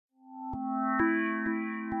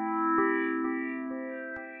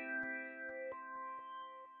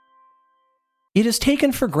It is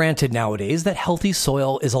taken for granted nowadays that healthy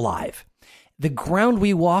soil is alive. The ground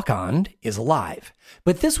we walk on is alive.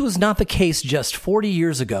 But this was not the case just 40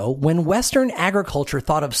 years ago when Western agriculture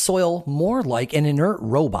thought of soil more like an inert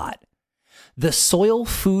robot. The soil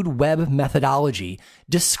food web methodology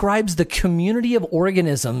describes the community of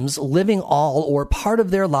organisms living all or part of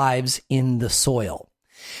their lives in the soil.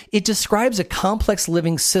 It describes a complex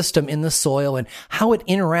living system in the soil and how it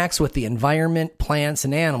interacts with the environment, plants,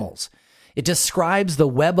 and animals. It describes the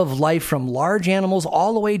web of life from large animals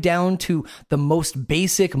all the way down to the most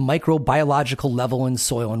basic microbiological level in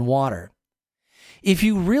soil and water. If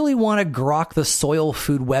you really want to grok the soil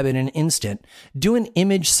food web in an instant, do an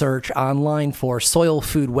image search online for soil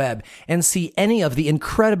food web and see any of the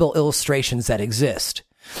incredible illustrations that exist.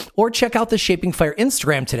 Or check out the Shaping Fire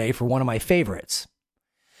Instagram today for one of my favorites.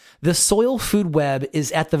 The soil food web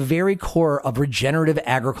is at the very core of regenerative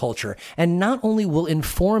agriculture and not only will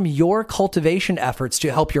inform your cultivation efforts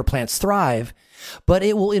to help your plants thrive, but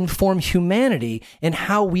it will inform humanity in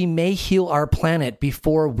how we may heal our planet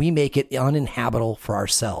before we make it uninhabitable for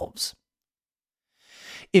ourselves.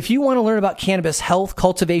 If you want to learn about cannabis health,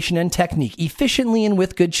 cultivation, and technique efficiently and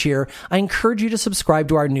with good cheer, I encourage you to subscribe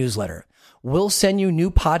to our newsletter. We'll send you new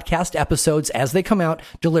podcast episodes as they come out,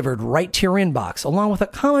 delivered right to your inbox, along with a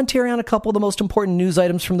commentary on a couple of the most important news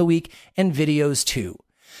items from the week and videos too.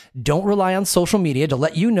 Don't rely on social media to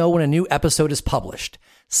let you know when a new episode is published.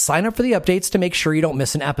 Sign up for the updates to make sure you don't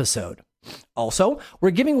miss an episode. Also, we're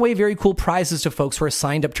giving away very cool prizes to folks who are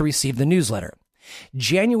signed up to receive the newsletter.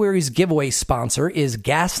 January's giveaway sponsor is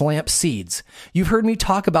Gaslamp Seeds. You've heard me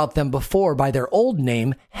talk about them before by their old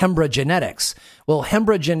name, Hembra Genetics. Well,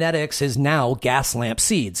 Hembra Genetics is now Gaslamp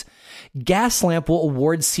Seeds. Gaslamp will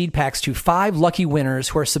award seed packs to 5 lucky winners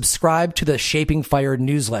who are subscribed to the Shaping Fire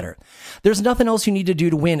newsletter. There's nothing else you need to do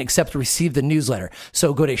to win except receive the newsletter.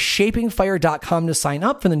 So go to shapingfire.com to sign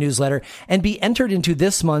up for the newsletter and be entered into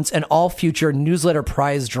this month's and all future newsletter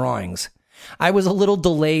prize drawings. I was a little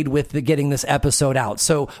delayed with getting this episode out,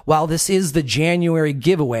 so while this is the January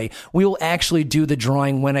giveaway, we will actually do the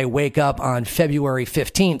drawing when I wake up on February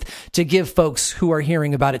 15th to give folks who are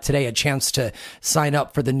hearing about it today a chance to sign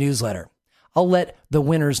up for the newsletter. I'll let the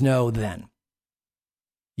winners know then.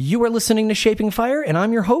 You are listening to Shaping Fire, and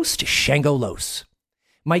I'm your host, Shango Los.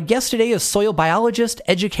 My guest today is soil biologist,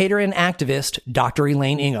 educator, and activist, Dr.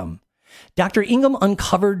 Elaine Ingham. Dr. Ingham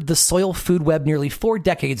uncovered the soil food web nearly 4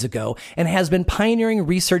 decades ago and has been pioneering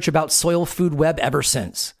research about soil food web ever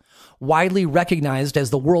since. Widely recognized as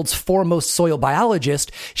the world's foremost soil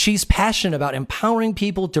biologist, she's passionate about empowering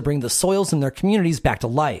people to bring the soils in their communities back to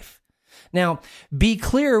life. Now, be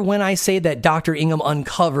clear when I say that Dr. Ingham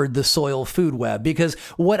uncovered the soil food web, because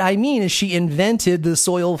what I mean is she invented the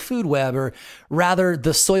soil food web, or rather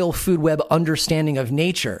the soil food web understanding of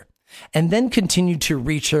nature, and then continued to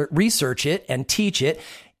research it and teach it,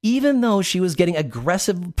 even though she was getting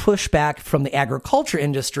aggressive pushback from the agriculture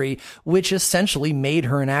industry, which essentially made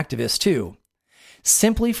her an activist too,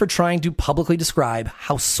 simply for trying to publicly describe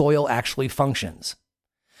how soil actually functions.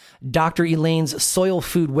 Dr. Elaine's soil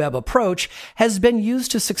food web approach has been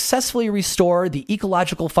used to successfully restore the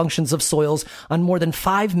ecological functions of soils on more than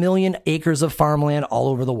 5 million acres of farmland all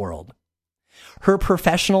over the world. Her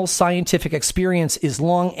professional scientific experience is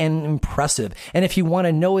long and impressive, and if you want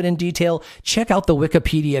to know it in detail, check out the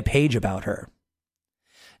Wikipedia page about her.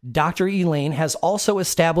 Dr. Elaine has also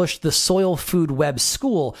established the Soil Food Web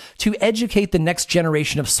School to educate the next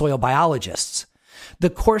generation of soil biologists. The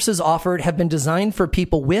courses offered have been designed for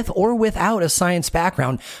people with or without a science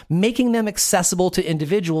background, making them accessible to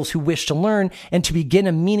individuals who wish to learn and to begin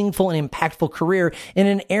a meaningful and impactful career in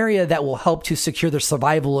an area that will help to secure the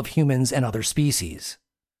survival of humans and other species.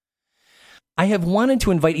 I have wanted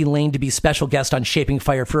to invite Elaine to be special guest on Shaping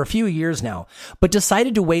Fire for a few years now, but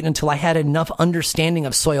decided to wait until I had enough understanding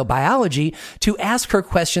of soil biology to ask her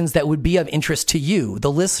questions that would be of interest to you,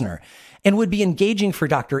 the listener, and would be engaging for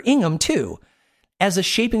Dr. Ingham too. As a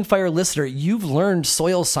Shaping Fire listener, you've learned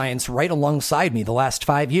soil science right alongside me the last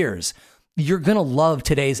 5 years. You're going to love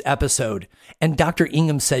today's episode, and Dr.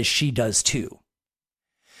 Ingham says she does too.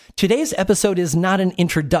 Today's episode is not an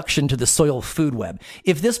introduction to the soil food web.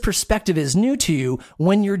 If this perspective is new to you,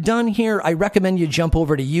 when you're done here, I recommend you jump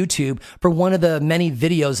over to YouTube for one of the many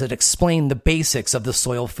videos that explain the basics of the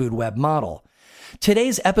soil food web model.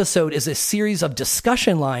 Today's episode is a series of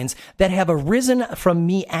discussion lines that have arisen from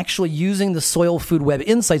me actually using the soil food web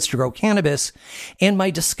insights to grow cannabis and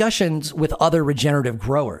my discussions with other regenerative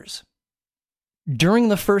growers. During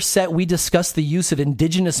the first set, we discussed the use of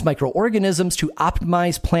indigenous microorganisms to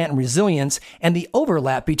optimize plant resilience and the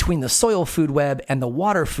overlap between the soil food web and the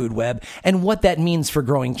water food web and what that means for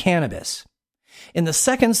growing cannabis. In the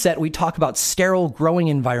second set, we talk about sterile growing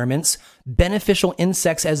environments, beneficial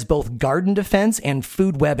insects as both garden defense and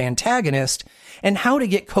food web antagonist, and how to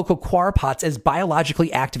get coco coir pots as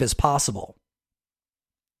biologically active as possible.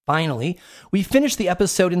 Finally, we finish the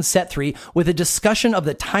episode in set 3 with a discussion of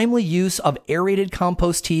the timely use of aerated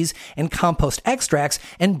compost teas and compost extracts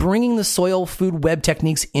and bringing the soil food web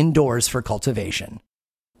techniques indoors for cultivation.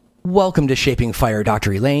 Welcome to Shaping Fire,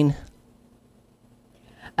 Dr. Elaine.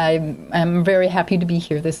 I'm very happy to be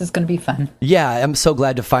here. This is going to be fun. Yeah, I'm so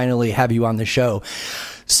glad to finally have you on the show.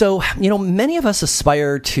 So, many of us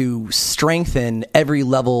aspire to strengthen every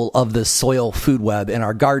level of the soil food web in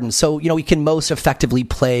our garden so, we can most effectively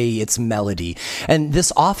play its melody. And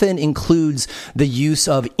this often includes the use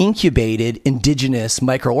of incubated indigenous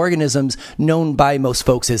microorganisms known by most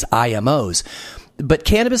folks as IMOs. But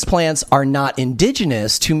cannabis plants are not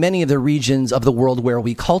indigenous to many of the regions of the world where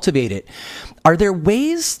we cultivate it. Are there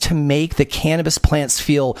ways to make the cannabis plants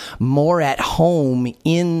feel more at home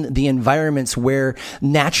in the environments where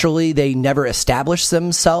naturally they never establish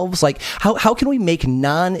themselves? Like, how can we make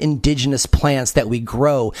non-indigenous plants that we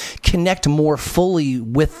grow connect more fully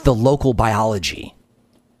with the local biology?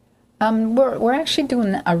 We're actually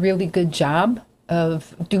doing a really good job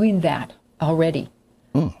of doing that already.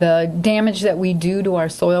 The damage that we do to our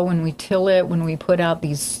soil when we till it, when we put out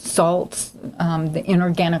these salts, the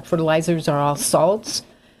inorganic fertilizers are all salts,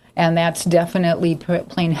 and that's definitely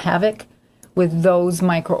playing havoc with those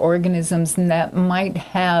microorganisms that might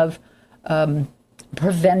have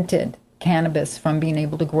prevented cannabis from being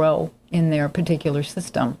able to grow in their particular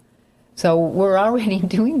system. So we're already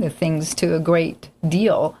doing the things to a great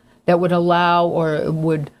deal that would allow or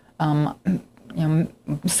would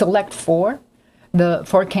select for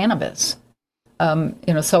cannabis.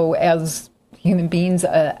 So as human beings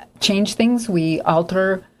change things, we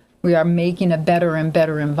are making a better and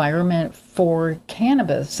better environment for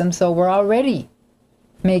cannabis. And so we're already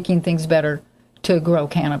making things better to grow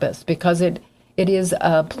cannabis because it is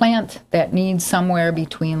a plant that needs somewhere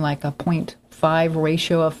between like a 0.5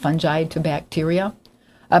 ratio of fungi to bacteria,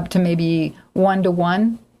 up to maybe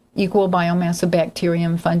 1-to-1 equal biomass of bacteria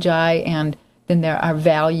and fungi. And then there are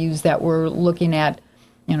values that we're looking at.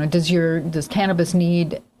 Does cannabis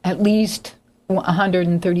need at least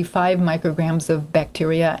 135 micrograms of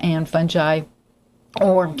bacteria and fungi,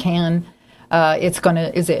 or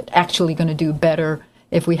is it actually going to do better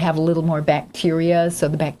if we have a little more bacteria? So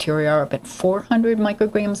the bacteria are up at 400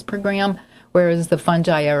 micrograms per gram, whereas the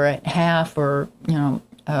fungi are at half or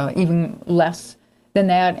even less than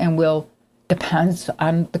that, and depends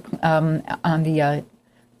on the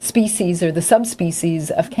species or the subspecies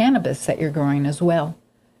of cannabis that you're growing as well.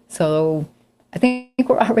 So I think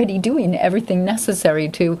we're already doing everything necessary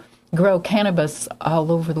to grow cannabis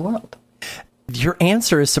all over the world. Your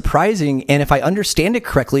answer is surprising, and if I understand it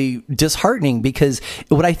correctly, disheartening, because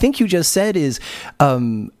what I think you just said is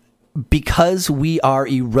because we are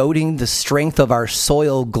eroding the strength of our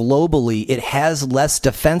soil globally, it has less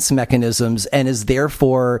defense mechanisms and is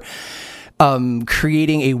therefore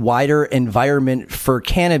creating a wider environment for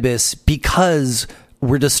cannabis because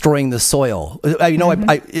we're destroying the soil.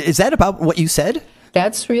 Is that about what you said?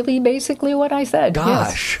 That's really basically what I said.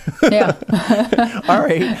 Gosh. Yes. Yeah. All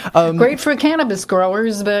right. Great for cannabis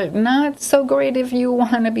growers, but not so great if you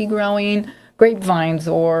want to be growing grapevines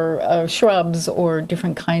or shrubs or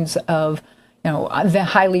different kinds of, the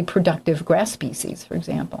highly productive grass species, for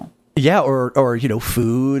example. Yeah, or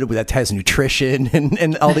food that has nutrition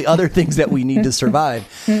and all the other things that we need to survive.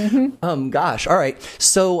 Gosh, all right.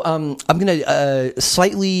 So I'm going to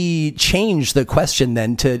slightly change the question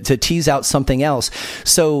then to tease out something else.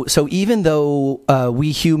 So even though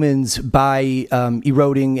we humans, by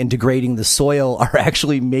eroding and degrading the soil, are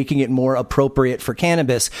actually making it more appropriate for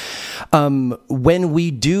cannabis, when we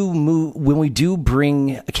do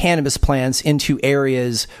bring cannabis plants into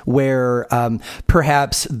areas where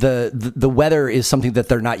perhaps the weather is something that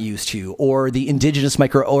they're not used to, or the indigenous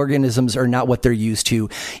microorganisms are not what they're used to,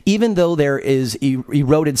 even though there is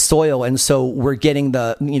eroded soil, and so we're getting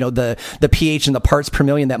the pH and the parts per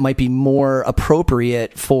million that might be more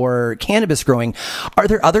appropriate for cannabis growing. Are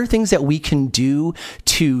there other things that we can do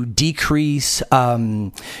to decrease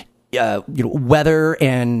weather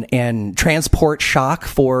and transport shock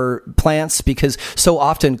for plants, because so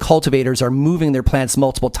often cultivators are moving their plants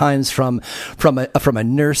multiple times from a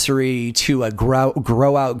nursery to a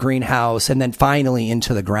grow out greenhouse and then finally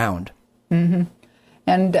into the ground. Mm-hmm.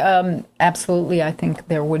 And absolutely, I think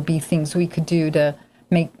there would be things we could do to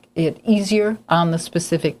make it easier on the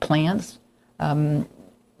specific plants in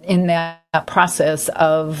that process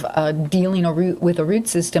of dealing with a root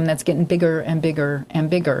system that's getting bigger and bigger and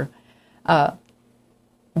bigger.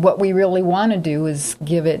 what we really want to do is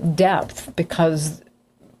give it depth, because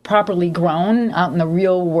properly grown out in the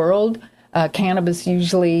real world, cannabis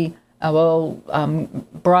usually will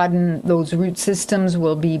broaden those root systems,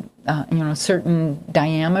 will be a certain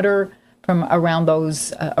diameter from around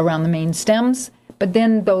the main stems, but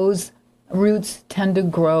then those roots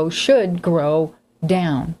should grow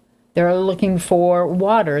down. They're looking for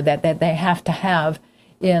water that they have to have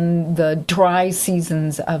in the dry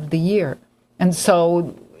seasons of the year. And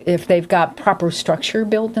so if they've got proper structure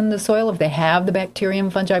built in the soil, if they have the bacteria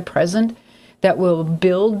and fungi present that will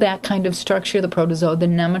build that kind of structure, the protozoa, the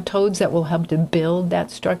nematodes that will help to build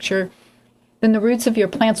that structure, then the roots of your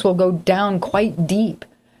plants will go down quite deep.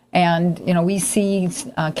 And, we see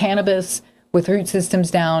cannabis with root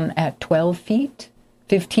systems down at 12 feet,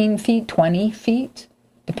 15 feet, 20 feet,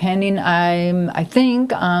 depending, I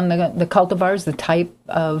think, on the cultivars, the type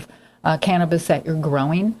of cannabis that you're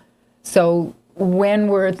growing. So when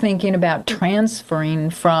we're thinking about transferring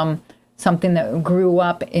from something that grew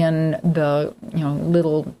up in the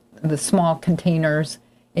the small containers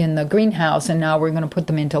in the greenhouse, and now we're going to put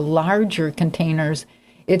them into larger containers,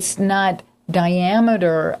 it's not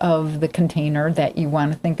diameter of the container that you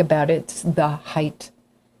want to think about. It's the height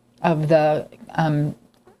of the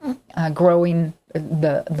growing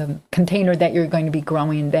the container that you're going to be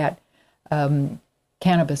growing that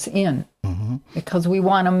cannabis in. Mm-hmm. Because we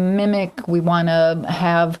want to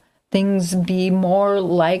have things be more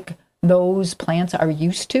like those plants are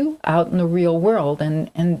used to out in the real world,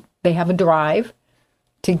 and they have a drive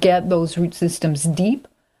to get those root systems deep.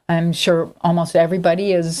 I'm sure almost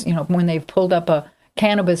everybody is, when they've pulled up a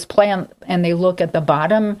cannabis plant and they look at the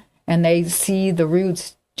bottom and they see the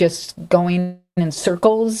roots just going in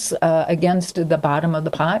circles against the bottom of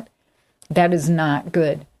the pot, that is not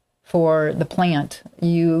good for the plant.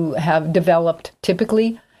 You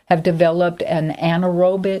typically have developed an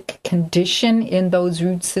anaerobic condition in those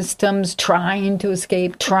root systems, trying to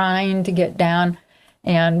escape, trying to get down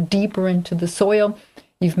and deeper into the soil.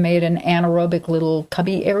 You've made an anaerobic little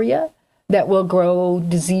cubby area that will grow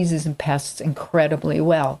diseases and pests incredibly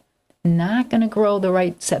well. Not going to grow the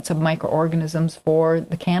right sets of microorganisms for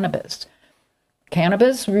the cannabis.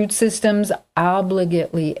 Cannabis root systems,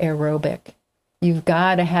 obligately aerobic. You've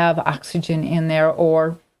got to have oxygen in there,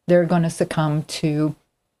 or they're going to succumb to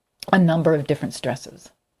a number of different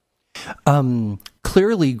stresses.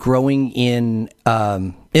 Clearly, growing in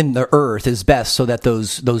the earth is best, so that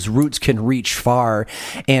those roots can reach far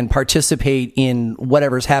and participate in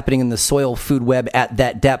whatever's happening in the soil food web at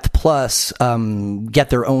that depth. Plus, get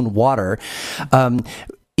their own water.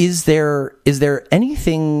 Is there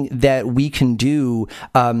anything that we can do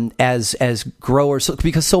as growers?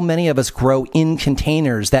 Because so many of us grow in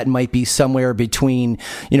containers that might be somewhere between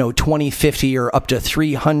 20, 50, or up to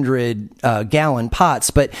 300 gallon pots,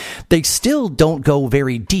 but they still don't go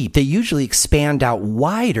very deep. They usually expand out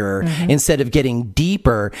wider instead of getting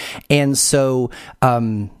deeper, and so.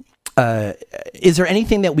 Is there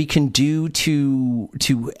anything that we can do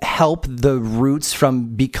to help the roots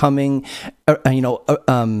from becoming, anaerobic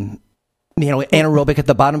at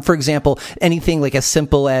the bottom? For example, anything like as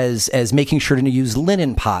simple as making sure to use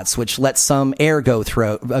linen pots, which let some air go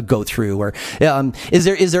through. Or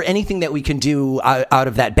is there anything that we can do out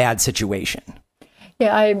of that bad situation?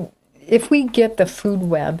 Yeah, if we get the food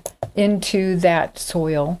web into that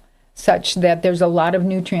soil, such that there's a lot of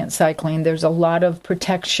nutrient cycling, there's a lot of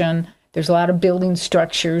protection, there's a lot of building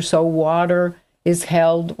structure, so water is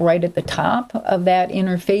held right at the top of that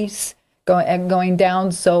interface going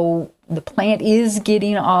down, so the plant is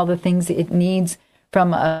getting all the things it needs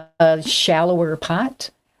from a shallower pot.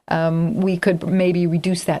 We could maybe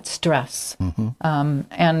reduce that stress.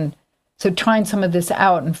 And so trying some of this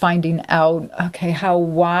out and finding out, okay, how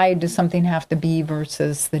wide does something have to be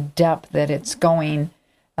versus the depth that it's going.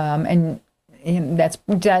 And that's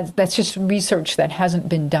just research that hasn't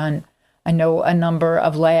been done. I know a number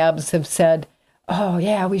of labs have said, oh,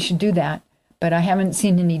 yeah, we should do that. But I haven't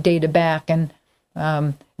seen any data back. And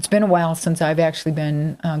it's been a while since I've actually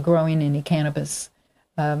been growing any cannabis.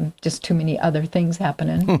 Just too many other things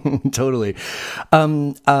happening. Totally.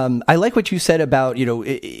 I like what you said about,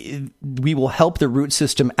 we will help the root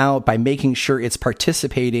system out by making sure it's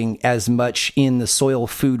participating as much in the soil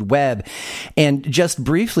food web. And just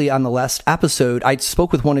briefly on the last episode, I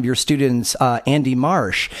spoke with one of your students, Andy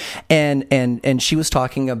Marsh, and she was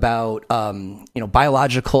talking about,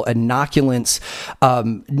 biological inoculants,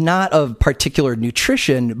 not of particular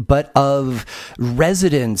nutrition, but of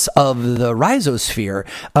residents of the rhizosphere.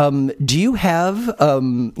 Do you have,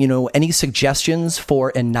 any suggestions for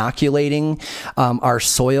inoculating our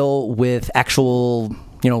soil with actual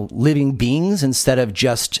living beings instead of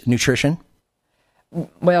just nutrition?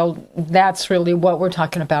 Well, that's really what we're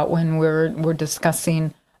talking about when we're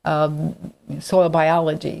discussing soil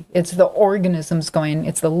biology. It's the organisms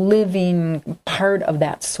it's the living part of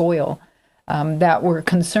that soil that we're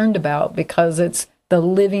concerned about, because it's the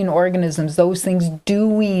living organisms, those things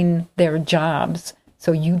doing their jobs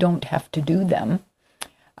so you don't have to do them,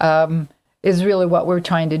 is really what we're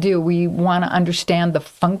trying to do. We want to understand the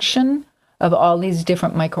function of all these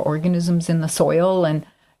different microorganisms in the soil, and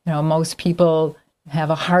most people have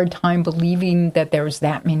a hard time believing that there's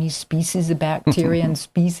that many species of bacteria and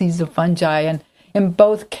species of fungi. And in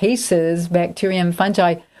both cases, bacteria and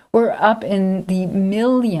fungi were up in the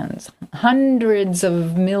millions, hundreds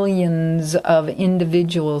of millions of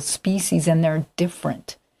individual species, and they're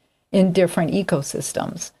different in different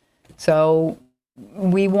ecosystems. So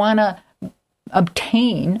we want to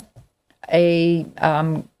obtain a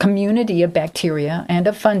community of bacteria and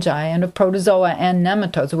of fungi and of protozoa and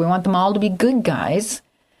nematodes. We want them all to be good guys.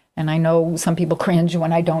 And I know some people cringe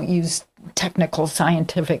when I don't use technical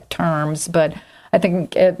scientific terms, but I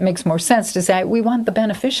think it makes more sense to say we want the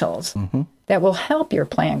beneficials that will help your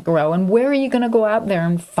plant grow. And where are you going to go out there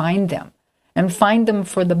and find them? And find them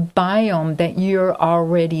for the biome that you're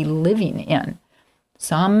already living in.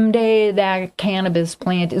 Someday that cannabis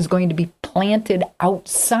plant is going to be planted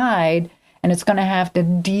outside, and it's going to have to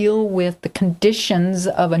deal with the conditions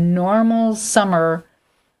of a normal summer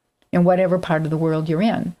in whatever part of the world you're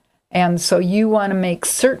in. And so you want to make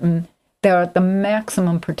certain they're at the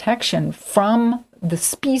maximum protection from the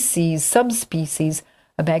species, subspecies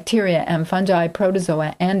of bacteria and fungi,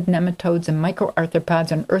 protozoa and nematodes and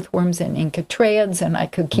microarthropods and earthworms and enchytraeids, and I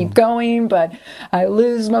could keep going, but I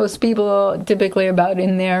lose most people typically about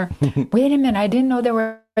in there. Wait a minute, I didn't know there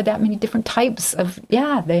were that many different types of,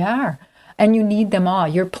 yeah, they are. And you need them all.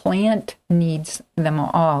 Your plant needs them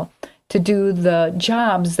all to do the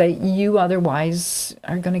jobs that you otherwise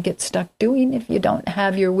are going to get stuck doing if you don't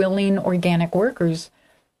have your willing organic workers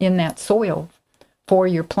in that soil for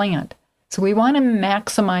your plant. So we want to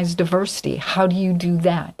maximize diversity. How do you do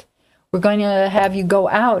that? We're going to have you go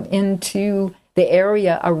out into the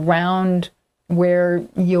area around where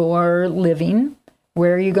you're living,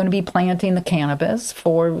 where you're going to be planting the cannabis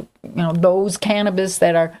for, those cannabis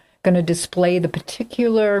that are going to display the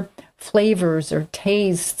particular flavors or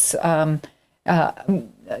tastes, what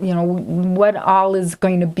all is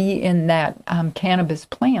going to be in that cannabis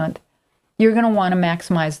plant. You're going to want to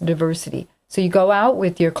maximize the diversity. So you go out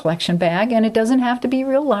with your collection bag, and it doesn't have to be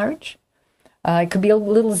real large. It could be a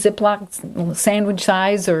little Ziploc sandwich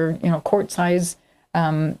size or, quart size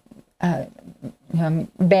baggie.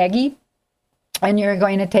 And you're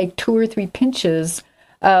going to take 2 or 3 pinches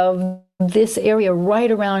of this area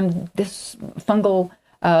right around this fungal,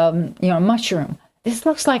 mushroom. This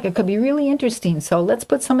looks like it could be really interesting. So let's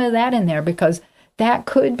put some of that in there because that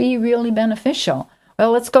could be really beneficial.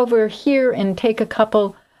 Well, let's go over here and take a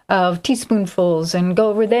couple of teaspoonfuls and go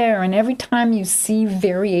over there. And every time you see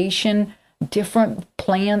variation, different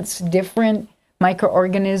plants, different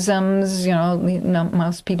microorganisms,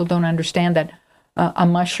 most people don't understand that a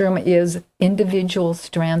mushroom is individual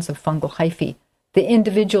strands of fungal hyphae. The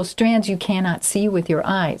individual strands you cannot see with your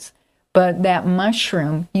eyes, but that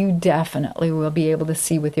mushroom you definitely will be able to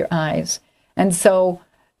see with your eyes. And so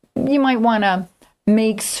you might want to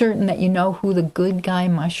make certain that you know who the good guy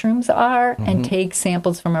mushrooms are and take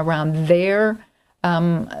samples from around their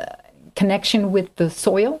connection with the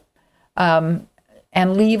soil and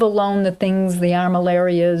leave alone the things, the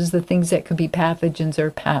armillarias, the things that could be pathogens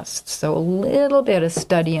or pests. So a little bit of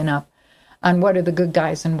studying up on what are the good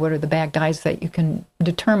guys and what are the bad guys that you can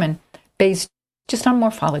determine based just on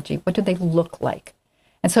morphology. What do they look like?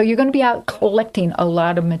 And so you're going to be out collecting a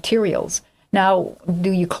lot of materials. Now,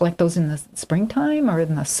 do you collect those in the springtime or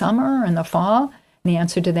in the summer or in the fall? And the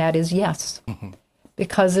answer to that is yes,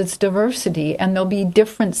 because it's diversity, and there'll be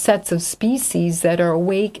different sets of species that are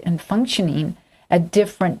awake and functioning at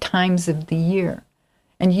different times of the year.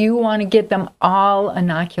 And you want to get them all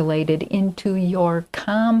inoculated into your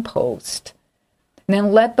compost. And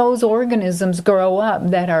then let those organisms grow up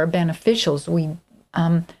that are beneficials. We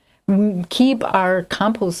keep our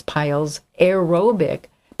compost piles aerobic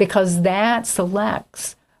because that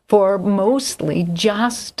selects for mostly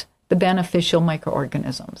just the beneficial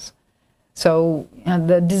microorganisms. So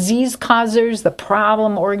the disease causers, the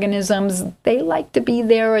problem organisms, they like to be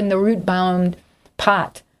there in the root-bound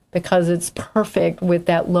pot because it's perfect with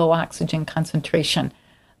that low oxygen concentration.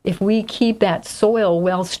 If we keep that soil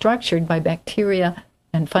well structured by bacteria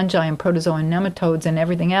and fungi and protozoa and nematodes and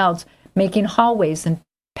everything else, making hallways and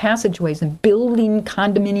passageways and building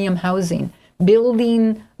condominium housing,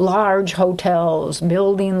 building large hotels,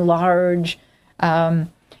 building large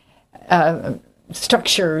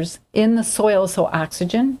structures in the soil so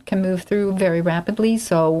oxygen can move through very rapidly,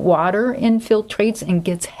 so water infiltrates and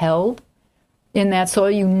gets held in that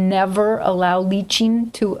soil. You never allow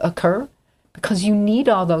leaching to occur because you need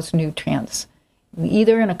all those nutrients,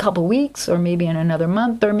 either in a couple weeks or maybe in another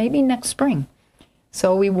month or maybe next spring.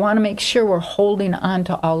 So we want to make sure we're holding on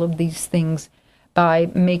to all of these things by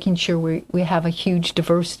making sure we have a huge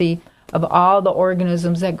diversity of all the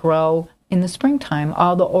organisms that grow in the springtime,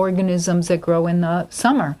 all the organisms that grow in the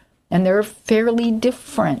summer. And they're fairly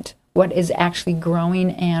different, what is actually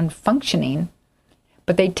growing and functioning.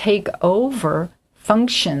 But they take over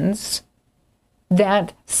functions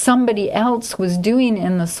that somebody else was doing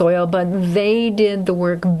in the soil, but they did the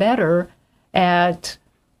work better at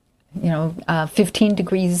 15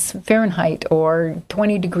 degrees Fahrenheit or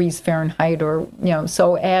 20 degrees Fahrenheit, or,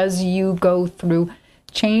 so as you go through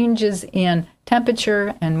changes in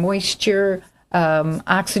temperature and moisture,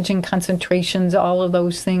 oxygen concentrations, all of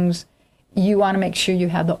those things, you want to make sure you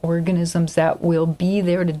have the organisms that will be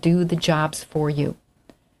there to do the jobs for you.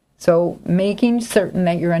 So making certain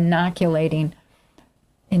that you're inoculating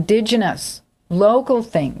indigenous, local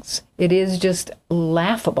things. It is just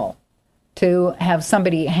laughable to have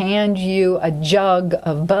somebody hand you a jug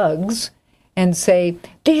of bugs and say,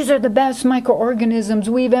 these are the best microorganisms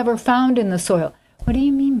we've ever found in the soil. What do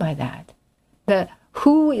you mean by that?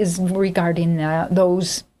 Who is regarding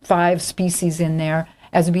those 5 species in there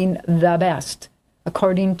as being the best?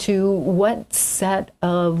 According to what set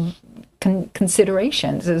of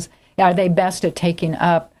considerations? Are they best at taking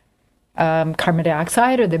up carbon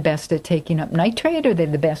dioxide? Are they best at taking up nitrate? Are they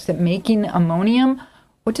the best at making ammonium?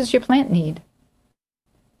 What does your plant need?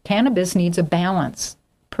 Cannabis needs a balance,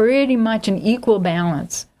 pretty much an equal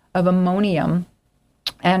balance of ammonium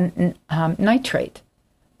and nitrate.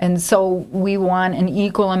 And so we want an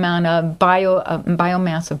equal amount of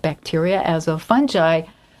biomass of bacteria as of fungi.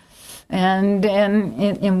 And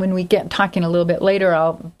when we get talking a little bit later,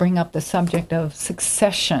 I'll bring up the subject of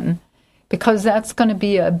succession, because that's going to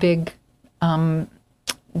be a big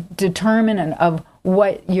determinant of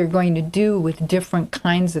what you're going to do with different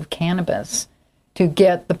kinds of cannabis to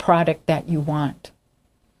get the product that you want.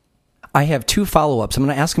 I have 2 follow-ups. I'm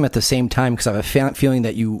going to ask them at the same time because I have a feeling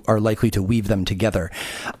that you are likely to weave them together.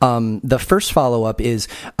 The first follow-up is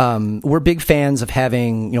we're big fans of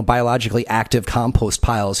having biologically active compost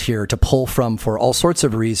piles here to pull from for all sorts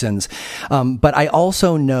of reasons. But I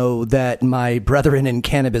also know that my brethren in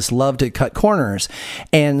cannabis love to cut corners.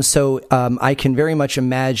 And so I can very much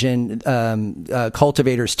imagine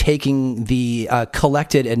cultivators taking the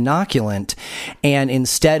collected inoculant and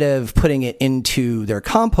instead of putting it into their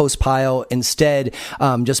compost pile, instead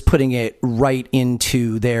just putting it right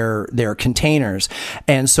into their containers.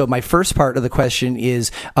 And so my first part of the question is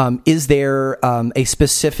there a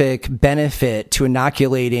specific benefit to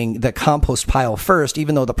inoculating the compost pile first,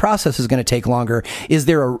 even though the process is going to take longer? Is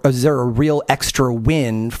there a real extra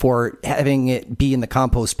win for having it be in the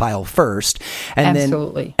compost pile first? And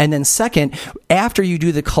Absolutely. Then second, after you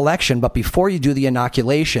do the collection, but before you do the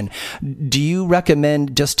inoculation, do you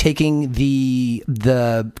recommend just taking the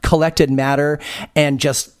collected matter and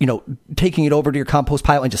just taking it over to your compost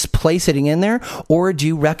pile and just placing it in there, or do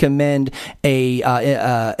you recommend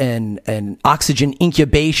an oxygen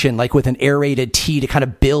incubation, like with an aerated tea, to kind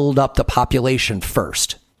of build up the population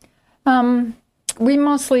first? We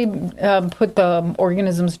mostly put the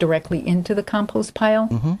organisms directly into the compost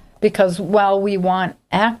pile, because while we want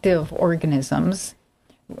active organisms,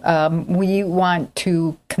 we want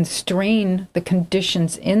to constrain the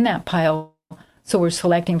conditions in that pile. So we're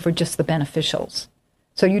selecting for just the beneficials.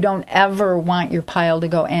 So you don't ever want your pile to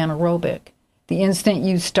go anaerobic. The instant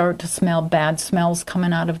you start to smell bad smells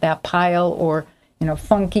coming out of that pile, or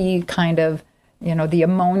funky kind of, the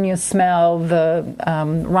ammonia smell, the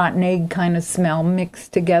rotten egg kind of smell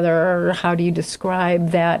mixed together, or how do you describe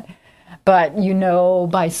that? But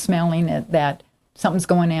by smelling it that something's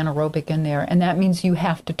going anaerobic in there, and that means you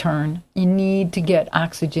have to turn. You need to get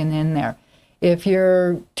oxygen in there. If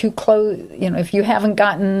you're too close, if you haven't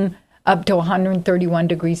gotten up to 131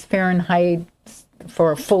 degrees Fahrenheit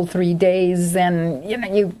for a full 3 days, then,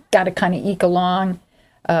 you've got to kind of eke along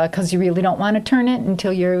because you really don't want to turn it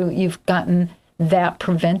until you've gotten that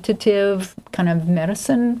preventative kind of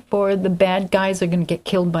medicine for the bad guys are going to get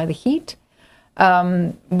killed by the heat.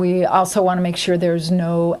 We also want to make sure there's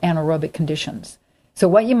no anaerobic conditions. So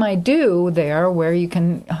what you might do there, where you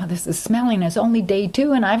can, this is smelling, it's only day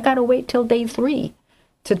 2, and I've got to wait till day 3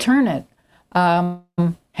 to turn it.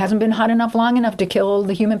 Hasn't been hot enough long enough to kill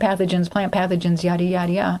the human pathogens, plant pathogens, yada,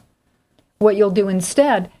 yada, yada. what you'll do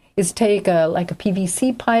instead is take like a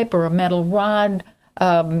PVC pipe or a metal rod,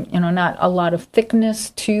 not a lot of thickness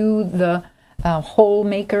to the hole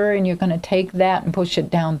maker, and you're going to take that and push it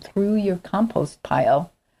down through your compost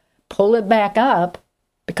pile. Pull it back up,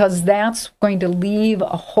 because that's going to leave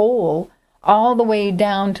a hole all the way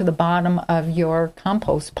down to the bottom of your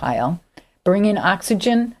compost pile, bringing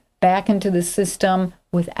oxygen back into the system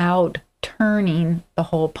without turning the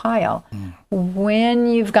whole pile. When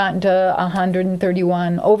you've gotten to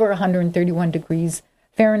over 131 degrees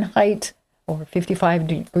Fahrenheit or 55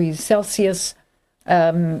 degrees Celsius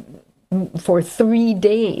for 3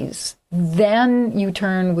 days, then you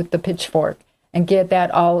turn with the pitchfork and get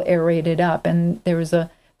that all aerated up. And there's a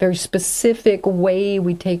very specific way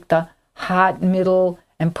we take the hot middle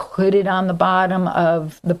and put it on the bottom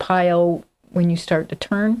of the pile when you start to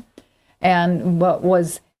turn. And what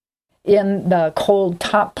was in the cold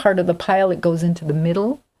top part of the pile, it goes into the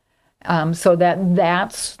middle, so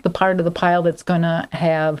that's the part of the pile that's going to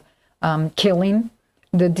have killing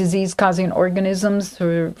the disease-causing organisms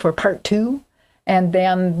for part 2. And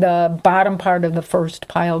then the bottom part of the first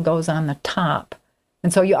pile goes on the top.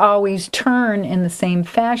 And so you always turn in the same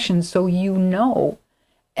fashion, so you know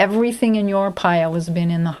everything in your pile has been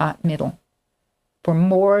in the hot middle for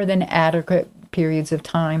more than adequate periods of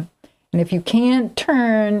time. And if you can't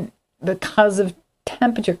turn because of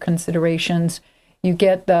temperature considerations, you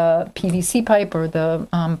get the PVC pipe or the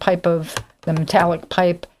the metallic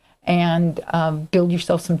pipe, and build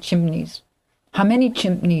yourself some chimneys. How many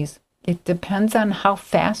chimneys? It depends on how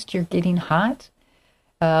fast you're getting hot.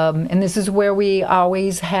 And this is where we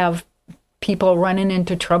always have people running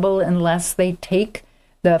into trouble unless they take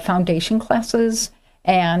the foundation classes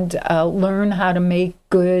and learn how to make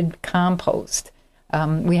good compost.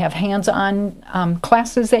 We have hands-on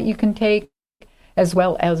classes that you can take, as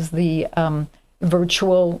well as the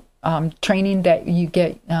virtual training that you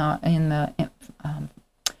get in the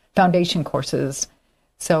foundation courses.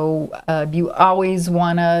 So you always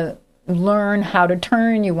want to learn how to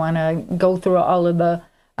turn. You want to go through all of the,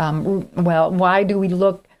 why do we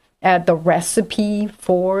look at the recipe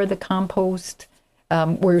for the compost?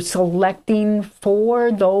 We're selecting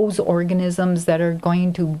for those organisms that are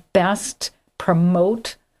going to best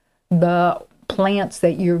promote the plants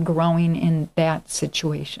that you're growing in that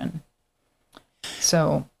situation.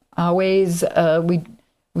 So always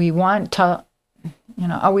we want to,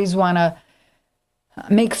 always want to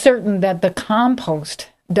make certain that the compost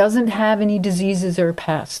doesn't have any diseases or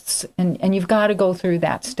pests. And you've got to go through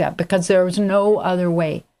that step, because there's no other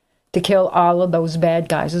way to kill all of those bad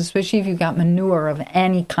guys, especially if you've got manure of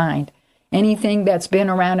any kind. Anything that's been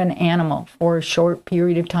around an animal for a short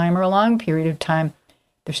period of time or a long period of time,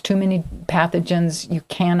 there's too many pathogens. You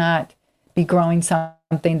cannot be growing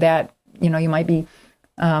something that, you might be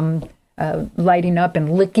lighting up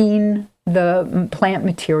and licking the plant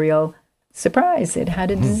material. Surprise, it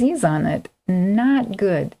had a disease on it. Not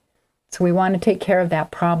good. So we want to take care of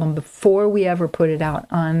that problem before we ever put it out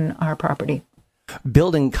on our property.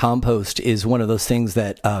 Building compost is one of those things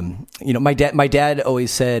that, my dad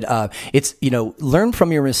always said, it's, learn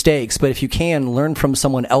from your mistakes, but if you can, learn from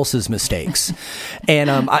someone else's mistakes. And,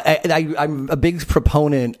 I'm a big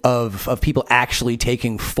proponent of people actually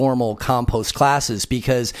taking formal compost classes,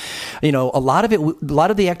 because, a lot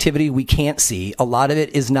of the activity we can't see, a lot of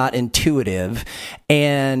it is not intuitive,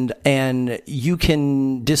 and you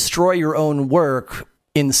can destroy your own work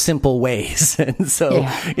in simple ways. And so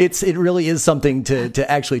it really is something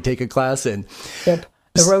to actually take a class in. Yep.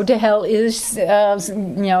 The road to hell is,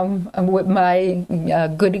 with my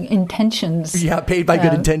good intentions. Yeah, paid by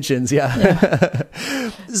good intentions. Yeah.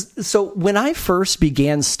 So when I first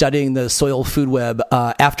began studying the soil food web,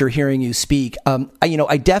 after hearing you speak,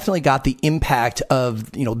 I definitely got the impact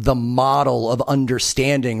of, the model of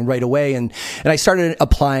understanding right away. And I started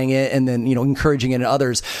applying it and then, encouraging it in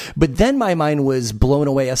others. But then my mind was blown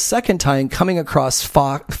away a second time coming across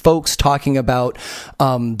folks talking about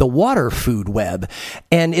the water food web.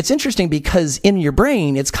 And it's interesting because in your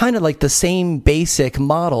brain, it's kind of like the same basic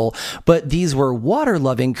model, but these were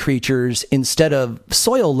water-loving creatures instead of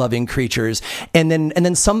soil-loving creatures. And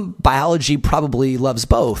then some biology probably loves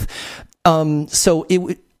both. So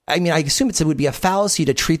I assume it would be a fallacy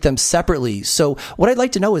to treat them separately. So what I'd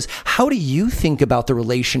like to know is, how do you think about the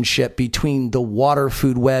relationship between the water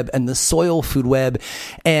food web and the soil food web,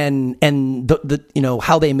 and the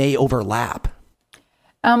how they may overlap?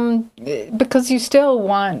 Because you still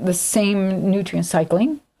want the same nutrient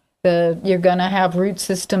cycling. You're going to have root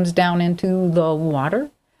systems down into the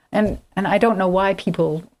water. And I don't know why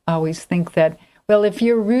people always think that, well, if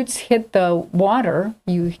your roots hit the water,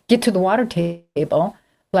 you get to the water table,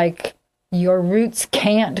 like your roots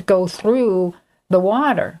can't go through the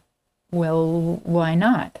water. Well, why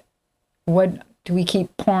not? What do we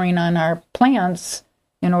keep pouring on our plants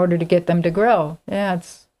in order to get them to grow? Yeah,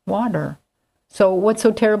 it's water. So what's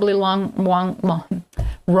so terribly wrong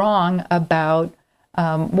about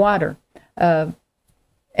water?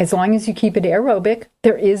 As long as you keep it aerobic,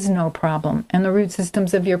 there is no problem. And the root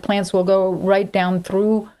systems of your plants will go right down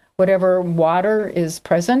through whatever water is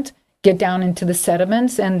present, get down into the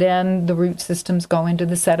sediments, and then the root systems go into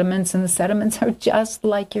the sediments, and the sediments are just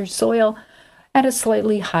like your soil at a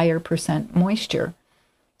slightly higher percent moisture.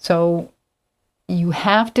 So you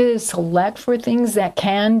have to select for things that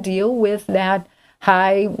can deal with that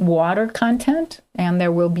high water content, and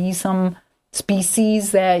there will be some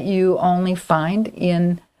species that you only find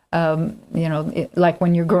in, like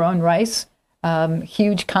when you're growing rice,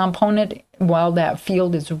 huge component while that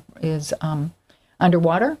field is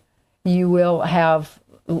underwater, you will have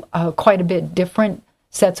quite a bit different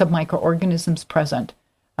sets of microorganisms present.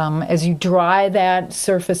 As you dry that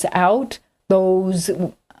surface out, those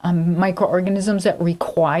microorganisms that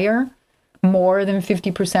require more than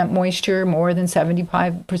 50% moisture, more than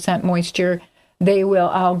 75% moisture, they will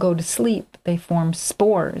all go to sleep. They form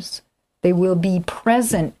spores. They will be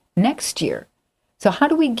present next year. So how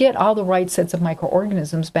do we get all the right sets of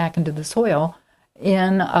microorganisms back into the soil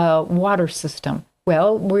in a water system?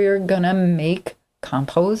 Well, we're going to make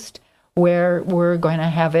compost where we're going to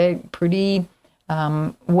have it pretty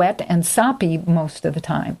wet and soppy most of the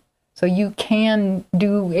time. So you can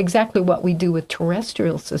do exactly what we do with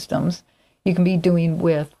terrestrial systems. You can be doing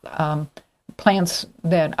with plants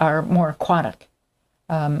that are more aquatic.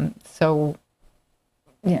 You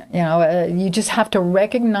just have to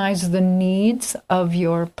recognize the needs of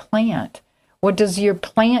your plant. What does your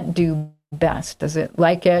plant do best? Does it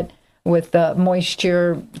like it with the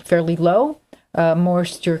moisture fairly low,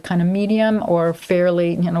 moisture kind of medium, or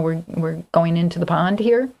fairly, we're going into the pond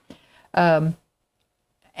here?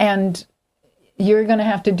 And you're going to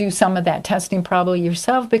have to do some of that testing probably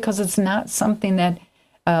yourself, because it's not something that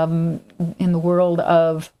in the world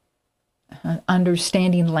of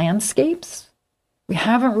understanding landscapes, we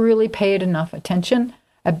haven't really paid enough attention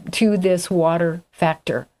to this water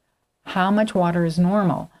factor. How much water is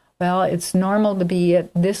normal? Well, it's normal to be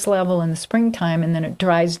at this level in the springtime, and then it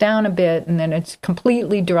dries down a bit, and then it's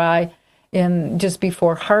completely dry in just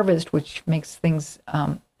before harvest, which makes things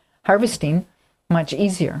harvesting much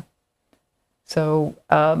easier. So,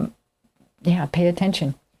 pay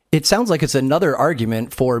attention. It sounds like it's another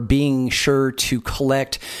argument for being sure to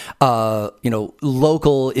collect,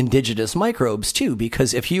 local indigenous microbes too,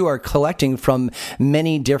 because if you are collecting from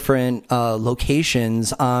many different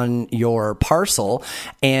locations on your parcel,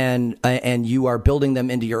 and you are building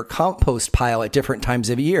them into your compost pile at different times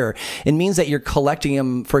of year, it means that you're collecting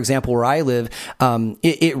them. For example, where I live,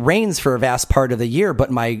 it rains for a vast part of the year,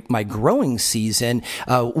 but my growing season,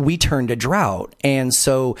 we turn to drought, and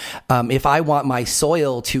so if I want my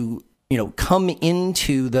soil to come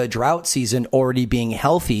into the drought season already being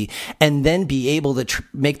healthy, and then be able to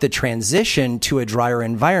make the transition to a drier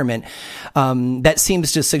environment, that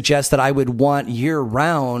seems to suggest that I would want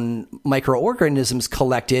year-round microorganisms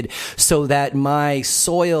collected, so that my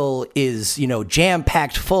soil is,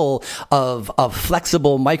 jam-packed full of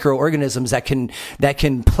flexible microorganisms that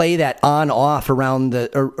can play that on-off around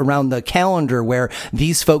the calendar, where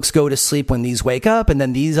these folks go to sleep when these wake up, and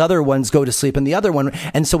then these other ones go to sleep in the other one,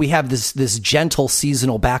 and so we have this gentle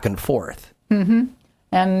seasonal back and forth. Mm-hmm.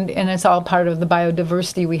 And it's all part of the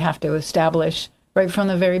biodiversity we have to establish right from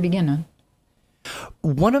the very beginning.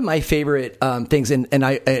 One of my favorite things, and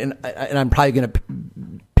I'm probably going to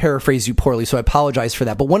paraphrase you poorly, so I apologize for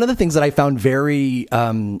that. But one of the things that I found very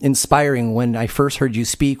inspiring when I first heard you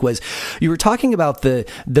speak was you were talking about the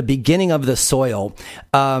beginning of the soil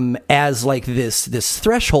as like this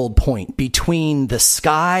threshold point between the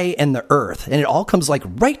sky and the earth, and it all comes like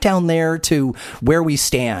right down there to where we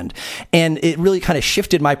stand. And it really kind of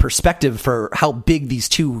shifted my perspective for how big these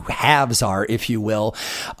two halves are, if you will.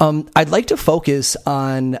 I'd like to focus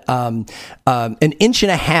on an inch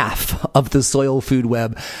and a half of the soil food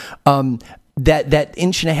web. That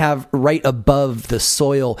inch and a half right above the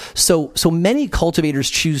soil. So many cultivators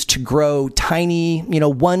choose to grow tiny,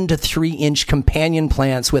 1 to 3 inch companion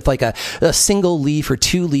plants with like a single leaf or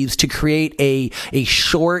 2 leaves to create a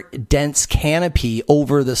short, dense canopy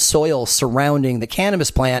over the soil surrounding the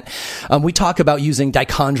cannabis plant. We talk about using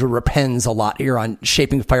Dichondra repens a lot here on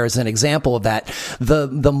Shaping Fire as an example of that.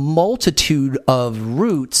 The multitude of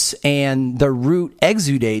roots and the root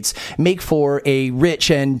exudates make for a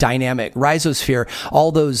rich and dynamic rhizosome mesosphere,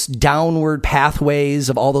 all those downward pathways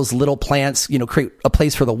of all those little plants, create a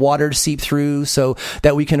place for the water to seep through so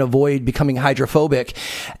that we can avoid becoming hydrophobic.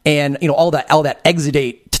 And, all that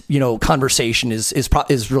exudate, conversation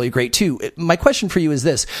is really great too. My question for you is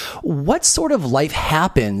this: what sort of life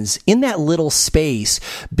happens in that little space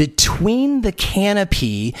between the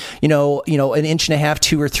canopy, an inch and a half,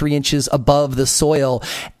 2 or 3 inches above the soil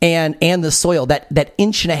and the soil, that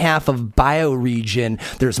inch and a half of bioregion?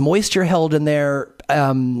 There's moisture held in there.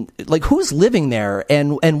 Who's living there,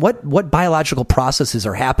 and what biological processes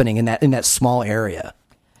are happening in that small area?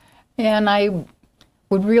 And I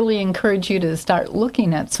would really encourage you to start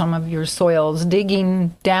looking at some of your soils,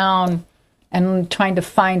 digging down and trying to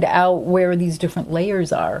find out where these different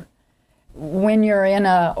layers are. When you're in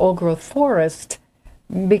an old-growth forest,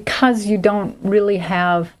 because you don't really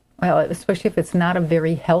have, especially if it's not a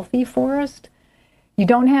very healthy forest, you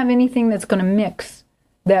don't have anything that's going to mix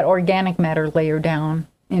that organic matter layer down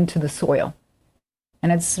into the soil.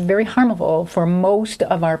 And it's very harmful for most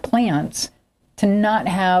of our plants to not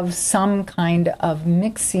have some kind of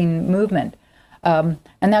mixing movement. And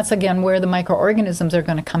that's, again, where the microorganisms are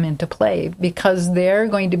going to come into play, because they're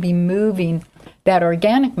going to be moving that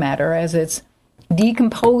organic matter as it's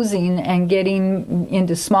decomposing and getting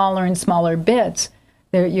into smaller and smaller bits.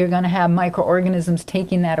 You're going to have microorganisms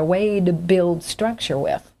taking that away to build structure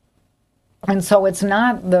with. And so it's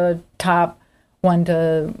not the top 1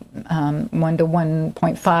 to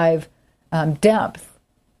 1.5 depth.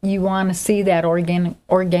 You want to see that organic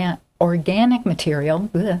material,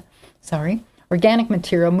 organic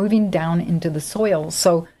material moving down into the soil.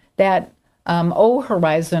 So that O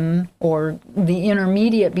horizon, or the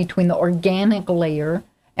intermediate between the organic layer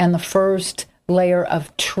and the first layer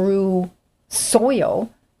of true soil,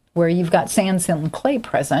 where you've got sand, silt, and clay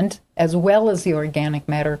present, as well as the organic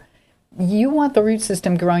matter, you want the root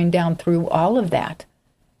system growing down through all of that.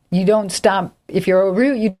 You don't stop. If you're a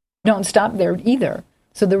root, you don't stop there either.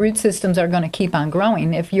 So the root systems are going to keep on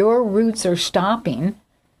growing. If your roots are stopping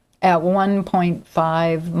at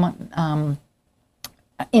 1.5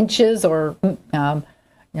 inches or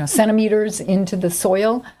centimeters into the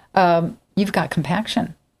soil, you've got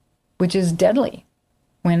compaction, which is deadly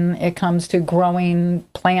when it comes to growing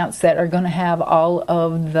plants that are going to have all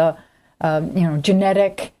of the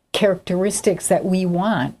genetic characteristics that we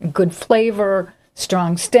want: good flavor,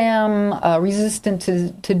 strong stem, resistant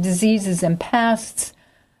to diseases and pests.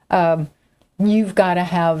 You've got to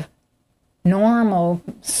have normal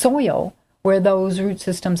soil where those root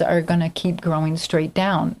systems are going to keep growing straight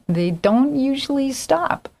down. They don't usually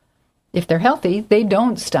stop. If they're healthy, they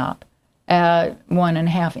don't stop at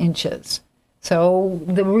 1.5 inches. So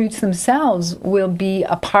the roots themselves will be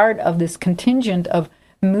a part of this contingent of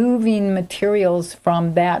moving materials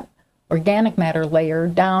from that organic matter layer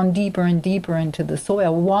down deeper and deeper into the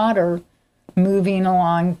soil. Water moving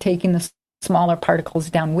along, taking the smaller particles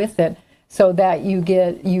down with it, so that you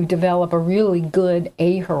develop a really good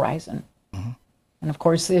A horizon. Mm-hmm. And of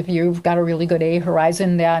course, if you've got a really good A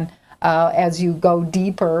horizon, then as you go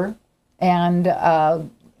deeper and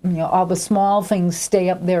all the small things stay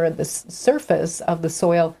up there at the surface of the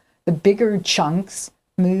soil, the bigger chunks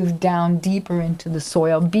move down deeper into the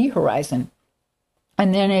soil, B horizon.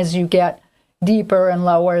 And then as you get deeper and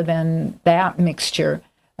lower than that mixture,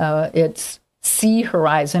 it's C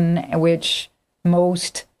horizon, which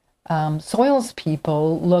most soils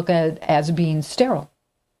people look at as being sterile,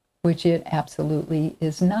 which it absolutely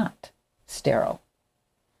is not sterile.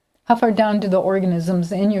 How far down do the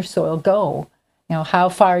organisms in your soil go? How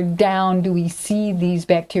far down do we see these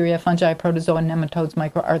bacteria, fungi, protozoa, nematodes,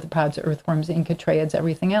 microarthropods, earthworms, incatraids,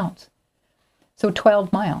 everything else? So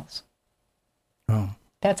 12 miles. Oh.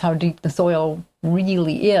 That's how deep the soil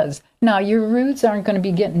really is. Now, your roots aren't going to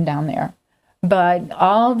be getting down there, but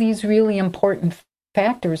all these really important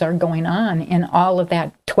factors are going on in all of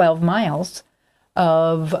that 12 miles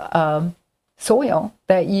of soil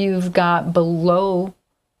that you've got below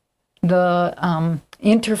the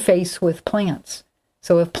interface with plants.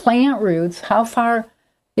 So if plant roots,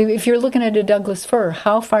 if you're looking at a Douglas fir,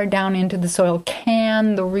 how far down into the soil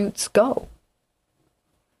can the roots go?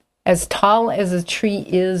 As tall as a tree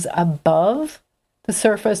is above the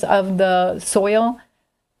surface of the soil,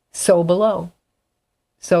 so below.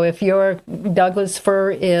 So if your Douglas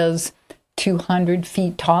fir is 200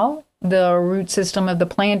 feet tall, the root system of the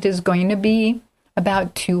plant is going to be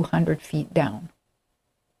about 200 feet down.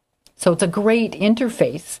 So it's a great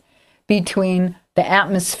interface between the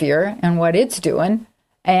atmosphere and what it's doing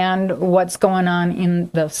and what's going on in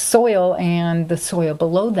the soil and the soil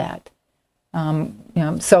below that.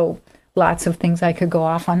 So lots of things I could go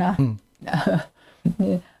off on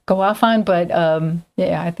go off on, but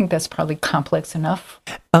yeah, I think that's probably complex enough.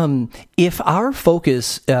 If our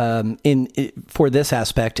focus for this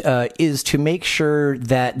aspect is to make sure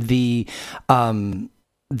that the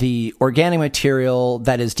organic material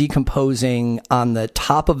that is decomposing on the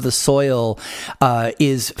top of the soil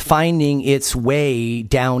is finding its way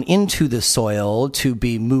down into the soil to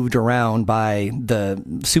be moved around by the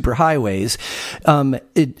superhighways.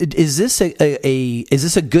 Is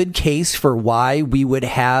this a good case for why we would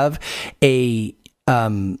have a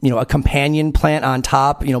companion plant on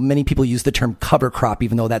top? Many people use the term cover crop,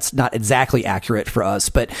 even though that's not exactly accurate for us.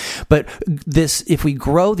 But this, if we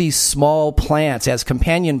grow these small plants as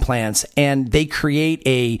companion plants and they create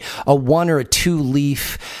a 1 or a 2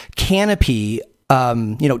 leaf canopy,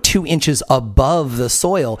 2 inches above the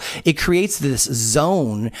soil, it creates this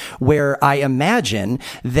zone where I imagine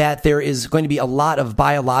that there is going to be a lot of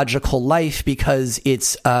biological life because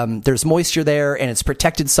it's there's moisture there and it's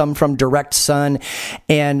protected some from direct sun.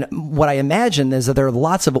 And what I imagine is that there are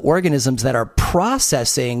lots of organisms that are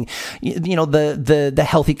processing, the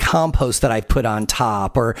healthy compost that I've put on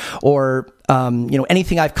top, or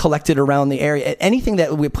anything I've collected around the area, anything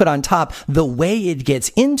that we put on top, the way it gets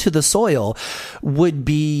into the soil would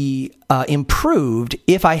be improved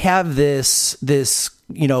if I have this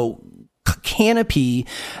canopy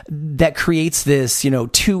that creates this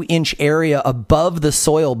 2-inch area above the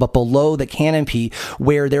soil but below the canopy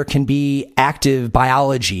where there can be active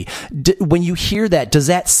biology. When you hear that, does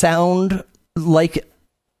that sound like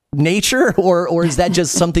nature, or is that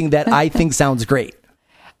just something that I think sounds great?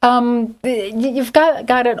 You've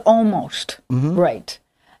got it almost right.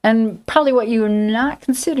 And probably what you're not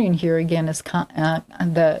considering here again is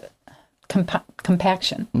the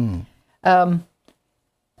compaction.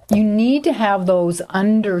 You need to have those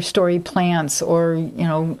understory plants, or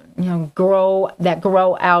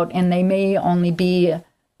grow out, and they may only be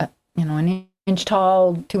an inch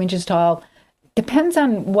tall, 2 inches tall. Depends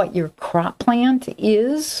on what your crop plant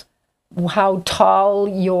is, how tall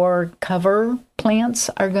your cover plants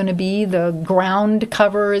are going to be. The ground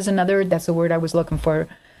cover is another. That's the word I was looking for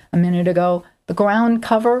a minute ago. The ground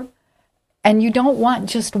cover. And you don't want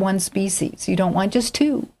just one species. You don't want just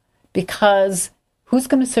 2, because who's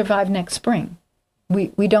going to survive next spring? We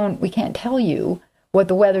can't tell you what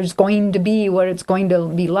the weather's going to be, what it's going to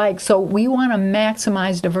be like. So we want to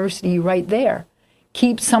maximize diversity right there.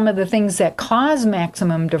 Keep some of the things that cause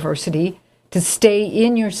maximum diversity to stay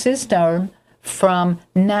in your system from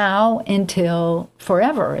now until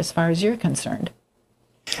forever, as far as you're concerned.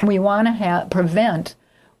 We want to prevent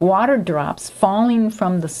water drops falling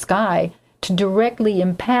from the sky to directly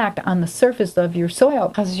impact on the surface of your soil,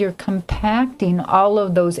 because you're compacting all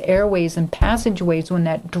of those airways and passageways when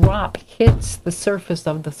that drop hits the surface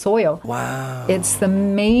of the soil. Wow. It's the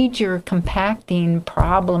major compacting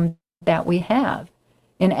problem that we have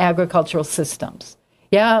in agricultural systems.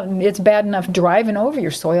 Yeah, it's bad enough driving over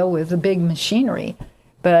your soil with a big machinery,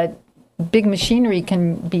 but big machinery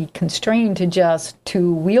can be constrained to just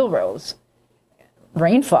 2 wheel rows.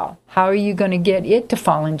 Rainfall, how are you going to get it to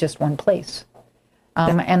fall in just one place?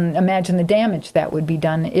 And imagine the damage that would be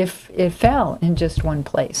done if it fell in just one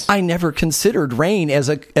place. I never considered rain as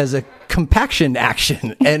a compaction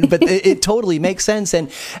action, but it totally makes sense. And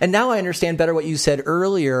now I understand better what you said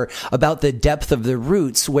earlier about the depth of the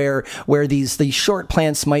roots, where these short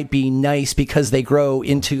plants might be nice because they grow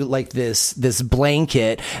into like this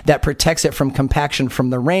blanket that protects it from compaction from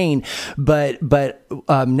the rain. But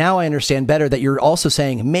now I understand better that you're also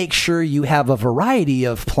saying make sure you have a variety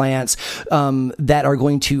of plants that are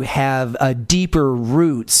going to have deeper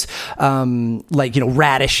roots, like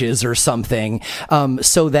radishes or something,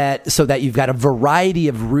 so that you've got a variety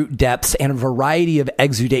of root depths and a variety of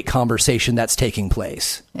exudate conversation that's taking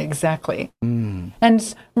place. Exactly.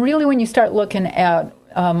 And really, when you start looking at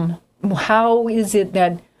how is it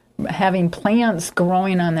that having plants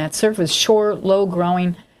growing on that surface, short,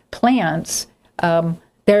 low-growing plants,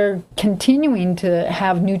 they're continuing to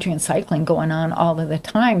have nutrient cycling going on all of the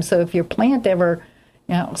time. So if your plant ever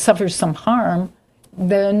suffers some harm,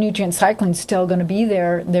 the nutrient cycling is still going to be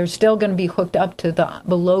there. They're still going to be hooked up to the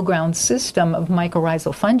below-ground system of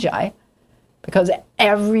mycorrhizal fungi, because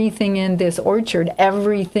everything in this orchard,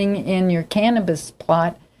 everything in your cannabis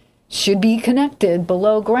plot should be connected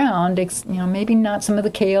below ground. Maybe not some of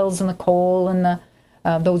the kales and the cole and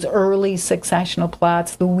those early successional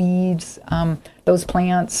plots, the weeds, those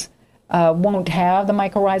plants won't have the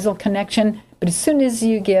mycorrhizal connection. But as soon as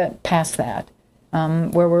you get past that,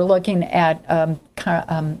 where we're looking at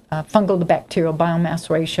fungal to bacterial biomass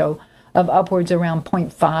ratio of upwards around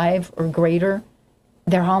 0.5 or greater,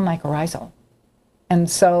 they're all mycorrhizal. And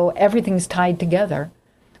so everything's tied together.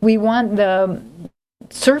 We want the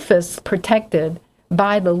surface protected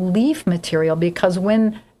by the leaf material, because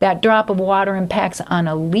when that drop of water impacts on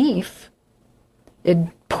a leaf, it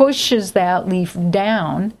pushes that leaf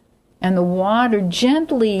down, and the water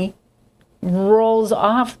gently rolls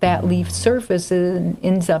off that leaf surface and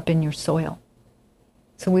ends up in your soil.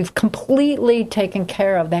 So we've completely taken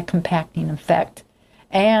care of that compacting effect,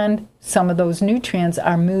 and some of those nutrients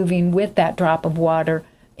are moving with that drop of water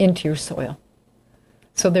into your soil.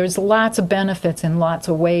 So there's lots of benefits in lots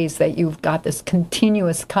of ways that you've got this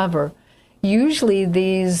continuous cover. Usually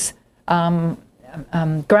these ground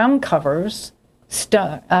covers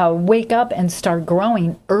wake up and start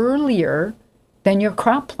growing earlier than your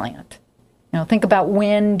crop plant. Think about,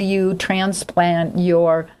 when do you transplant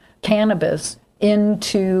your cannabis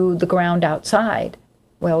into the ground outside?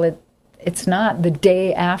 Well, it's not the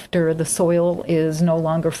day after the soil is no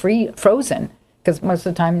longer frozen, because most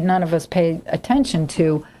of the time none of us pay attention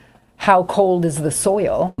to how cold is the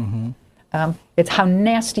soil. Mm-hmm. It's how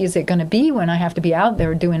nasty is it going to be when I have to be out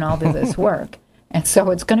there doing all of this work. And so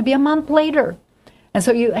it's going to be a month later. And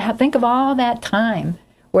so you think of all that time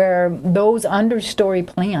where those understory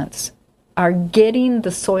plants are getting the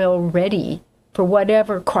soil ready for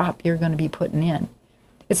whatever crop you're going to be putting in.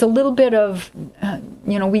 It's a little bit of,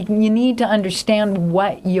 you need to understand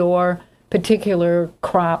what your particular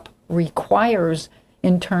crop requires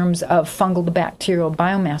in terms of fungal to bacterial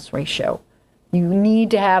biomass ratio. You need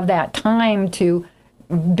to have that time to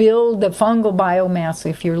build the fungal biomass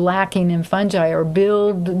if you're lacking in fungi, or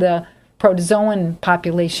build the protozoan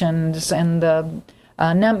populations and the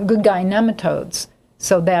good guy nematodes,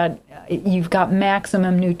 so that you've got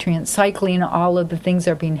maximum nutrient cycling. All of the things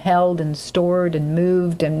are being held and stored and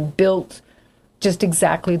moved and built just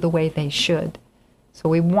exactly the way they should. So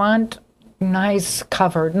we want nice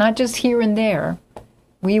cover, not just here and there.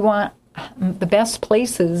 We want the best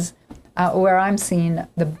places where I'm seeing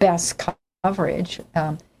the best coverage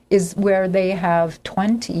is where they have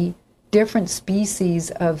 20 different species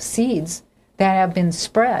of seeds that have been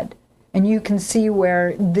spread. And you can see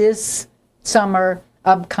where this summer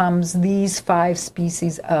up comes these 5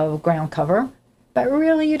 species of ground cover, but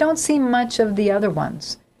really you don't see much of the other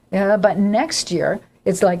ones. But next year,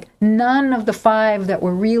 it's like none of the 5 that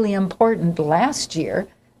were really important last year,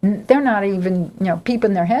 they're not even,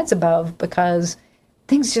 peeping their heads above, because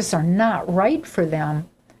things just are not right for them.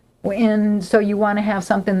 And so you want to have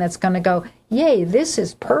something that's going to go, yay, this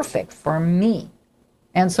is perfect for me.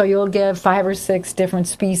 And so you'll get 5 or 6 different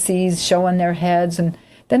species showing their heads, and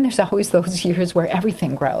then there's always those years where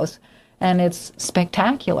everything grows, and it's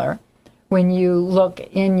spectacular when you look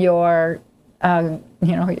in your,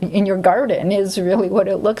 in your garden is really what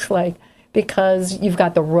it looks like, because you've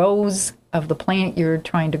got the rows of the plant you're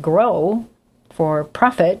trying to grow for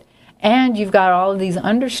profit, and you've got all of these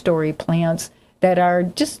understory plants that are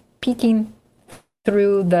just peeking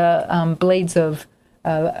through the blades of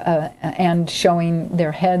and showing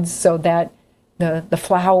their heads, so that the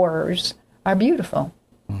flowers are beautiful.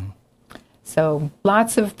 So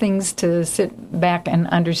lots of things to sit back and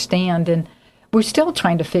understand, and we're still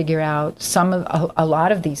trying to figure out a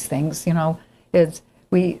lot of these things. It's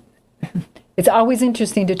always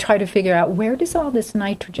interesting to try to figure out, where does all this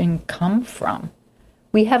nitrogen come from?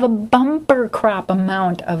 We have a bumper crop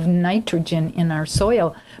amount of nitrogen in our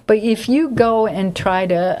soil, but if you go and try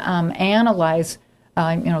to analyze,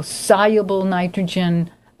 soluble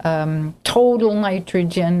nitrogen, total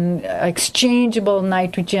nitrogen, exchangeable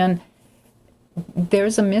nitrogen,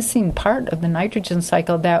 there's a missing part of the nitrogen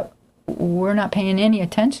cycle that we're not paying any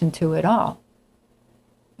attention to at all.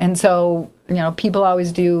 And so, people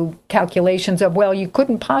always do calculations of, well, you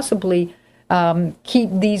couldn't possibly keep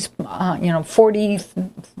these,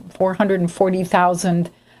 440,000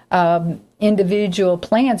 individual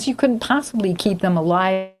plants, you couldn't possibly keep them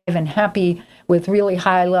alive and happy with really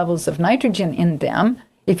high levels of nitrogen in them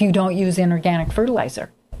if you don't use inorganic fertilizer.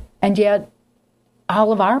 And yet,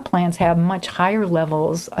 all of our plants have much higher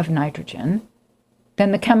levels of nitrogen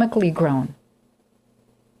than the chemically grown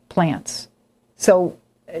plants. So,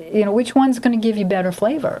 which one's going to give you better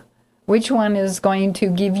flavor? Which one is going to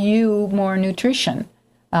give you more nutrition?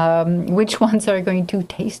 Which ones are going to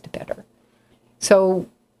taste better? So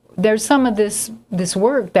there's some of this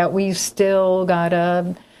work that we've still got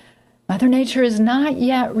Mother Nature has not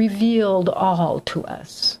yet revealed all to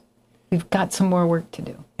us. We've got some more work to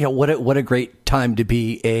do. What a great time to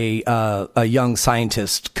be a young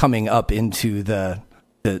scientist coming up into the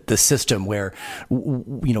system where,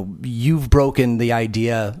 you've broken the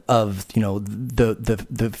idea of,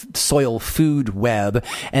 the soil food web,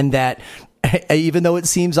 and that Even though it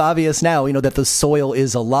seems obvious now, that the soil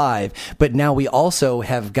is alive, but now we also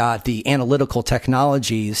have got the analytical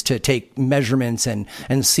technologies to take measurements and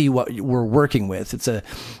see what we're working with.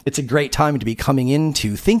 It's a great time to be coming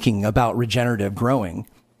into thinking about regenerative growing.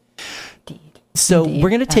 So Indeed.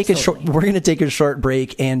 we're going to take a short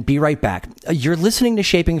break and be right back. You're listening to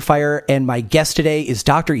Shaping Fire, and my guest today is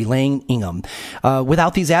Dr. Elaine Ingham.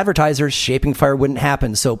 Without these advertisers, Shaping Fire wouldn't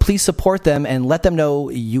happen. So please support them and let them know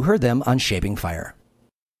you heard them on Shaping Fire.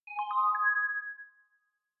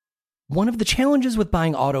 One of the challenges with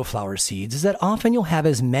buying autoflower seeds is that often you'll have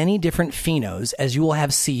as many different phenos as you will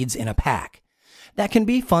have seeds in a pack. That can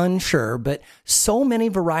be fun, sure, but so many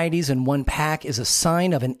varieties in one pack is a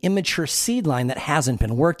sign of an immature seed line that hasn't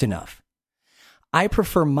been worked enough. I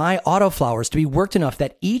prefer my autoflowers to be worked enough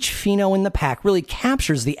that each pheno in the pack really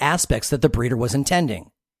captures the aspects that the breeder was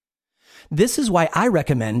intending. This is why I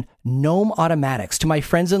recommend Gnome Automatics to my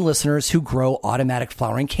friends and listeners who grow automatic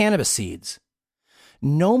flowering cannabis seeds.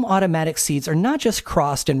 Gnome Automatic seeds are not just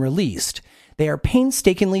crossed and released. They are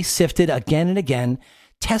painstakingly sifted again and again,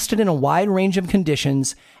 tested in a wide range of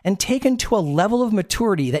conditions, and taken to a level of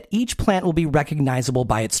maturity that each plant will be recognizable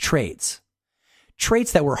by its traits.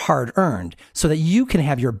 Traits that were hard-earned so that you can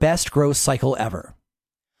have your best growth cycle ever.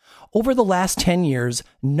 Over the last 10 years,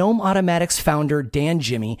 Gnome Automatics founder Dan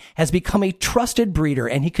Jimmy has become a trusted breeder,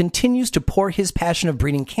 and he continues to pour his passion of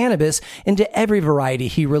breeding cannabis into every variety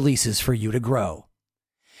he releases for you to grow.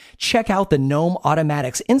 Check out the Gnome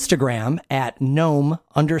Automatics Instagram at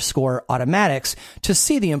gnome_automatics to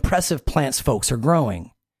see the impressive plants folks are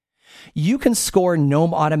growing. You can score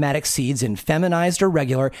Gnome Automatic seeds in feminized or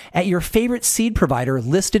regular at your favorite seed provider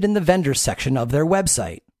listed in the vendor section of their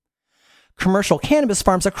website. Commercial cannabis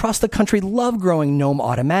farms across the country love growing Gnome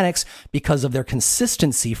Automatics because of their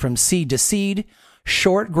consistency from seed to seed,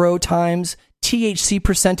 short grow times, THC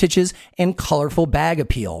percentages, and colorful bag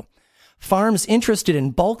appeal. Farms interested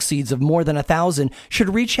in bulk seeds of more than 1,000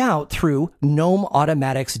 should reach out through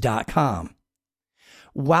gnomeautomatics.com.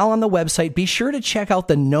 While on the website, be sure to check out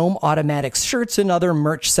the Gnome Automatics shirts and other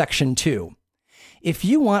merch section too. If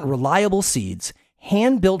you want reliable seeds,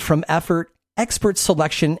 hand-built from effort, expert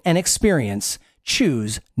selection, and experience,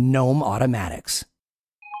 choose Gnome Automatics.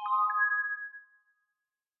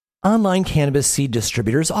 Online cannabis seed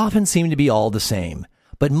distributors often seem to be all the same.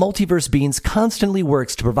 But Multiverse Beans constantly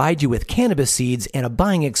works to provide you with cannabis seeds and a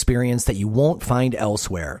buying experience that you won't find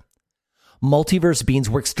elsewhere. Multiverse Beans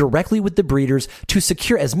works directly with the breeders to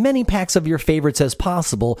secure as many packs of your favorites as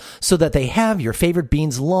possible so that they have your favorite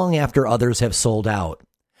beans long after others have sold out.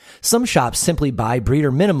 Some shops simply buy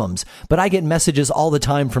breeder minimums, but I get messages all the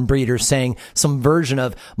time from breeders saying some version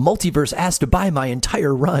of Multiverse asked to buy my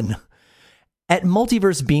entire run. At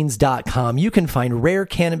multiversebeans.com, you can find rare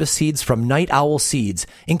cannabis seeds from Night Owl Seeds,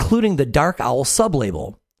 including the Dark Owl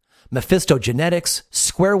sublabel, Mephisto Genetics,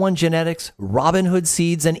 Square One Genetics, Robin Hood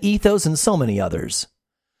Seeds, and Ethos, and so many others.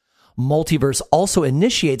 Multiverse also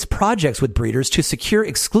initiates projects with breeders to secure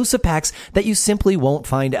exclusive packs that you simply won't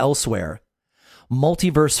find elsewhere.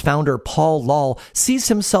 Multiverse founder Paul Lal sees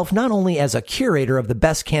himself not only as a curator of the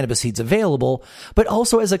best cannabis seeds available, but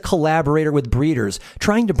also as a collaborator with breeders,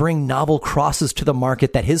 trying to bring novel crosses to the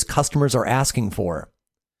market that his customers are asking for.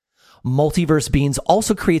 Multiverse Beans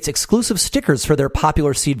also creates exclusive stickers for their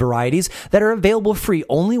popular seed varieties that are available free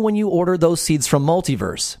only when you order those seeds from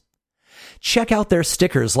Multiverse. Check out their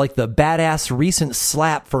stickers like the badass recent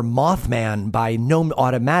slap for Mothman by Gnome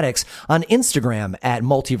Automatics on Instagram at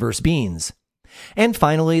Multiverse Beans. And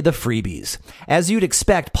finally, the freebies. As you'd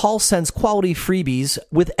expect, Paul sends quality freebies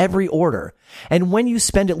with every order. And when you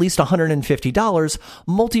spend at least $150,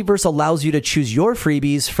 Multiverse allows you to choose your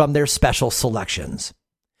freebies from their special selections.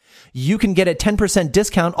 You can get a 10%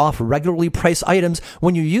 discount off regularly priced items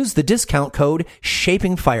when you use the discount code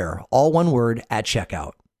SHAPINGFIRE, all one word, at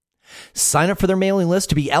checkout. Sign up for their mailing list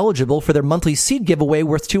to be eligible for their monthly seed giveaway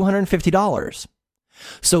worth $250.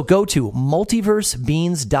 So go to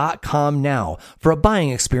multiversebeans.com now for a buying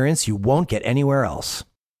experience you won't get anywhere else.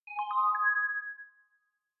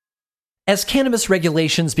 As cannabis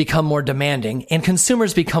regulations become more demanding and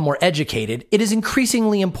consumers become more educated, it is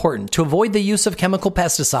increasingly important to avoid the use of chemical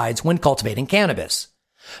pesticides when cultivating cannabis.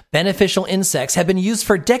 Beneficial insects have been used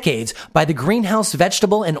for decades by the greenhouse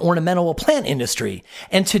vegetable and ornamental plant industry,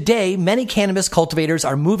 and today many cannabis cultivators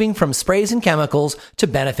are moving from sprays and chemicals to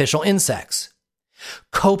beneficial insects.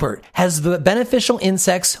 Copert has the beneficial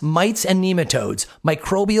insects, mites, and nematodes,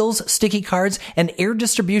 microbials, sticky cards, and air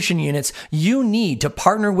distribution units you need to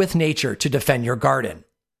partner with nature to defend your garden.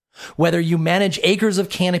 Whether you manage acres of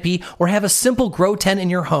canopy or have a simple grow tent in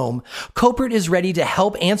your home, Copert is ready to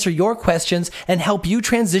help answer your questions and help you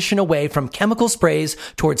transition away from chemical sprays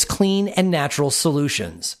towards clean and natural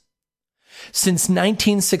solutions. Since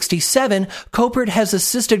 1967, Copert has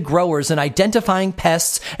assisted growers in identifying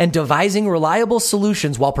pests and devising reliable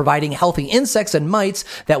solutions while providing healthy insects and mites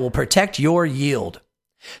that will protect your yield.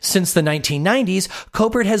 Since the 1990s,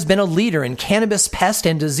 Copert has been a leader in cannabis pest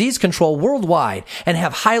and disease control worldwide and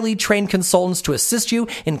have highly trained consultants to assist you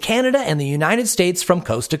in Canada and the United States from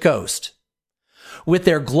coast to coast. With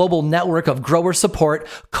their global network of grower support,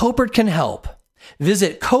 Copert can help.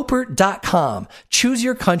 Visit Copert.com, choose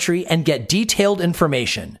your country, and get detailed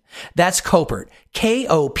information. That's Copert,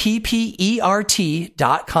 Koppert.com.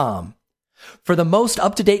 For the most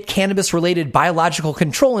up-to-date cannabis-related biological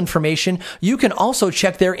control information, you can also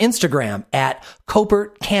check their Instagram at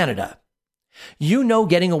Copert Canada. You know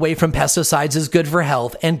getting away from pesticides is good for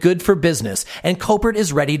health and good for business, and Copert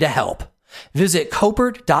is ready to help. Visit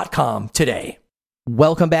Koppert.com today.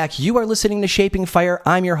 Welcome back. You are listening to Shaping Fire.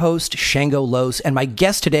 I'm your host, Shango Los, and my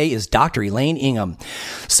guest today is Dr. Elaine Ingham.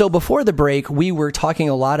 So before the break, we were talking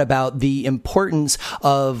a lot about the importance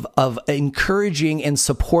of encouraging and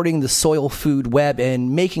supporting the soil food web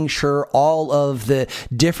and making sure all of the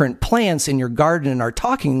different plants in your garden are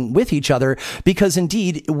talking with each other, because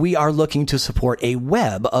indeed we are looking to support a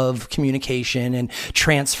web of communication and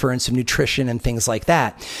transference of nutrition and things like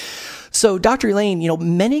that. So, Dr. Elaine,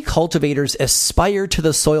 many cultivators aspire to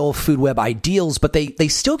the soil food web ideals, but they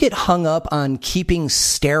still get hung up on keeping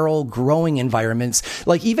sterile growing environments,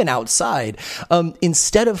 like even outside.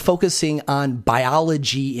 Instead of focusing on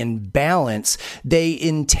biology and balance, they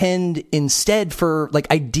intend instead for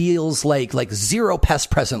like ideals like zero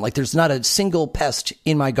pest present, like there's not a single pest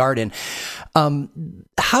in my garden.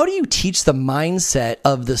 How do you teach the mindset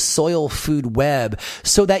of the soil food web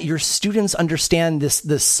so that your students understand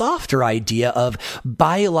this softer idea of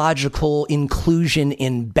biological inclusion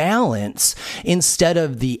in balance instead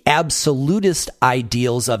of the absolutist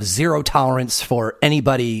ideals of zero tolerance for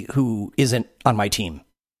anybody who isn't on my team?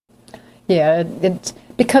 Yeah, it's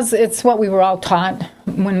because it's what we were all taught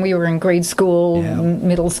when we were in grade school,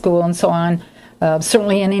 middle school, and so on.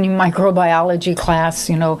 Certainly in any microbiology class,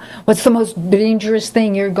 what's the most dangerous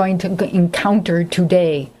thing you're going to encounter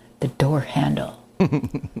today? The door handle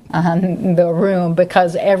on the room,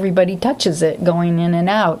 because everybody touches it going in and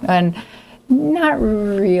out. And not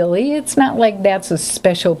really. It's not like that's a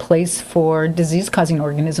special place for disease-causing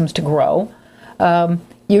organisms to grow.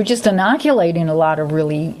 You're just inoculating a lot of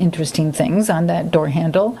really interesting things on that door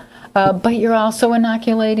handle, but you're also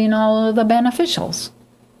inoculating all of the beneficials.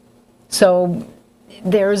 So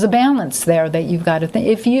there's a balance there that you've got to think.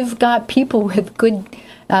 If you've got people with good,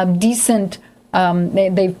 decent,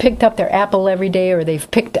 they've picked up their apple every day, or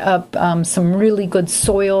they've picked up some really good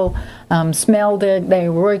soil, smelled it,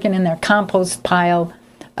 they're working in their compost pile,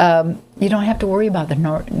 you don't have to worry about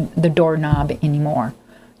the doorknob anymore.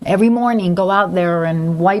 Every morning, go out there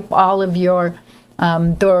and wipe all of your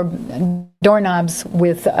doorknobs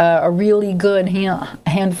with a really good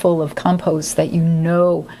handful of compost that you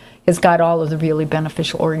know has got all of the really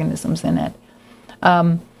beneficial organisms in it.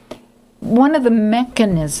 One of the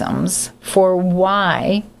mechanisms for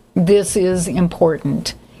why this is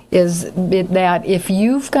important is that if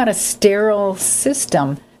you've got a sterile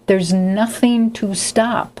system, there's nothing to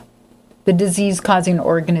stop the disease-causing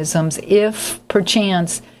organisms if,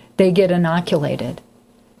 perchance, they get inoculated.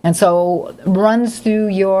 And so runs through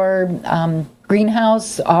your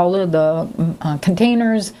greenhouse, all of the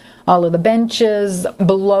containers, all of the benches,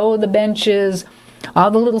 below the benches,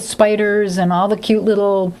 all the little spiders and all the cute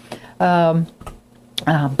little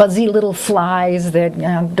buzzy little flies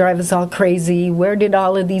that drive us all crazy. Where did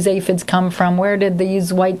all of these aphids come from? Where did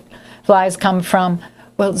these white flies come from?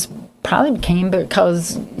 Well, it's probably came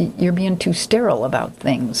because you're being too sterile about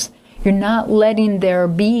things. You're not letting there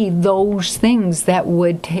be those things that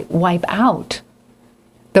would wipe out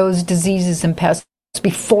those diseases and pests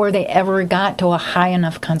before they ever got to a high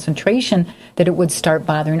enough concentration that it would start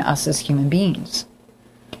bothering us as human beings.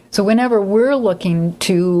 So whenever we're looking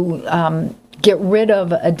to get rid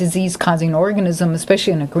of a disease-causing organism,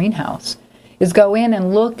 especially in a greenhouse, is go in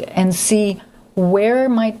and look and see where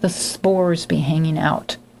might the spores be hanging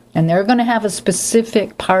out. And they're going to have a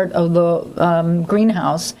specific part of the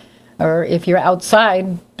greenhouse, or if you're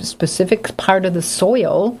outside, a specific part of the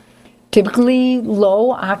soil, typically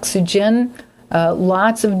low oxygen,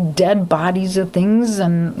 lots of dead bodies of things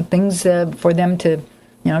and things for them to,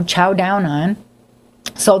 chow down on.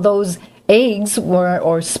 So those eggs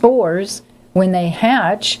or spores, when they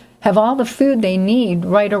hatch, have all the food they need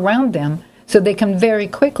right around them. so they can very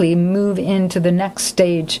quickly move into the next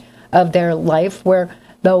stage of their life where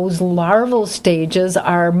those larval stages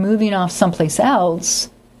are moving off someplace else,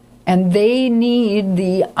 and they need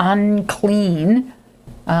the unclean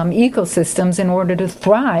ecosystems in order to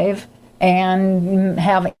thrive and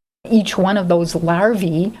have each one of those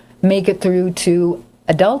larvae make it through to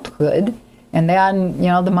adulthood. And then,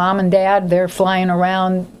 the mom and dad, they're flying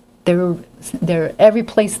around. They're every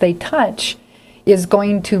place they touch is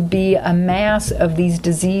going to be a mass of these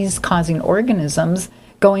disease-causing organisms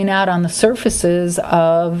going out on the surfaces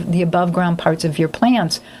of the above-ground parts of your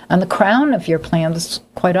plants. On the crown of your plants,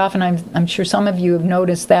 quite often, I'm sure some of you have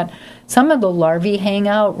noticed that some of the larvae hang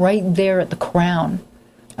out right there at the crown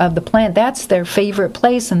of the plant. That's their favorite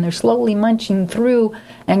place, and they're slowly munching through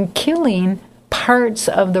and killing parts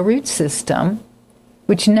of the root system,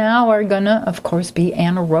 which now are going to, of course, be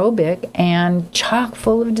anaerobic and chock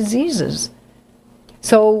full of diseases.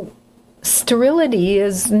 So sterility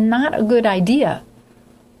is not a good idea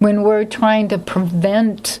when we're trying to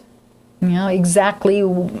prevent, exactly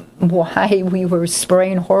why we were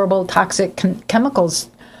spraying horrible toxic chemicals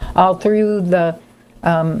all through the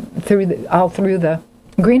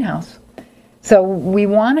greenhouse. So we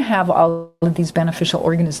want to have all of these beneficial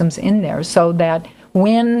organisms in there so that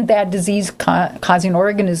when that disease-causing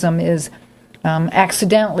organism is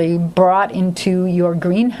accidentally brought into your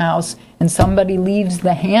greenhouse and somebody leaves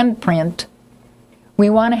the handprint, we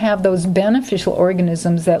want to have those beneficial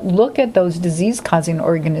organisms that look at those disease-causing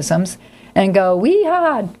organisms and go,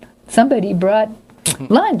 "Wee-haw, somebody brought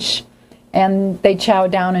lunch." And they chow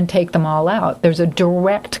down and take them all out. There's a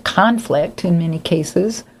direct conflict in many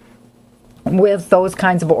cases with those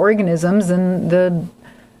kinds of organisms, and the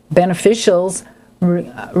beneficials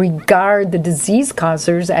regard the disease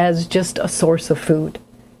causers as just a source of food.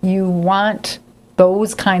 You want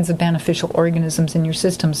those kinds of beneficial organisms in your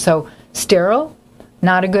system. So sterile,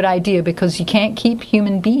 not a good idea, because you can't keep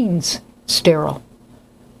human beings sterile.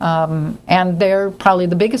 And they're probably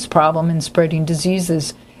the biggest problem in spreading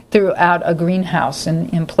diseases throughout a greenhouse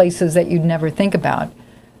and in places that you'd never think about.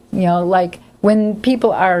 Like when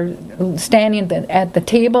people are standing at the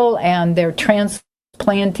table and they're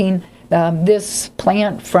transplanting this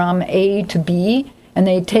plant from A to B, and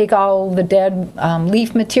they take all the dead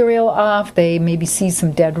leaf material off, they maybe see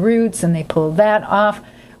some dead roots, and they pull that off.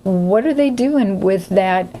 What are they doing with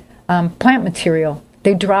that plant material?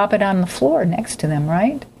 They drop it on the floor next to them,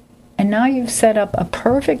 right? And now you've set up a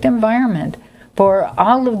perfect environment for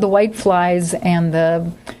all of the whiteflies and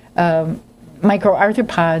the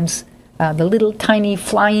microarthropods, the little tiny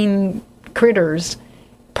flying critters.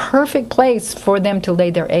 Perfect place for them to lay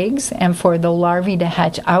their eggs and for the larvae to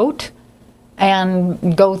hatch out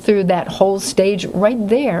and go through that whole stage right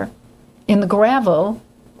there in the gravel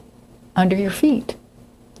under your feet.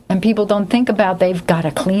 And people don't think about they've got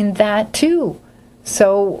to clean that too.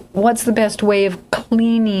 So what's the best way of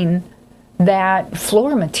cleaning that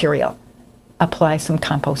floor material? Apply some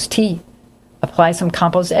compost tea. Apply some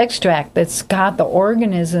compost extract that's got the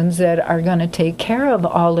organisms that are going to take care of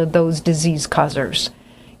all of those disease causers.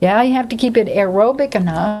 Yeah, you have to keep it aerobic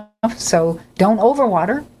enough, so don't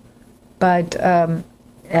overwater. But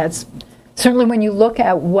it's certainly when you look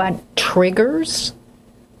at what triggers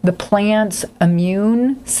the plant's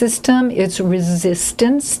immune system, its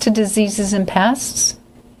resistance to diseases and pests,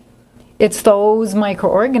 it's those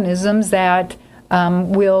microorganisms that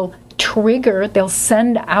will trigger, they'll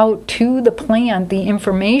send out to the plant the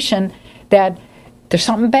information that there's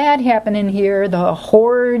something bad happening here. The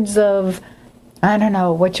hordes of, I don't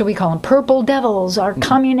know, what should we call them, purple devils are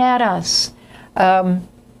coming at us.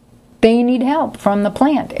 They need help from the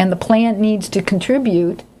plant, and the plant needs to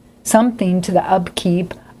contribute something to the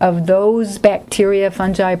upkeep of those bacteria,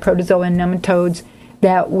 fungi, protozoa, and nematodes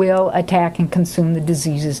that will attack and consume the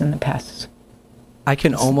diseases and the pests. I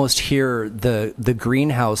can almost hear the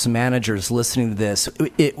greenhouse managers listening to this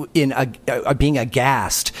being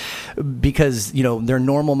aghast, because their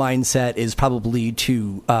normal mindset is probably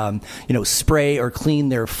to spray or clean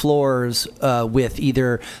their floors with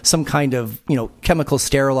either some kind of chemical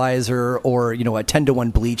sterilizer or a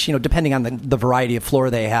 10-to-1 bleach, depending on the variety of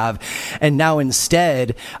floor they have. And now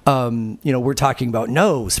instead, we're talking about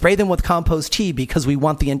no, spray them with compost tea because we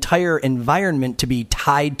want the entire environment to be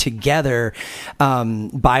tied together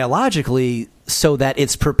biologically, so that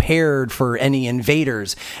it's prepared for any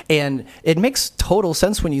invaders. And it makes total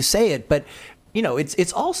sense when you say it, but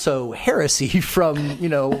it's also heresy from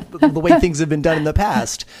the way things have been done in the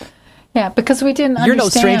past. Yeah, because we didn't You're understand.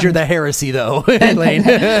 no stranger to heresy, though, Elaine.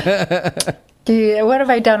 What have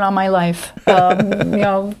I done all my life?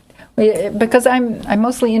 Because I'm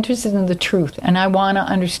mostly interested in the truth, and I want to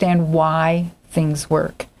understand why things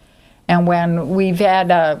work. And when we've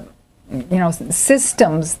had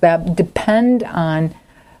systems that depend on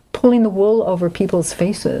pulling the wool over people's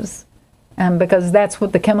faces, and because that's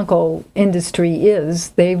what the chemical industry is,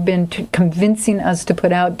 they've been convincing us to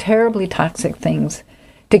put out terribly toxic things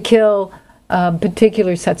to kill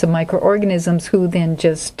particular sets of microorganisms who then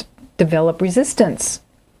just develop resistance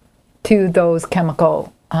to those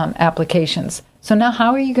chemical applications. So now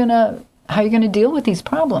how are you going to deal with these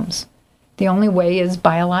problems? The only way is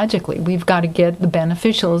biologically. We've got to get the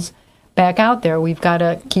beneficials back out there. We've got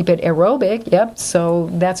to keep it aerobic. Yep, so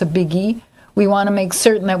that's a biggie. We want to make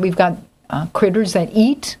certain that we've got critters that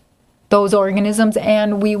eat those organisms,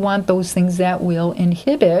 and we want those things that will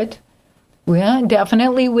inhibit,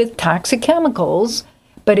 definitely with toxic chemicals,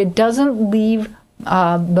 but it doesn't leave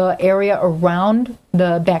the area around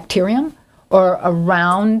the bacterium or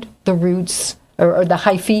around the roots or the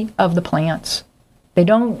hyphae of the plants. They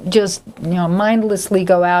don't just mindlessly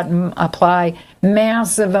go out and apply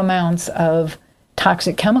massive amounts of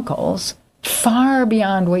toxic chemicals far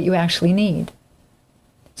beyond what you actually need.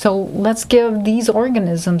 So let's give these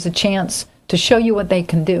organisms a chance to show you what they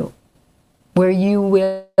can do, where you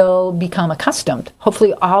will become accustomed.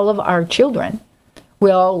 Hopefully all of our children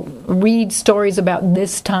will read stories about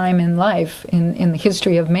this time in life, in the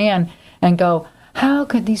history of man, and go, how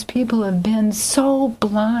could these people have been so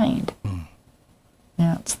blind?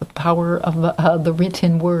 Yeah, it's the power of the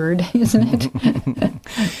written word, isn't it?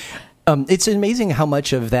 It's amazing how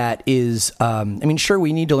much of that is, sure,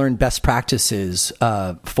 we need to learn best practices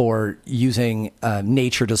for using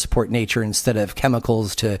nature to support nature instead of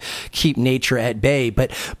chemicals to keep nature at bay.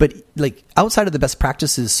 But like outside of the best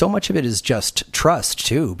practices, so much of it is just trust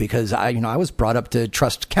too, because I was brought up to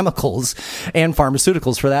trust chemicals and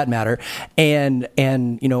pharmaceuticals for that matter. And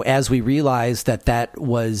as we realized that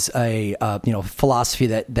was a philosophy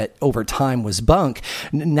that over time was bunk,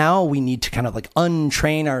 now we need to kind of like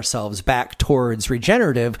untrain ourselves back towards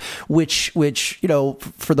regenerative, which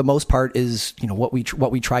for the most part is what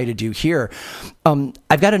we try to do here.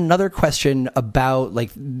 I've got another question about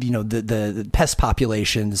the pest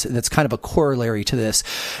populations that's kind of a corollary to this.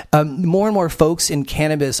 More and more folks in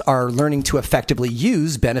cannabis are learning to effectively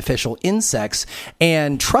use beneficial insects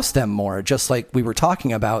and trust them more, just like we were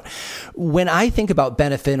talking about. When I think about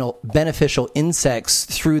beneficial insects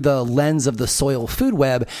through the lens of the soil food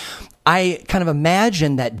web, I kind of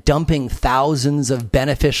imagine that dumping thousands of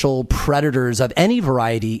beneficial predators of any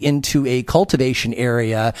variety into a cultivation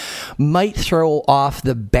area might throw off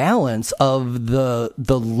the balance of the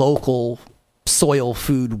local soil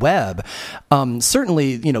food web.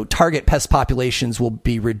 Certainly, target pest populations will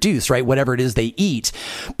be reduced, right? Whatever it is they eat.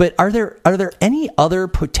 But are there any other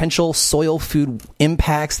potential soil food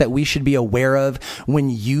impacts that we should be aware of when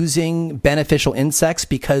using beneficial insects?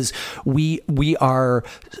 Because we are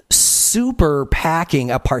super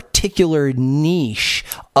packing a particular niche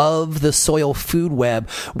of the soil food web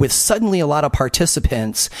with suddenly a lot of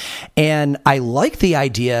participants. And I like the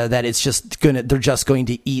idea that they're just going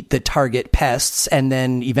to eat the target pests and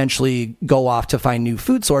then eventually go off to find new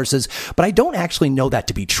food sources. But I don't actually know that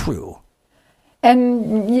to be true.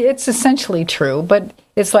 And it's essentially true, but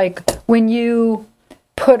it's like when you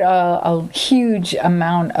put a huge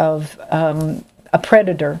amount of a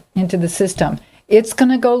predator into the system, it's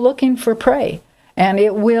going to go looking for prey, and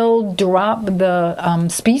it will drop the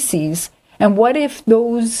species. And what if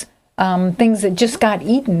those things that just got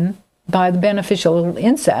eaten by the beneficial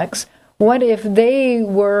insects, what if they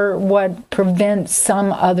were what prevents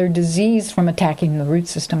some other disease from attacking the root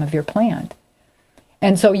system of your plant?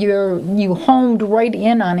 And so you homed right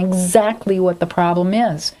in on exactly what the problem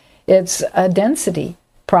is. It's a density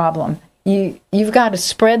problem. You've got to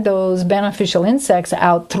spread those beneficial insects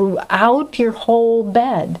out throughout your whole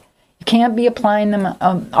bed. You can't be applying them,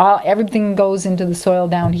 everything goes into the soil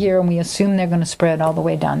down here, and we assume they're going to spread all the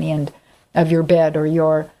way down the end of your bed or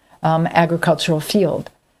your agricultural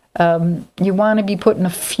field. You want to be putting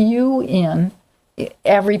a few in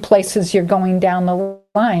every places you're going down the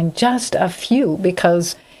line, just a few,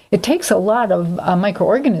 because it takes a lot of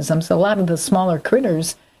microorganisms, a lot of the smaller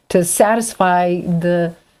critters, to satisfy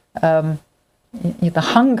the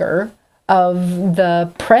hunger of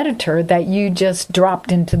the predator that you just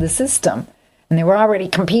dropped into the system. And they were already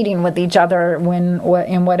competing with each other in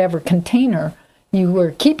whatever container you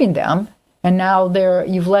were keeping them, and now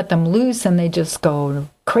you've let them loose and they just go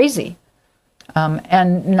crazy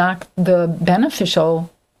and knock the beneficial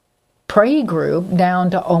prey group down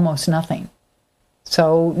to almost nothing.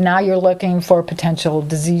 So now you're looking for potential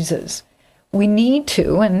diseases. we need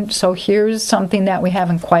to, and so here's something that we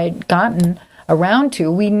haven't quite gotten around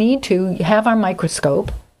to, we need to have our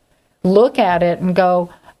microscope, look at it and go,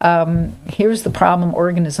 here's the problem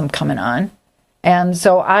organism coming on. And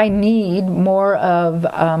so I need more of,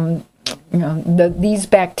 these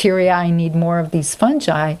bacteria, I need more of these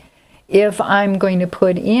fungi if I'm going to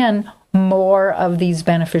put in more of these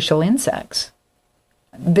beneficial insects.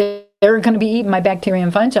 They're going to be eating my bacteria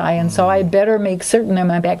and fungi, and so I better make certain that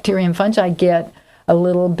my bacteria and fungi get a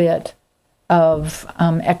little bit of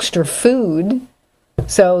extra food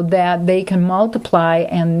so that they can multiply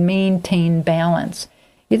and maintain balance.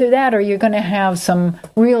 Either that or you're going to have some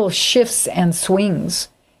real shifts and swings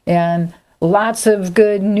and lots of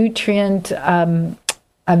good nutrient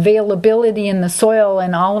availability in the soil,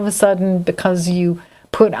 and all of a sudden, because you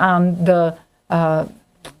put on the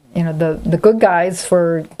good guys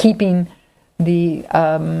for keeping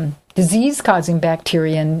the disease-causing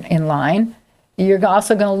bacteria in line, you're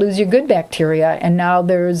also going to lose your good bacteria, and now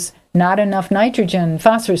there's not enough nitrogen,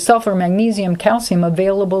 phosphorus, sulfur, magnesium, calcium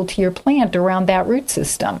available to your plant around that root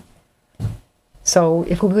system. So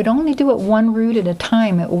if we would only do it one root at a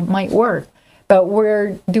time, it might work. But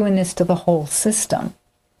we're doing this to the whole system.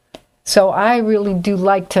 So I really do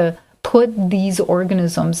like to put these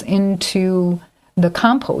organisms into the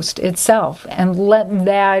compost itself and let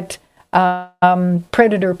that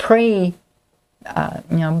predator-prey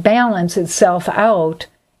balance itself out.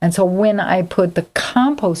 And so when I put the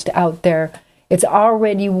compost out there, it's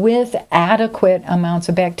already with adequate amounts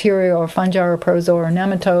of bacteria or fungi or protozoa or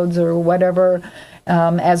nematodes or whatever,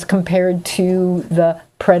 as compared to the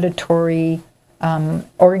predatory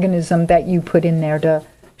organism that you put in there to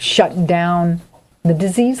shut down the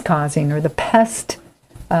disease-causing or the pest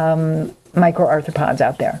microarthropods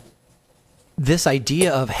out there. This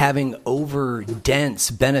idea of having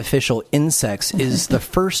over-dense beneficial insects is the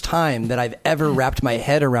first time that I've ever wrapped my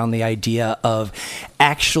head around the idea of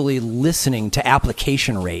actually listening to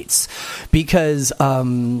application rates, because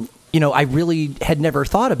I really had never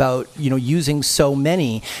thought about, using so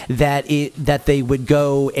many that they would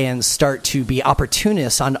go and start to be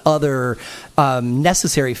opportunists on other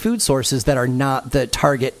necessary food sources that are not the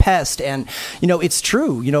target pest. And, it's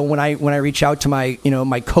true, when I reach out to my,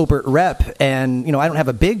 my covert rep, and, I don't have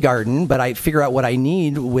a big garden, but I figure out what I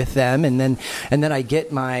need with them. And then I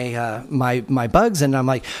get my, my bugs, and I'm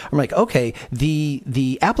like, okay,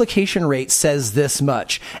 the application rate says this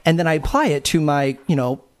much. And then I apply it to my,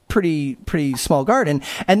 pretty small garden,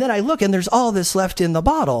 and then I look and there's all this left in the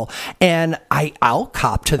bottle, and I'll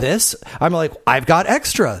cop to this. I'm like, I've got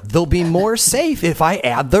extra. They'll be more safe if I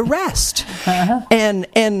add the rest. And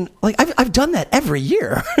like I've done that every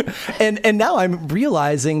year, and now I'm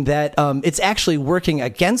realizing that it's actually working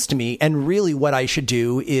against me. And really, what I should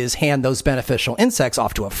do is hand those beneficial insects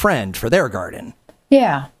off to a friend for their garden.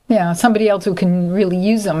 Yeah, somebody else who can really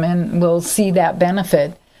use them and will see that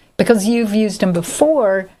benefit. Because you've used them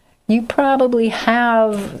before, you probably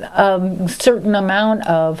have a certain amount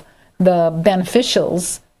of the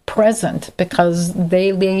beneficials present, because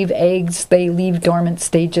they leave eggs, they leave dormant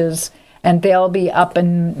stages, and they'll be up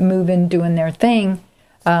and moving, doing their thing.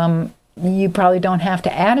 You probably don't have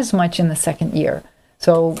to add as much in the second year.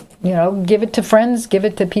 So, give it to friends, give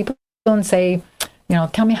it to people, and say,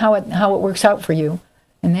 tell me how it works out for you.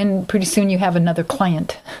 And then pretty soon you have another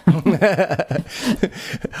client. I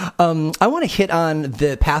want to hit on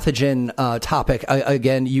the pathogen topic.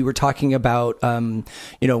 Again, you were talking about,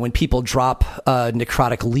 when people drop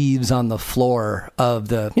necrotic leaves on the floor of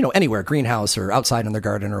the, anywhere, greenhouse or outside in their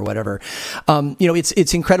garden or whatever.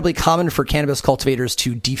 It's incredibly common for cannabis cultivators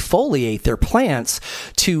to defoliate their plants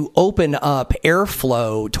to open up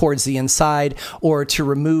airflow towards the inside, or to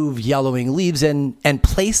remove yellowing leaves and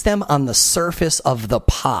place them on the surface of the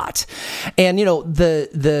pot. And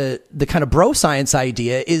the kind of bro science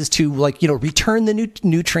idea is to return the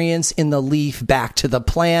nutrients in the leaf back to the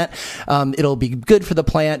plant. It'll be good for the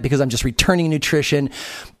plant because I'm just returning nutrition.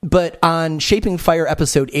 But on Shaping Fire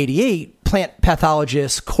episode 88, plant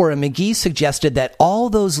pathologist Cora McGee suggested that all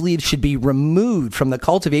those leaves should be removed from the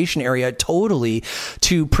cultivation area totally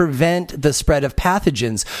to prevent the spread of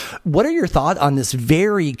pathogens. What are your thoughts on this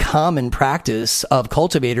very common practice of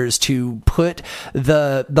cultivators to put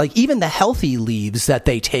even the healthy leaves that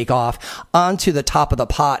they take off onto the top of the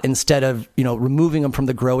pot instead of, removing them from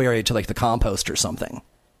the grow area to the compost or something?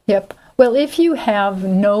 Yep. Well, if you have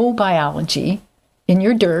no biology in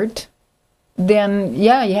your dirt, then you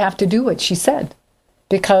have to do what she said,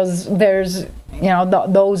 because there's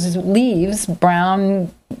those leaves,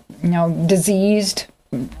 brown, diseased,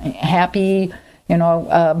 happy,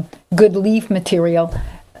 good leaf material,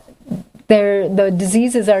 the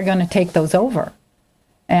diseases are going to take those over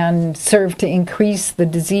and serve to increase the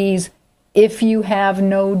disease. If you have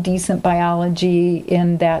no decent biology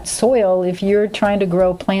in that soil, if you're trying to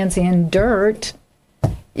grow plants in dirt,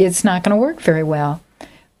 it's not going to work very well.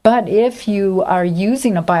 But if you are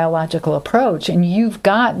using a biological approach and you've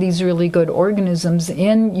got these really good organisms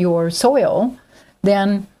in your soil,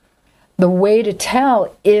 then the way to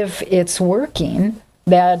tell if it's working,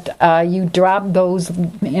 that you drop those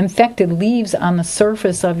infected leaves on the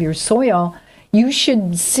surface of your soil, you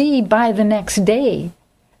should see by the next day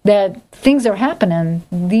that things are happening.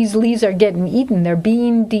 These leaves are getting eaten. They're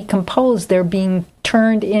being decomposed. They're being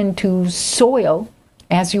turned into soil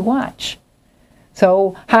as you watch.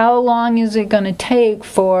 So how long is it going to take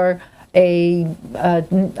for a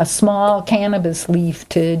small cannabis leaf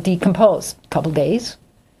to decompose? A couple days.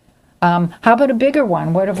 How about a bigger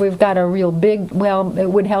one? What if we've got a real big, well, it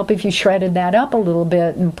would help if you shredded that up a little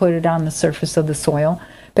bit and put it on the surface of the soil,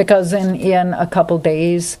 because in a couple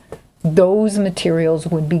days, those materials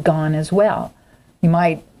would be gone as well. You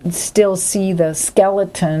might still see the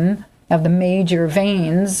skeleton of the major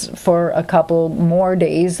veins for a couple more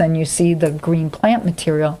days than you see the green plant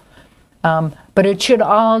material. But it should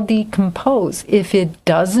all decompose. If it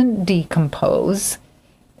doesn't decompose,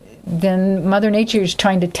 then Mother Nature is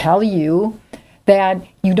trying to tell you that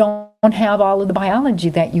you don't have all of the biology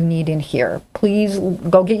that you need in here. Please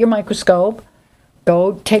go get your microscope.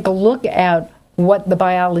 Go take a look at what the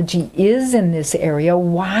biology is in this area.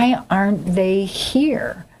 Why aren't they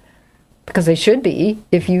here? Because they should be.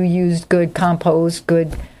 If you used good compost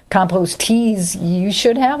teas, you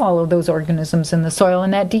should have all of those organisms in the soil,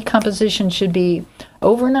 and that decomposition should be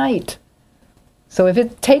overnight. So if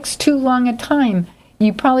it takes too long a time,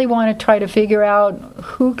 you probably want to try to figure out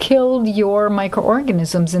who killed your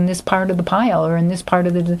microorganisms in this part of the pile or in this part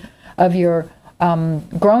of your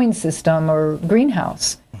growing system or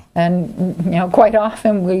greenhouse. And quite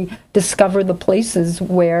often we discover the places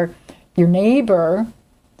where your neighbor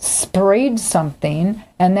sprayed something,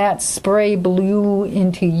 and that spray blew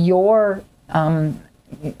into your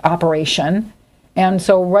operation. And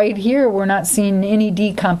so right here, we're not seeing any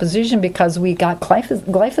decomposition because we got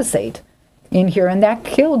glyphosate in here, and that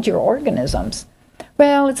killed your organisms.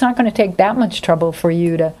 Well, it's not going to take that much trouble for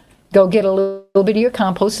you to go get a little bit of your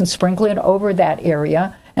compost and sprinkle it over that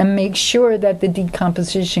area and make sure that the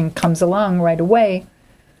decomposition comes along right away,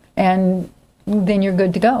 and then you're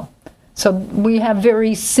good to go. So we have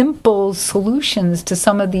very simple solutions to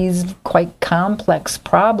some of these quite complex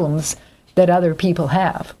problems that other people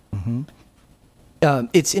have. Mm-hmm.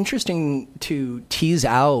 It's interesting to tease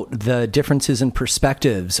out the differences in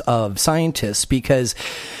perspectives of scientists, because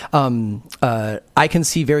I can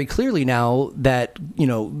see very clearly now that,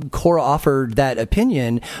 Cora offered that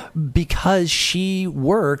opinion because she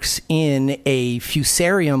works in a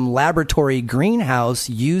fusarium laboratory greenhouse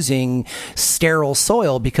using sterile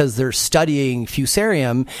soil because they're studying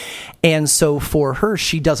fusarium. And so for her,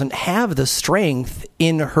 she doesn't have the strength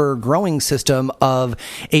in her growing system of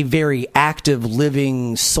a very active living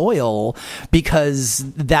soil, because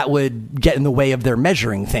that would get in the way of their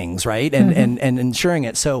measuring things, right? And ensuring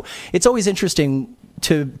it. So it's always interesting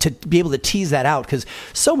to be able to tease that out, because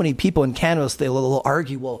so many people in cannabis, they'll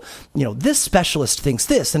argue, well, this specialist thinks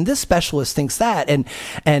this and this specialist thinks that, and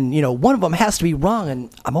one of them has to be wrong. And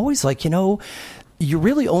I'm always like, you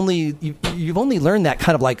really you've only learned that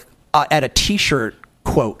kind of like at a t-shirt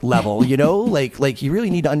quote level, like you really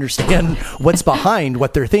need to understand what's behind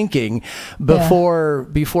what they're thinking before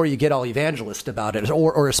you get all evangelist about it,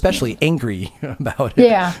 or especially angry about it.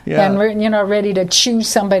 Yeah. And ready to chew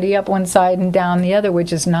somebody up one side and down the other,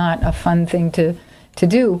 which is not a fun thing to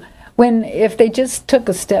do. If they just took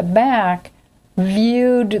a step back,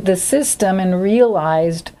 viewed the system and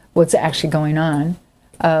realized what's actually going on,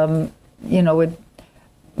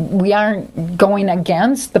 we aren't going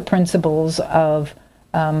against the principles of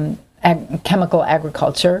chemical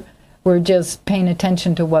agriculture. We're just paying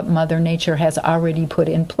attention to what Mother Nature has already put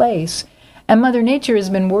in place. And Mother Nature has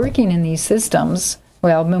been working in these systems,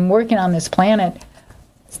 been working on this planet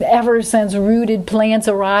ever since rooted plants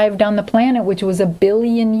arrived on the planet, which was 1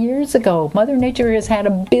 billion years ago. Mother Nature has had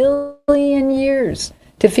 1 billion years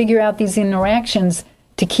to figure out these interactions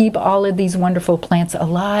to keep all of these wonderful plants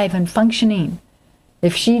alive and functioning.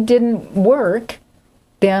 If she didn't work,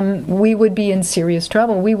 then we would be in serious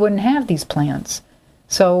trouble. We wouldn't have these plants.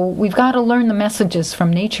 So we've got to learn the messages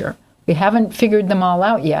from nature. We haven't figured them all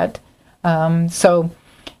out yet.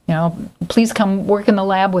 Please come work in the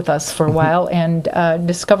lab with us for a while and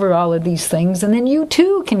discover all of these things, and then you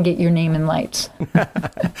too can get your name in lights.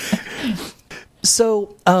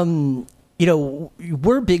 So,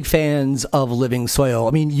 we're big fans of Living Soil.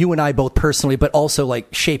 I mean, you and I both personally, but also like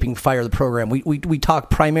Shaping Fire, the program. We talk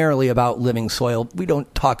primarily about Living Soil. We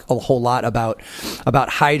don't talk a whole lot about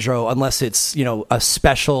hydro unless it's, a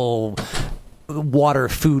special water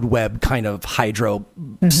food web kind of hydro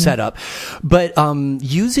setup. But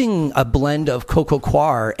using a blend of coco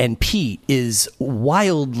coir and peat is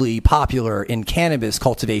wildly popular in cannabis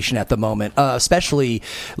cultivation at the moment, especially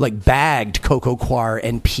like bagged coco coir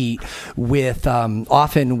and peat with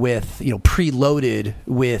often with preloaded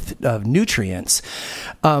with nutrients,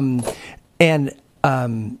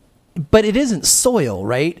 but it isn't soil,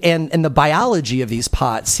 right? And the biology of these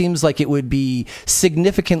pots seems like it would be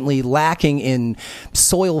significantly lacking in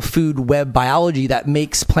soil food web biology that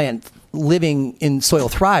makes plants living in soil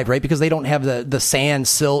thrive, right? Because they don't have the sand,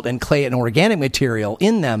 silt, and clay and organic material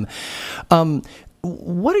in them.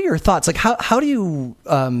 What are your thoughts? Like, how do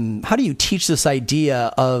you teach this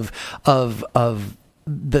idea of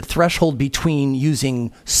the threshold between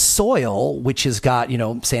using soil, which has got,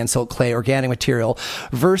 sand, silt, clay, organic material,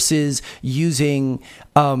 versus using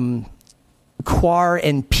coir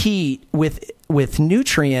and peat with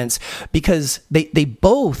nutrients, because they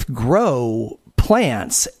both grow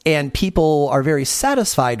plants and people are very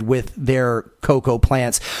satisfied with their cocoa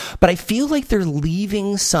plants. But I feel like they're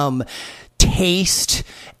leaving some taste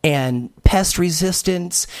and pest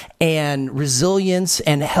resistance and resilience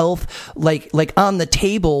and health like on the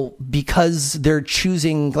table because they're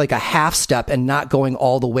choosing like a half step and not going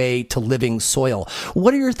all the way to Living Soil.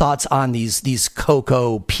 What are your thoughts on these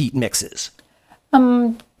cocoa peat mixes?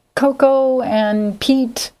 Cocoa and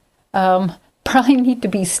peat probably need to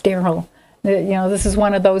be sterile. This is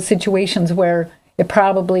one of those situations where it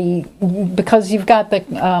probably, because you've got the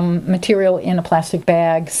material in a plastic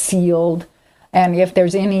bag sealed, and if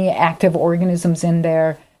there's any active organisms in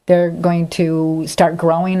there, they're going to start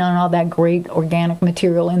growing on all that great organic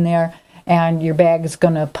material in there, and your bag is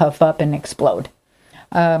going to puff up and explode.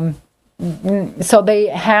 So they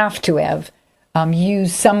have to have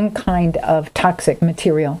used some kind of toxic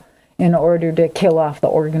material in order to kill off the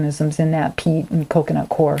organisms in that peat and coconut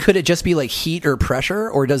coir. Could it just be like heat or pressure,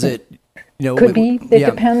 or does it? Could be. It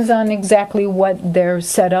depends on exactly what they're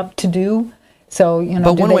set up to do. So,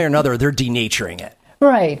 but one way or another, they're denaturing it.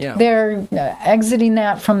 Right. Yeah. They're exiting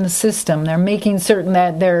that from the system. They're making certain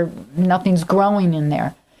that nothing's growing in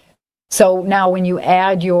there. So now when you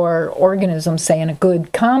add your organisms, say in a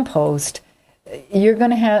good compost, you're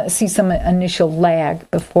going to see some initial lag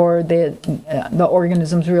before the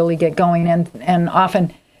organisms really get going. And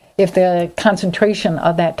often, if the concentration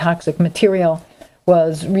of that toxic material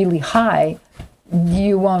was really high,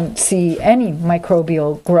 you won't see any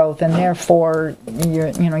microbial growth, and therefore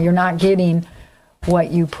you're not getting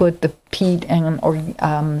what you put the peat and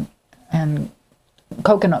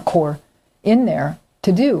coconut coir in there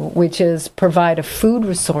to do, which is provide a food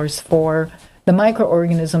resource for the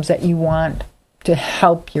microorganisms that you want to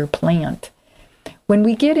help your plant. When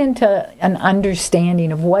we get into an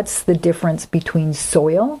understanding of what's the difference between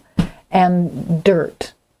soil and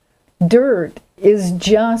dirt is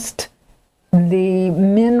just the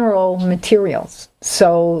mineral materials.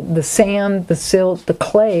 So the sand, the silt, the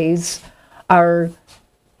clays are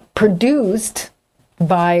produced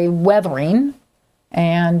by weathering,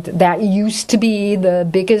 and that used to be the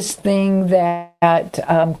biggest thing that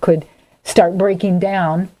could start breaking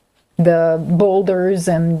down the boulders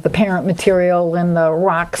and the parent material and the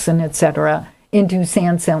rocks and etc. into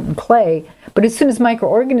sand, silt, and clay. But as soon as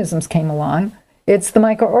microorganisms came along, it's the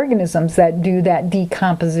microorganisms that do that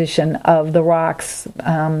decomposition of the rocks,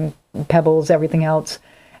 pebbles, everything else.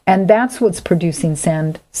 And that's what's producing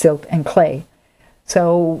sand, silt, and clay.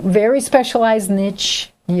 So very specialized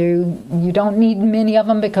niche. You don't need many of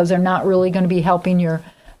them because they're not really going to be helping your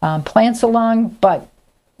plants along, but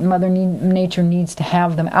Mother Nature needs to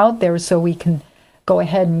have them out there so we can go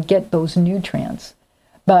ahead and get those nutrients.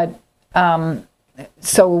 But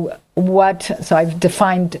so I've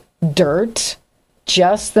defined dirt,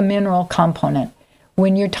 just the mineral component.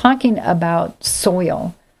 When you're talking about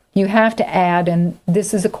soil, you have to add, and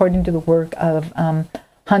this is according to the work of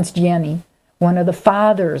Hans Jenny, one of the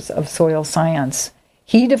fathers of soil science.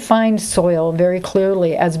 He defined soil very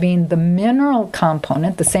clearly as being the mineral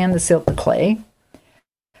component, the sand, the silt, the clay.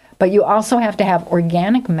 But you also have to have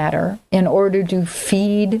organic matter in order to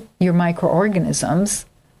feed your microorganisms.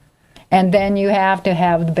 And then you have to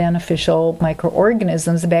have the beneficial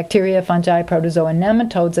microorganisms, the bacteria, fungi, protozoa,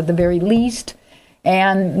 nematodes at the very least,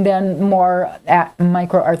 and then more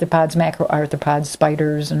microarthropods, macroarthropods,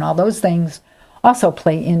 spiders, and all those things also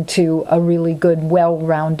play into a really good,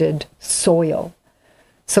 well-rounded soil.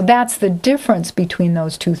 So that's the difference between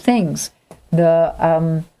those two things.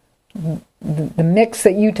 The mix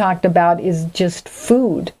that you talked about is just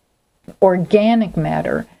food, organic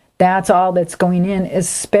matter. That's all that's going in,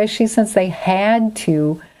 especially since they had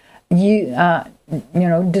to,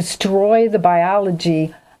 destroy the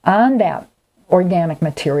biology on that organic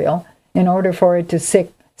material in order for it to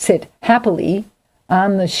sit happily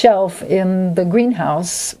on the shelf in the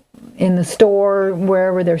greenhouse, in the store,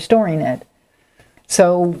 wherever they're storing it.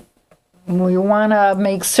 So we want to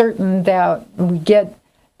make certain that we get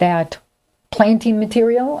that planting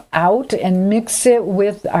material out and mix it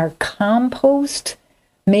with our compost,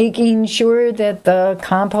 making sure that the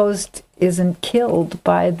compost isn't killed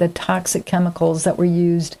by the toxic chemicals that were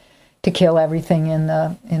used to kill everything in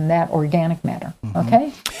that organic matter.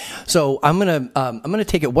 Okay. So I'm gonna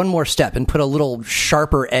take it one more step and put a little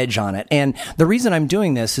sharper edge on it. And the reason I'm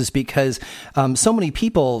doing this is because so many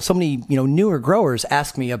people, newer growers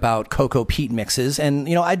ask me about cocoa peat mixes, and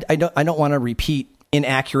I don't want to repeat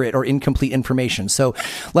inaccurate or incomplete information. So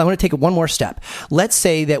I want to take it one more step. Let's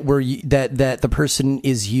say that that the person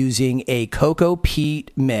is using a cocoa peat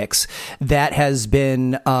mix that has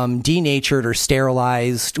been denatured or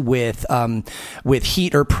sterilized with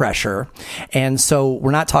heat or pressure, and so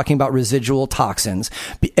we're not talking about residual toxins.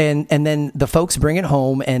 And then the folks bring it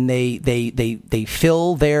home and they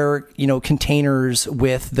fill their containers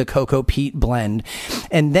with the cocoa peat blend,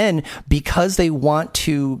 and then because they want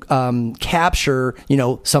to capture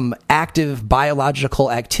some active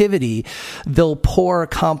biological activity, they'll pour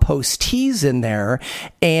compost teas in there,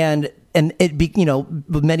 and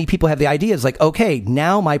many people have the idea is like, okay,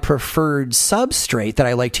 now my preferred substrate that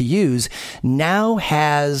I like to use now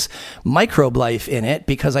has microbe life in it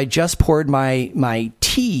because I just poured my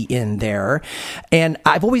tea in there. And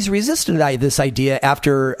I've always resisted this idea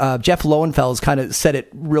after Jeff Lowenfels kind of said it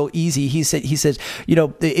real easy. He said,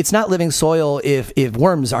 it's not living soil if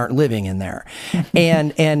worms aren't living in there.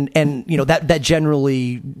 and that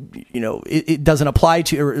generally, it doesn't apply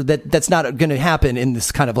to, or that's not going to happen in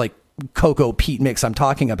this kind of like cocoa peat mix I'm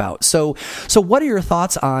talking about. So what are your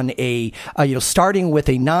thoughts on starting with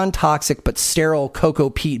a non-toxic but sterile cocoa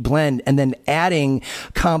peat blend and then adding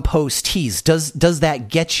compost teas? Does that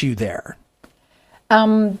get you there?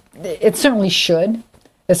 It certainly should,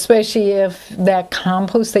 especially if that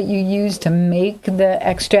compost that you use to make the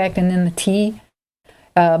extract and then the tea,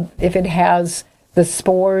 if it has the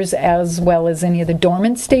spores as well as any of the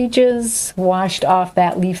dormant stages washed off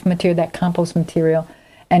that leaf material, that compost material,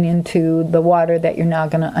 and into the water that you're now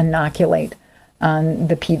going to inoculate on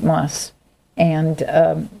the peat moss and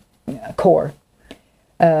core.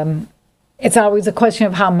 It's always a question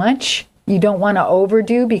of how much. You don't want to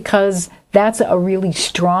overdo because that's a really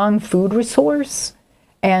strong food resource,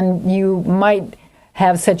 and you might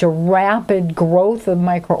have such a rapid growth of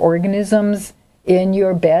microorganisms in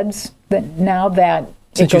your beds that now that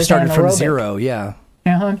since you started from zero, yeah.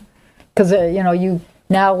 Because you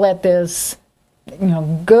now let this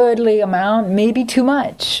goodly amount, maybe too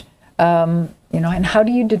much. And how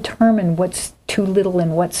do you determine what's too little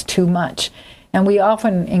and what's too much? And we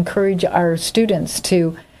often encourage our students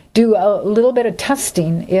to do a little bit of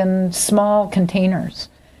testing in small containers.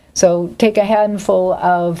 So take a handful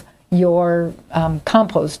of your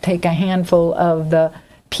compost, take a handful of the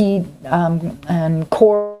peat and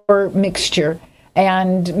core mixture,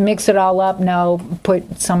 and mix it all up. Now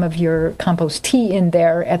put some of your compost tea in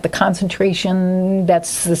there at the concentration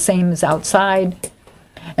that's the same as outside,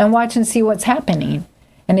 and watch and see what's happening.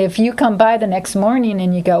 And if you come by the next morning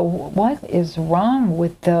and you go, what is wrong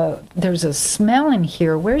with there's a smell in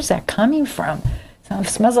here, where's that coming from? It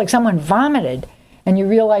smells like someone vomited. And you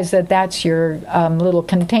realize that that's your little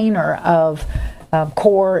container of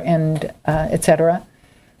core and etc.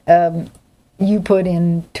 You put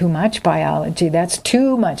in too much biology. That's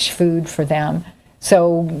too much food for them.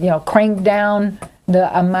 So, crank down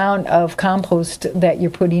the amount of compost that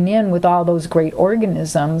you're putting in with all those great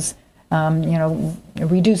organisms.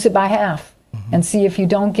 Reduce it by half and see if you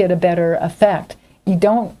don't get a better effect. You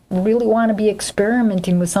don't really want to be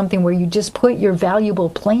experimenting with something where you just put your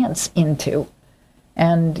valuable plants into.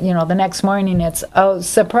 And, the next morning it's, oh,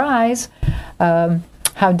 surprise,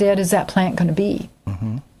 how dead is that plant going to be?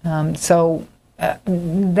 So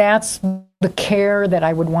that's the care that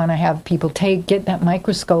I would want to have people take. Get that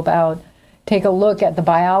microscope out, take a look at the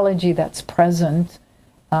biology that's present.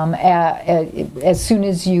 As soon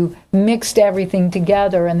as you mixed everything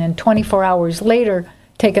together, and then 24 hours later,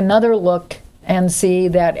 take another look and see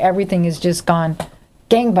that everything has just gone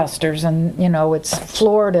gangbusters, and it's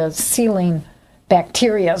floor to ceiling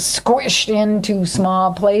bacteria squished into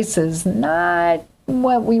small places. Not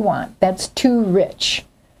what we want. That's too rich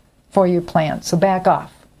for your plant, so back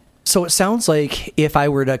off. So it sounds like if I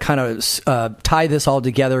were to kind of tie this all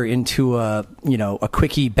together into a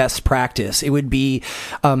quickie best practice, it would be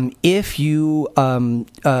if you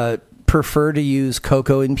prefer to use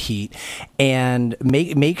cocoa and peat, and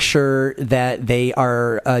make sure that they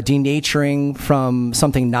are denaturing from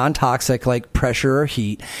something non-toxic like pressure or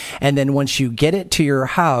heat. And then once you get it to your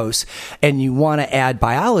house and you want to add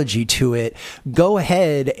biology to it, go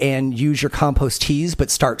ahead and use your compost teas,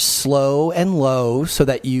 but start slow and low so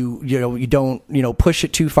that you don't push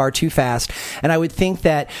it too far too fast. And I would think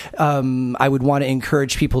that I would want to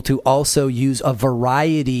encourage people to also use a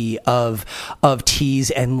variety of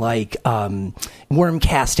teas and like worm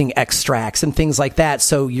casting extracts and things like that.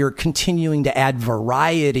 So you're continuing to add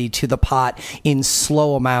variety to the pot in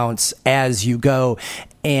slow amounts as you go.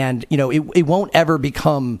 And, it won't ever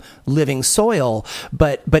become living soil,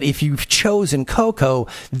 but if you've chosen cocoa,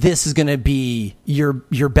 this is going to be your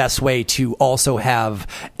best way to also have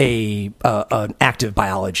an active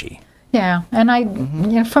biology. Yeah.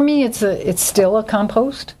 And for me, it's still a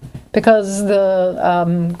compost, because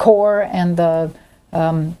the core and the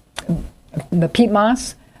peat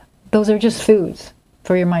moss, those are just foods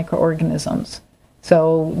for your microorganisms.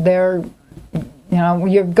 So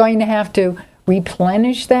you're going to have to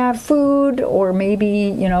replenish that food, or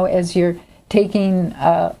maybe, as you're taking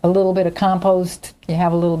a little bit of compost, you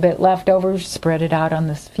have a little bit left over, spread it out on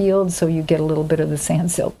this field so you get a little bit of the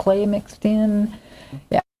sand silt clay mixed in.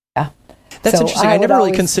 Yeah. That's interesting. I never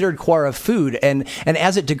really considered coir a food, and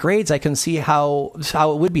as it degrades, I can see how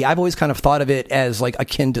it would be. I've always kind of thought of it as like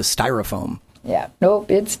akin to styrofoam. Yeah.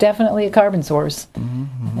 Nope. It's definitely a carbon source.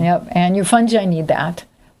 Mm-hmm. Yep. And your fungi need that.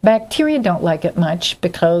 Bacteria don't like it much,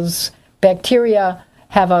 because bacteria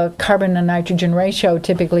have a carbon to nitrogen ratio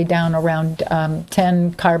typically down around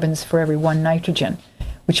 10 carbons for every 1 nitrogen,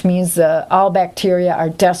 which means all bacteria are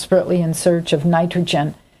desperately in search of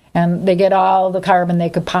nitrogen. And they get all the carbon they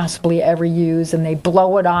could possibly ever use, and they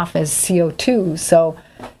blow it off as CO2. So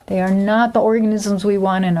they are not the organisms we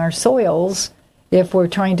want in our soils if we're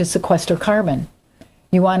trying to sequester carbon.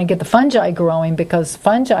 You want to get the fungi growing, because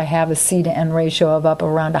fungi have a C to N ratio of up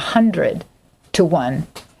around 100 to 1.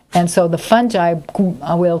 And so the fungi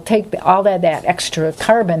will take all that extra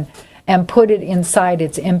carbon and put it inside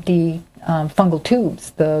its empty fungal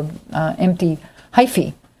tubes, the empty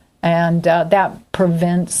hyphae. And that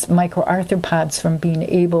prevents microarthropods from being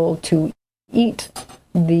able to eat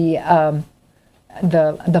the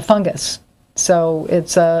fungus. So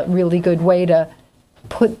it's a really good way to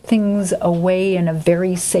put things away in a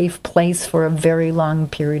very safe place for a very long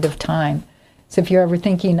period of time. So if you're ever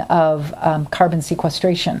thinking of carbon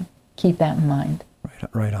sequestration, keep that in mind.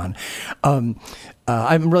 Right on.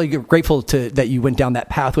 I'm really grateful that you went down that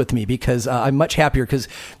path with me, because I'm much happier, because,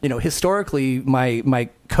 historically my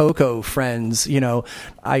cocoa friends,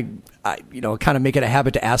 I kind of make it a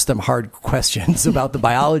habit to ask them hard questions about the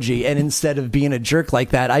biology. And instead of being a jerk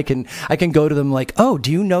like that, I can go to them like, oh, do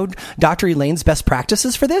you know Dr. Elaine's best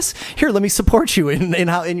practices for this? Here, let me support you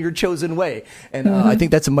in your chosen way. And I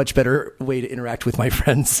think that's a much better way to interact with my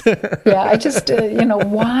friends. Yeah. I just,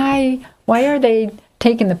 why are they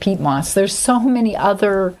taking the peat moss? There's so many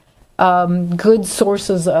other good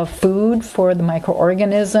sources of food for the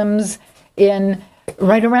microorganisms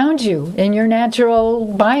right around you, in your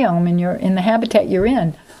natural biome, in the habitat you're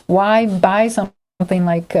in. Why buy something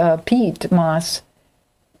like peat moss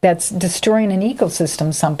that's destroying an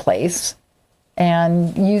ecosystem someplace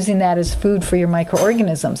and using that as food for your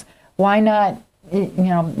microorganisms? Why not,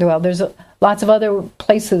 there's lots of other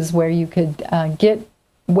places where you could get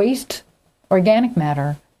waste organic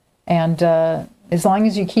matter. And as long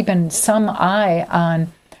as you keep in some eye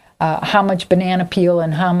on how much banana peel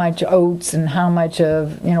and how much oats and how much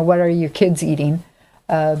of, what are your kids eating,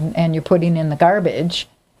 and you're putting in the garbage,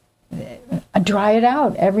 dry it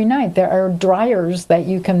out every night. There are dryers that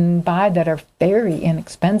you can buy that are very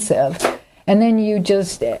inexpensive. And then you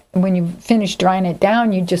just, when you finish drying it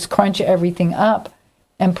down, you just crunch everything up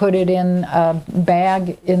and put it in a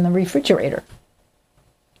bag in the refrigerator.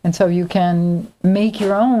 And so you can make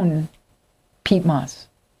your own peat moss.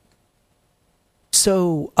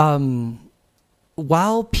 So,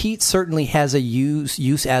 while peat certainly has a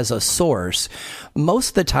use as a source, most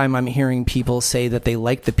of the time I'm hearing people say that they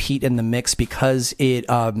like the peat in the mix because it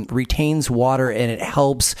retains water and it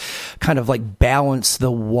helps kind of like balance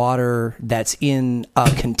the water that's in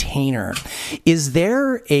a container. Is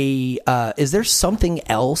there something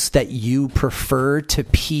else that you prefer to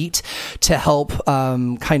peat to help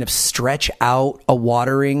kind of stretch out a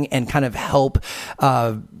watering and kind of help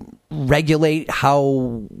regulate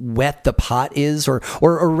how wet the pot is, or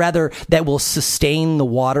rather that will sustain the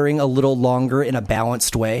watering a little longer in a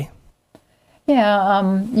balanced way?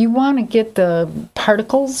 You want to get the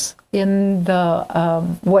particles in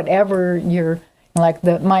the whatever you're, like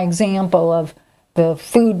my example of the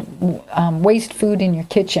food, waste food in your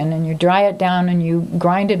kitchen, and you dry it down and you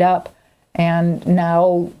grind it up, and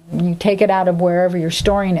now you take it out of wherever you're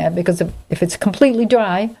storing it, because if it's completely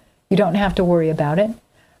dry, you don't have to worry about it.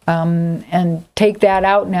 And take that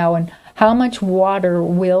out now, and how much water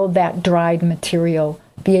will that dried material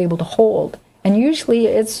be able to hold? And usually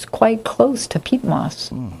it's quite close to peat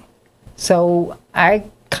moss. So I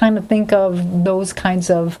kind of think of those kinds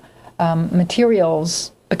of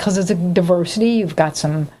materials because it's a diversity. You've got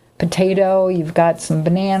some potato, you've got some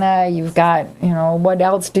banana, you've got, what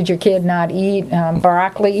else did your kid not eat?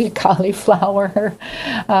 Broccoli, cauliflower.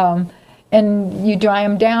 And you dry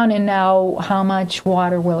them down, and now how much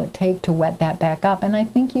water will it take to wet that back up? And I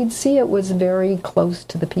think you'd see it was very close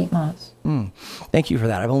to the peat moss. Thank you for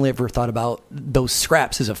that. I've only ever thought about those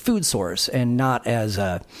scraps as a food source and not as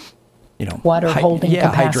a, water holding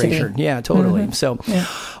capacity. Hydration. Yeah, totally. Mm-hmm. So,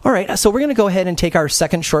 all right. So we're going to go ahead and take our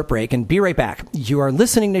second short break and be right back. You are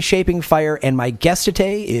listening to Shaping Fire, and my guest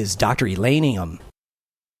today is Dr. Elaine Ingham.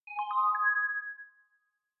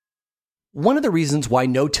 One of the reasons why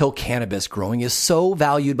no-till cannabis growing is so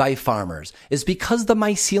valued by farmers is because the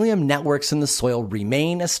mycelium networks in the soil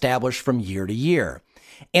remain established from year to year.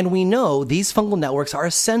 And we know these fungal networks are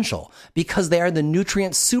essential because they are the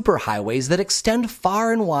nutrient superhighways that extend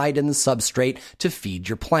far and wide in the substrate to feed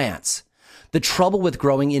your plants. The trouble with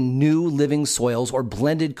growing in new living soils or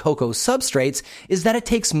blended cocoa substrates is that it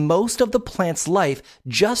takes most of the plant's life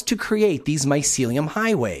just to create these mycelium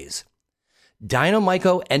highways.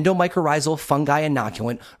 Dynamyco endomycorrhizal fungi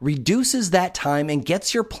inoculant reduces that time and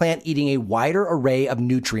gets your plant eating a wider array of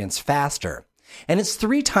nutrients faster. And it's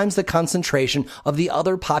 3 times the concentration of the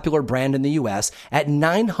other popular brand in the U.S. at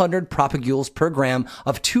 900 propagules per gram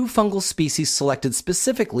of 2 fungal species selected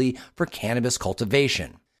specifically for cannabis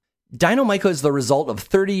cultivation. Dynamyco is the result of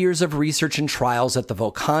 30 years of research and trials at the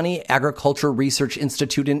Volcani Agriculture Research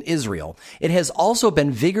Institute in Israel. It has also been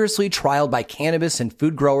vigorously trialed by cannabis and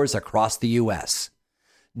food growers across the U.S.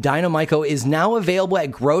 Dynamyco is now available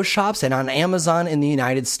at grow shops and on Amazon in the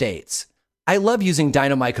United States. I love using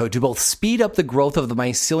Dynamyco to both speed up the growth of the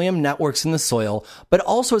mycelium networks in the soil, but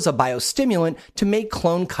also as a biostimulant to make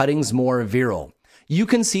clone cuttings more virile. You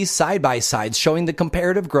can see side-by-sides showing the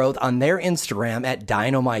comparative growth on their Instagram at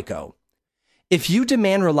Dynamyco. If you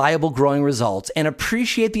demand reliable growing results and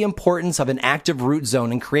appreciate the importance of an active root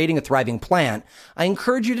zone in creating a thriving plant, I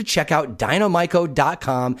encourage you to check out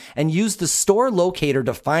Dynamyco.com and use the store locator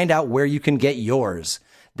to find out where you can get yours.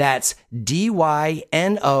 That's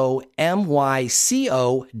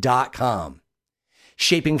DYNOMYCO.com.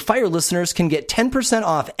 Shaping Fire listeners can get 10%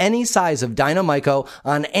 off any size of Dynamyco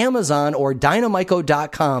on Amazon or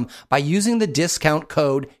Dynamyco.com by using the discount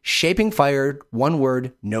code SHAPINGFIRE, one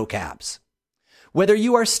word, no caps. Whether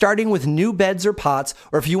you are starting with new beds or pots,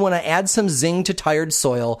 or if you want to add some zing to tired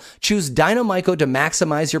soil, choose Dynamyco to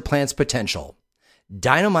maximize your plant's potential.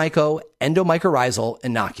 Dynamyco endomycorrhizal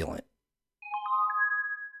inoculant.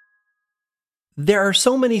 There are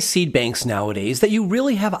so many seed banks nowadays that you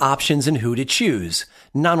really have options in who to choose.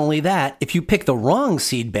 Not only that, if you pick the wrong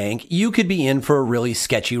seed bank, you could be in for a really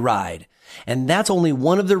sketchy ride. And that's only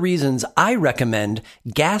one of the reasons I recommend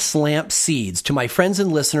Gaslamp Seeds to my friends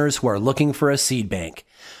and listeners who are looking for a seed bank.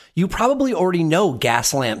 You probably already know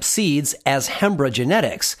Gaslamp Seeds as Hembra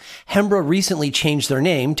Genetics. Hembra recently changed their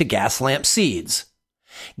name to Gaslamp Seeds.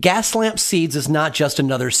 Gaslamp Seeds is not just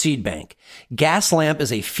another seed bank. Gaslamp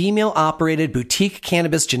is a female-operated boutique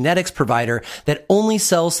cannabis genetics provider that only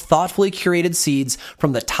sells thoughtfully curated seeds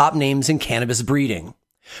from the top names in cannabis breeding.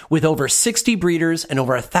 With over 60 breeders and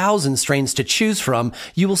over 1,000 strains to choose from,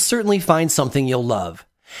 you will certainly find something you'll love.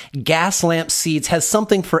 Gaslamp Seeds has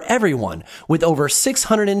something for everyone, with over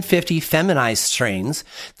 650 feminized strains,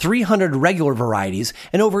 300 regular varieties,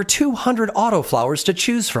 and over 200 autoflowers to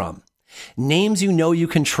choose from. Names you know you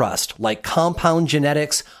can trust, like Compound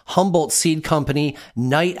Genetics, Humboldt Seed Company,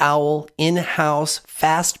 Night Owl, In-House,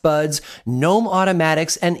 Fast Buds, Gnome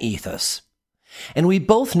Automatics, and Ethos. And we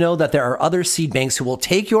both know that there are other seed banks who will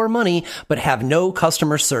take your money but have no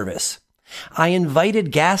customer service. I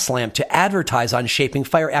invited Gaslamp to advertise on Shaping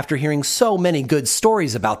Fire after hearing so many good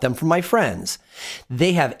stories about them from my friends.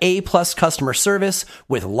 They have A-plus customer service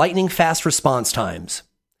with lightning-fast response times.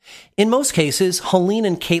 In most cases, Helene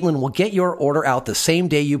and Caitlin will get your order out the same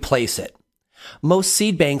day you place it. Most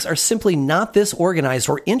seed banks are simply not this organized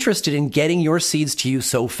or interested in getting your seeds to you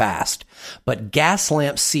so fast. But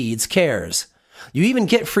Gaslamp Seeds cares. You even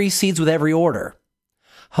get free seeds with every order.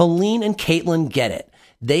 Helene and Caitlin get it.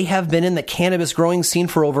 They have been in the cannabis growing scene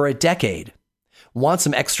for over a decade. Want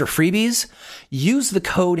some extra freebies? Use the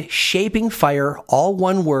code SHAPINGFIRE, all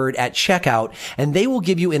one word, at checkout, and they will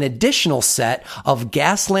give you an additional set of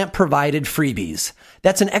Gaslamp provided freebies.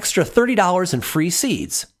 That's an extra $30 in free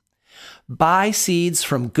seeds. Buy seeds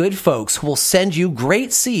from good folks who will send you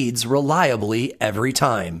great seeds reliably every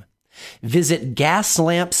time. Visit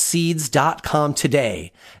gaslampseeds.com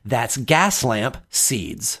today. That's Gaslamp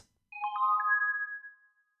Seeds.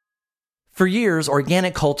 For years,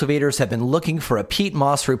 organic cultivators have been looking for a peat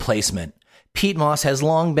moss replacement. Peat moss has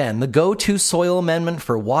long been the go-to soil amendment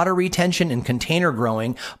for water retention and container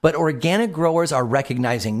growing, but organic growers are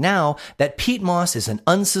recognizing now that peat moss is an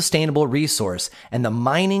unsustainable resource, and the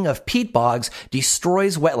mining of peat bogs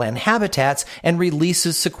destroys wetland habitats and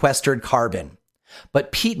releases sequestered carbon.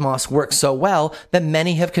 But peat moss works so well that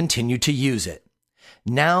many have continued to use it.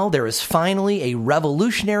 Now there is finally a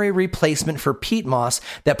revolutionary replacement for peat moss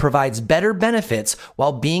that provides better benefits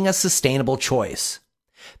while being a sustainable choice.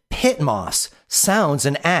 Pit moss sounds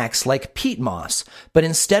and acts like peat moss, but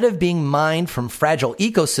instead of being mined from fragile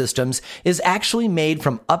ecosystems, is actually made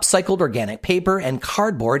from upcycled organic paper and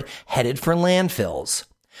cardboard headed for landfills.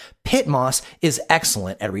 Pit moss is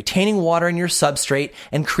excellent at retaining water in your substrate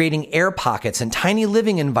and creating air pockets and tiny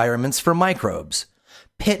living environments for microbes.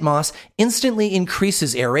 Pit moss instantly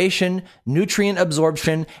increases aeration, nutrient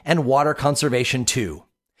absorption, and water conservation too.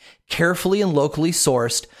 Carefully and locally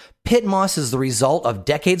sourced, pit moss is the result of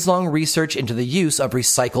decades-long research into the use of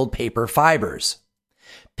recycled paper fibers.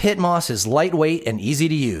 Pit moss is lightweight and easy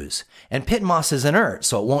to use, and pit moss is inert,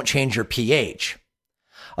 so it won't change your pH.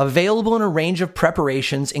 Available in a range of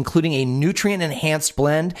preparations, including a nutrient-enhanced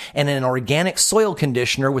blend and an organic soil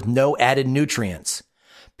conditioner with no added nutrients.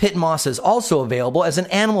 Pit moss is also available as an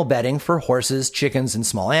animal bedding for horses, chickens, and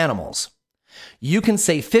small animals. You can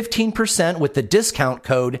save 15% with the discount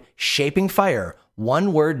code SHAPINGFIRE,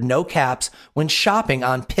 one word, no caps, when shopping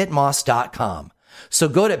on pitmoss.com. So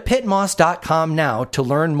go to pitmoss.com now to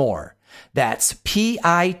learn more. That's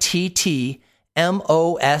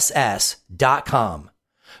PITTMOSS.com.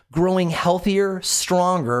 Growing healthier,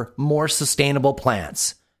 stronger, more sustainable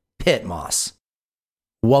plants. Pit moss.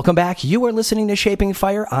 Welcome back. You are listening to Shaping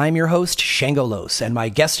Fire. I'm your host, Shango Los, and my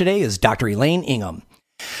guest today is Dr. Elaine Ingham.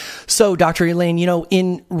 So, Dr. Elaine,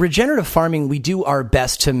 in regenerative farming, we do our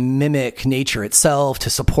best to mimic nature itself,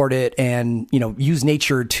 to support it, and, use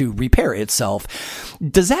nature to repair itself.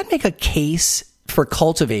 Does that make a case for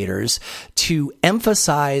cultivators to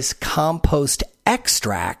emphasize compost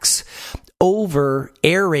extracts over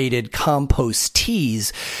aerated compost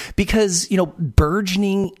teas? Because,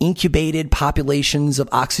 burgeoning incubated populations of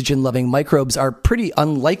oxygen-loving microbes are pretty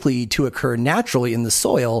unlikely to occur naturally in the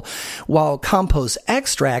soil, while compost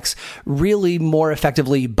extracts really more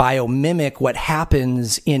effectively biomimic what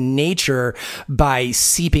happens in nature by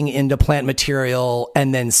seeping into plant material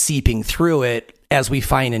and then seeping through it as we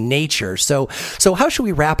find in nature. So how should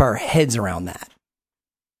we wrap our heads around that?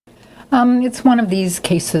 It's one of these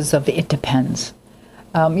cases of it depends.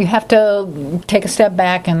 You have to take a step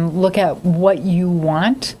back and look at what you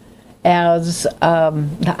want as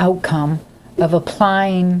the outcome of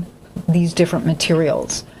applying these different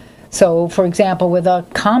materials. So, for example, with a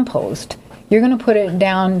compost, you're going to put it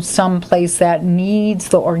down someplace that needs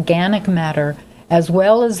the organic matter as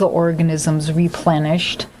well as the organisms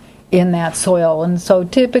replenished in that soil. And so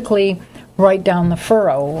typically right down the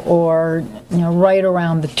furrow, or right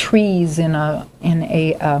around the trees in a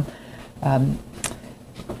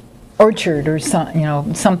orchard, or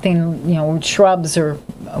something, shrubs or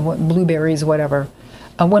blueberries, whatever.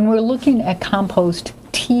 When we're looking at compost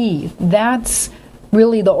tea, that's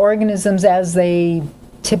really the organisms as they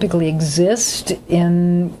typically exist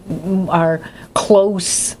in our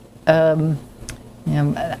close, the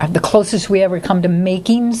closest we ever come to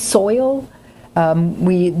making soil.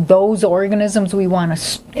 Those organisms we want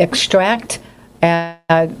to extract at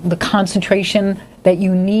the concentration that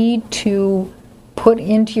you need to put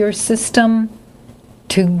into your system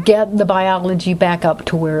to get the biology back up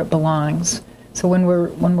to where it belongs. So when we're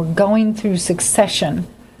going through succession,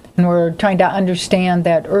 and we're trying to understand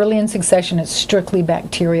that early in succession it's strictly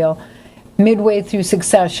bacterial, midway through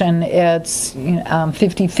succession it's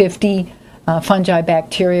 50-50. Fungi,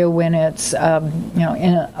 bacteria. When it's in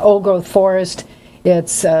an old growth forest,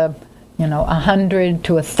 it's 100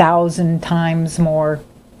 to 1,000 times more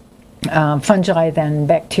fungi than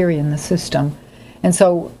bacteria in the system. And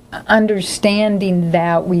so, understanding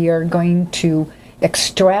that we are going to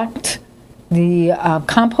extract the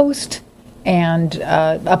compost and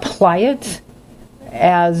apply it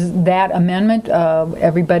as that amendment.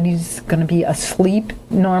 Everybody's going to be asleep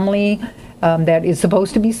normally that is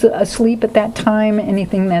supposed to be asleep at that time.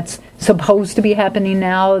 Anything that's supposed to be happening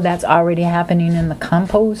now, that's already happening in the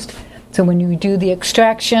compost. So when you do the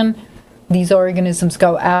extraction, these organisms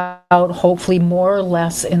go out, hopefully more or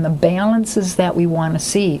less in the balances that we want to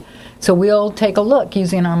see. So we'll take a look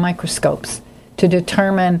using our microscopes to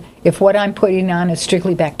determine if what I'm putting on is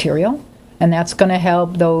strictly bacterial, and that's going to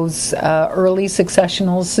help those early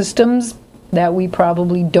successional systems that we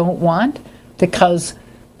probably don't want, because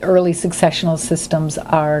early successional systems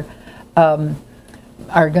are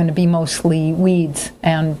going to be mostly weeds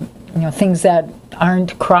and things that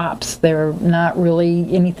aren't crops. They're not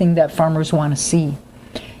really anything that farmers want to see.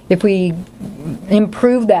 If we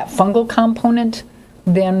improve that fungal component,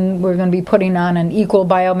 then we're going to be putting on an equal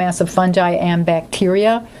biomass of fungi and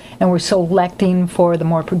bacteria, and we're selecting for the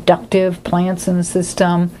more productive plants in the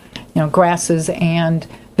system, grasses and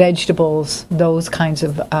vegetables, those kinds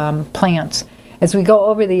of plants. As we go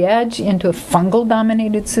over the edge into a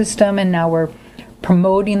fungal-dominated system, and now we're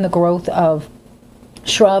promoting the growth of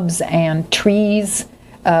shrubs and trees,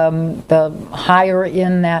 the higher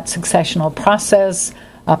in that successional process,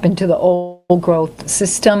 up into the old growth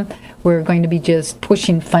system, we're going to be just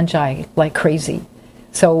pushing fungi like crazy.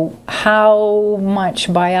 So how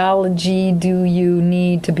much biology do you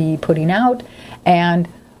need to be putting out, and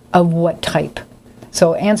of what type?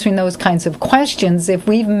 So answering those kinds of questions, if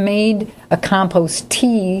we've made a compost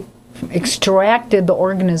tea, extracted the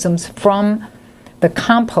organisms from the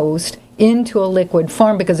compost into a liquid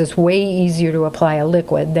form, because it's way easier to apply a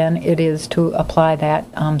liquid than it is to apply that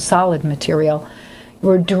solid material,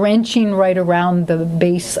 we're drenching right around the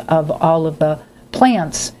base of all of the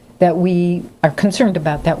plants that we are concerned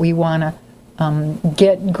about, that we want to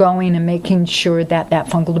get going, and making sure that that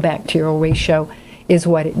fungal to bacterial ratio is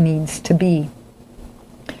what it needs to be.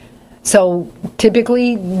 So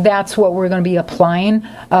typically that's what we're going to be applying.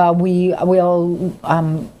 We will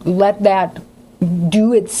let that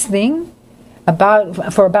do its thing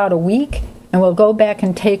for about a week, and we'll go back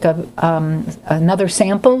and take another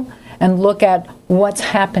sample and look at what's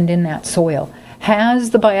happened in that soil. Has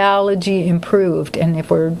the biology improved? And if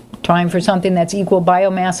we're trying for something that's equal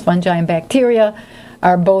biomass, fungi and bacteria,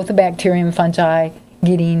 are both the bacteria and fungi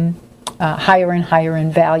getting higher and higher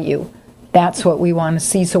in value? That's what we want to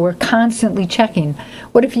see. So we're constantly checking.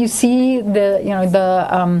 What if you see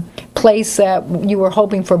the place that you were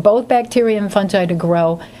hoping for both bacteria and fungi to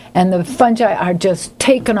grow, and the fungi are just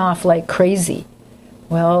taken off like crazy?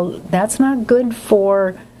 Well, that's not good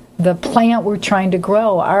for the plant we're trying to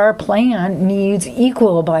grow. Our plant needs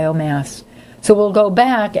equal biomass. So we'll go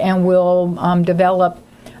back and we'll develop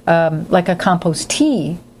like a compost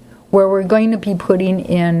tea, where we're going to be putting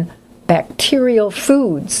in bacterial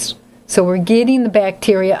foods. So we're getting the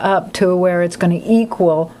bacteria up to where it's going to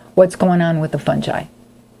equal what's going on with the fungi.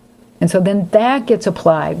 And so then that gets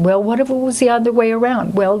applied. Well, what if it was the other way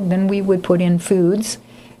around? Well, then we would put in foods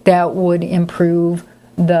that would improve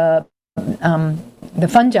the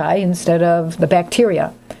fungi instead of the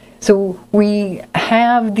bacteria. So we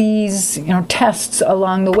have these tests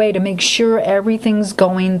along the way to make sure everything's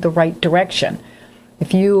going the right direction.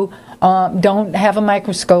 If you don't have a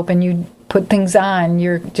microscope and you put things on,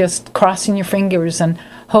 you're just crossing your fingers and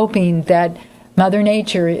hoping that Mother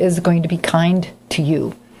Nature is going to be kind to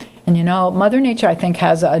you. And Mother Nature, I think,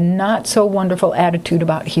 has a not so wonderful attitude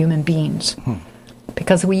about human beings,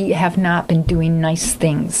 because we have not been doing nice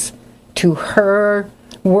things to her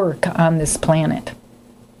work on this planet.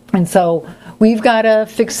 And so we've got to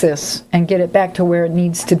fix this and get it back to where it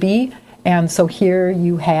needs to be. And so here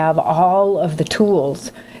you have all of the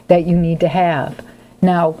tools that you need to have.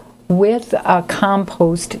 Now, with a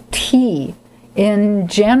compost tea, in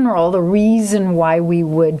general, the reason why we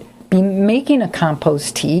would be making a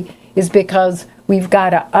compost tea is because we've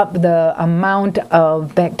got to up the amount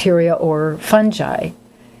of bacteria or fungi.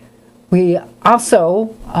 We also,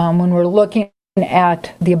 when we're looking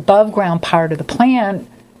at the above ground part of the plant,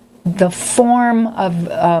 the form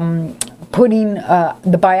of putting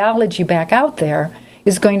the biology back out there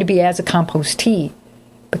is going to be as a compost tea,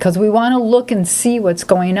 because we want to look and see what's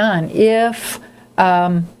going on. If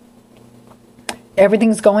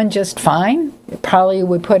everything's going just fine, it probably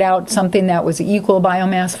would put out something that was equal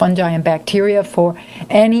biomass, fungi, and bacteria for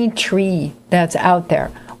any tree that's out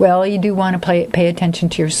there. Well, you do want to pay attention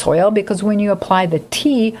to your soil, because when you apply the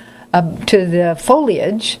tea to the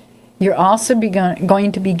foliage, you're also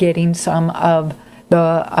going to be getting some of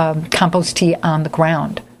the compost tea on the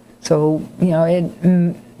ground. So,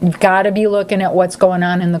 you've got to be looking at what's going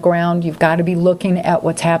on in the ground. You've got to be looking at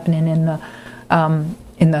what's happening in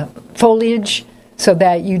the foliage, so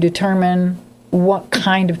that you determine what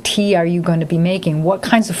kind of tea are you going to be making? What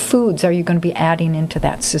kinds of foods are you going to be adding into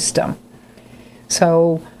that system?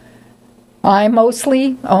 So I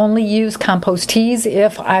mostly only use compost teas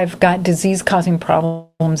if I've got disease-causing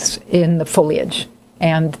problems in the foliage.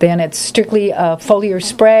 And then it's strictly a foliar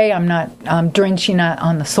spray. I'm not drenching it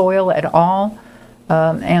on the soil at all.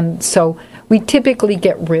 And so we typically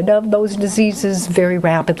get rid of those diseases very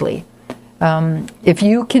rapidly. If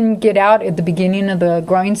you can get out at the beginning of the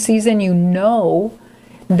growing season, you know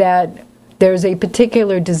that there's a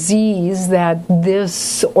particular disease that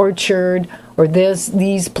this orchard or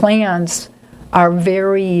these plants are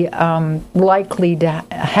very likely to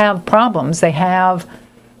have problems. They have,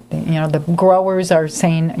 the growers are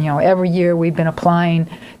saying, every year we've been applying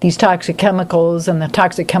these toxic chemicals, and the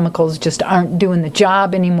toxic chemicals just aren't doing the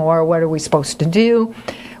job anymore. What are we supposed to do?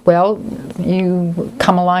 Well, you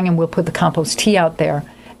come along and we'll put the compost tea out there.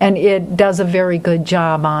 And it does a very good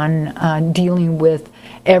job on dealing with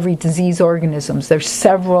every disease organisms. There's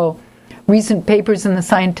several recent papers in the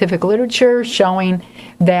scientific literature showing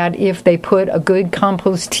that if they put a good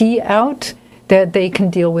compost tea out, that they can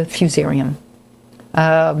deal with fusarium.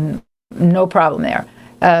 No problem there.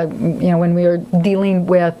 When we were dealing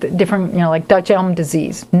with different, like Dutch elm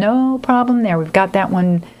disease, no problem there. We've got that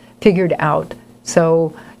one figured out.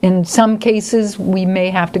 So in some cases, we may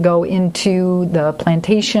have to go into the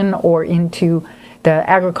plantation or into the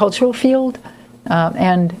agricultural field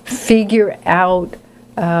and figure out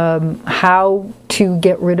how to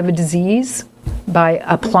get rid of a disease by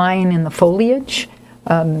applying in the foliage.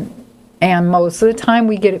 And most of the time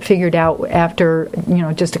we get it figured out after,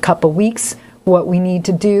 just a couple weeks, what we need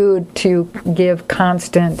to do to give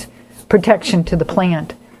constant protection to the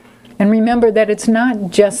plant. And remember that it's not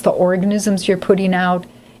just the organisms you're putting out,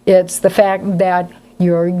 it's the fact that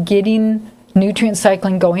you're getting nutrient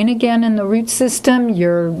cycling going again in the root system.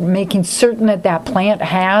 You're making certain that that plant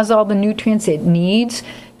has all the nutrients it needs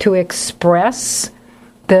to express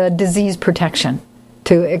the disease protection,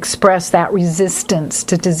 to express that resistance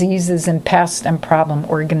to diseases and pests and problem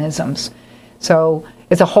organisms. So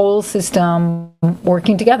it's a whole system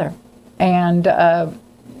working together. And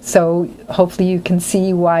so hopefully you can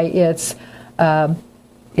see why it's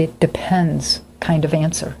it depends kind of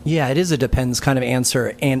answer. Yeah, it is a depends kind of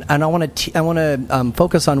answer, and I want to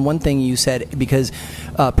focus on one thing you said, because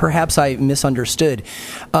perhaps I misunderstood.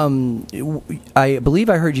 I believe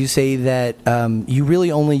I heard you say that you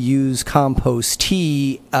really only use compost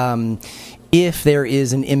tea if there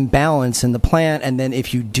is an imbalance in the plant, and then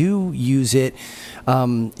if you do use it,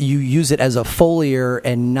 you use it as a foliar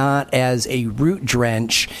and not as a root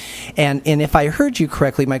drench. And if I heard you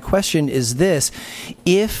correctly, my question is this: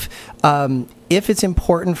 if it's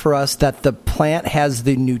important for us that the plant has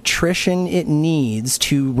the nutrition it needs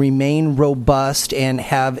to remain robust and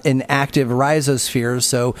have an active rhizosphere,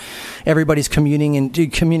 so everybody's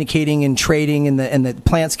communicating and trading, and the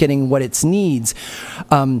plant's getting what it needs.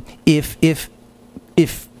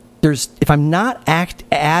 If I'm not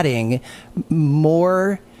adding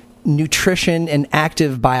more nutrition and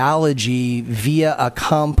active biology via a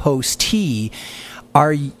compost tea,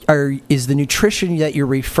 is the nutrition that you're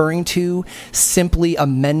referring to simply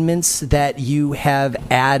amendments that you have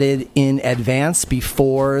added in advance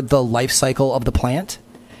before the life cycle of the plant?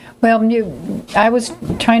 Well, I was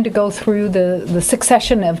trying to go through the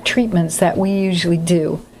succession of treatments that we usually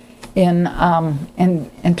do in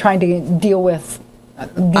trying to deal with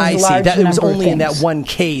these I see. large That it was number of only in that things. one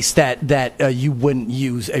case that you wouldn't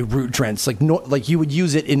use a root drench, like you would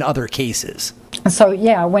use it in other cases. So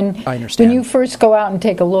yeah, when you first go out and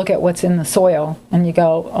take a look at what's in the soil, and you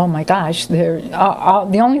go, oh my gosh,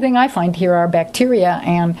 the only thing I find here are bacteria,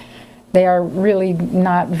 and they are really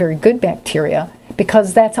not very good bacteria,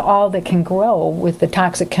 because that's all that can grow with the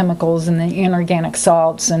toxic chemicals and the inorganic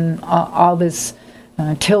salts and all this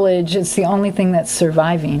tillage. It's the only thing that's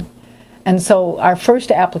surviving. And so our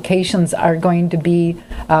first applications are going to be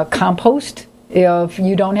compost. If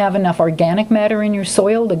you don't have enough organic matter in your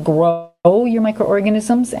soil to grow your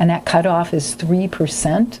microorganisms, and that cutoff is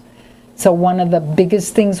 3%. So one of the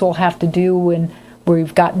biggest things we'll have to do when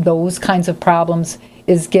we've got those kinds of problems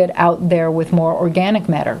is get out there with more organic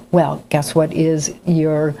matter. Well, guess what is in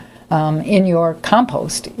your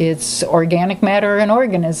compost? It's organic matter and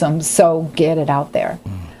organisms, so get it out there.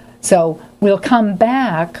 So we'll come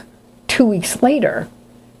back 2 weeks later,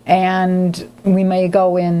 and we may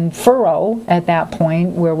go in furrow at that point,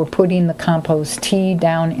 where we're putting the compost tea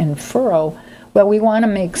down in furrow. Well, we want to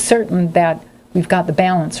make certain that we've got the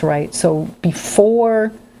balance right. So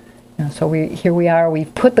before, here we are,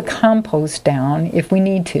 we've put the compost down if we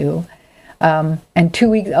need to, and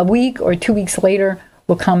a week or 2 weeks later,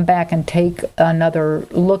 we'll come back and take another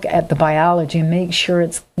look at the biology and make sure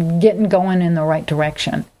it's getting going in the right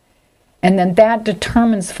direction. And then that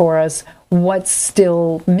determines for us what's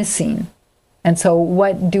still missing. And so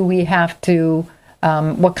what do we have to,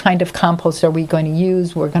 what kind of compost are we going to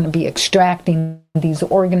use? We're going to be extracting these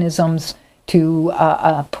organisms to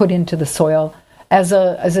put into the soil as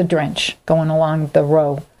a drench going along the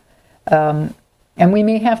row. And we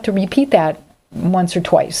may have to repeat that once or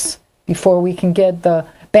twice before we can get the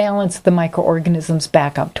balance of the microorganisms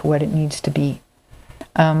back up to what it needs to be.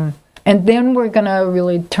 And then we're going to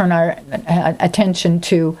really turn our attention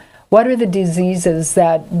to what are the diseases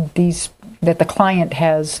that the client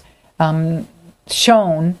has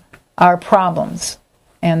shown are problems.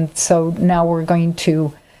 And so now we're going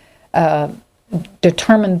to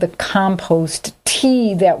determine the compost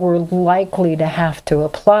tea that we're likely to have to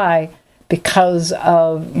apply because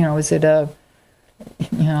of, is it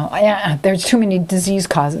there's too many diseases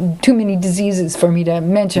for me to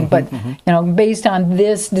mention, but based on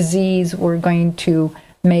this disease, we're going to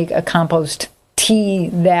make a compost tea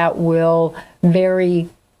that will very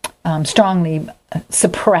strongly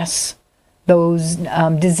suppress those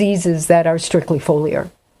diseases that are strictly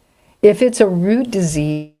foliar. If it's a root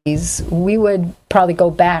disease, we would probably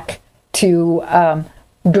go back to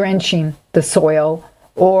drenching the soil,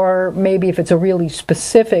 or maybe if it's a really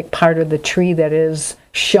specific part of the tree that is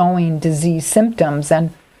showing disease symptoms, and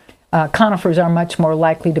conifers are much more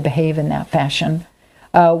likely to behave in that fashion,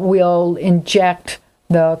 we'll inject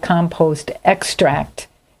the compost extract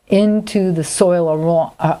into the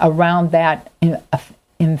soil around that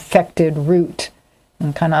infected root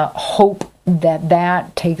and kind of hope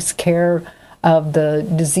that takes care of the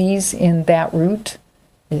disease in that root.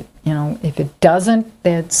 If it doesn't,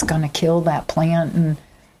 that's going to kill that plant. And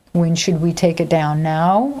when should we take it down,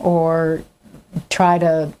 now or try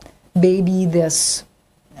to baby this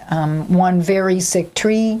one very sick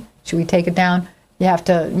tree? Should we take it down?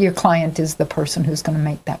 Your client is the person who's going to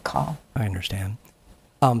make that call. I understand.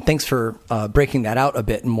 Thanks for breaking that out a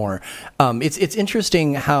bit more. It's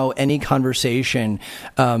interesting how any conversation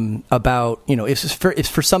about, if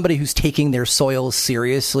for somebody who's taking their soil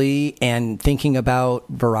seriously and thinking about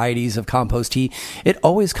varieties of compost tea, it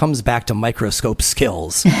always comes back to microscope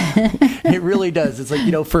skills. It really does. It's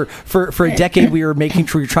like, for a decade we were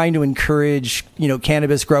trying to encourage,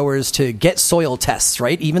 cannabis growers to get soil tests,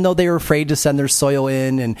 right? Even though they were afraid to send their soil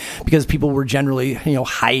in, and because people were generally,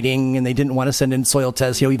 hiding and they didn't want to send in soil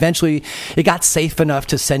tests. Eventually it got safe enough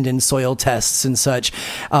to send in soil tests and such.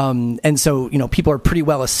 And so, people are pretty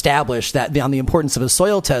well established on the importance of a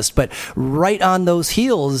soil test, but right on those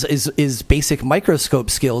heels is basic microscope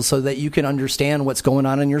skills so that you can understand what's going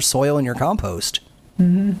on in your soil and your compost.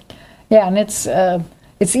 Mm-hmm. Yeah. And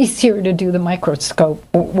it's easier to do the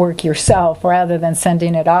microscope work yourself rather than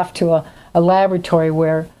sending it off to a laboratory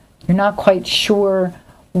where you're not quite sure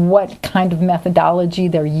what kind of methodology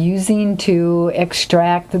they're using to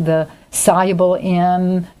extract the soluble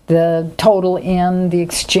in, the total in, the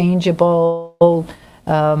exchangeable,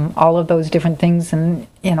 all of those different things. And,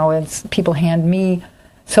 it's people hand me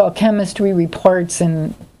soil chemistry reports,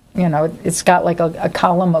 and, it's got like a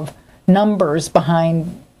column of numbers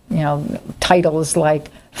behind, titles like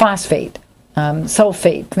phosphate,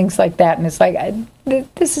 sulfate, things like that. And it's like,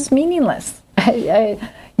 this is meaningless.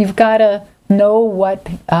 You've got to know what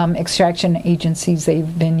extraction agencies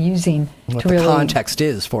they've been using. What the context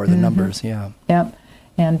is for the numbers, yeah. Yeah,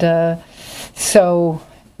 and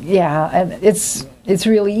it's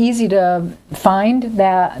really easy to find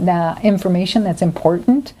that information that's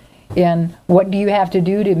important. And what do you have to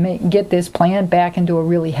do to get this plant back into a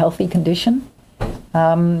really healthy condition?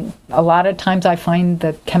 A lot of times I find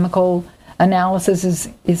that chemical analysis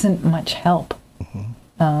isn't much help.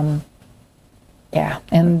 Mm-hmm.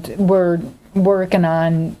 And we're working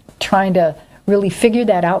on trying to really figure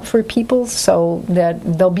that out for people so that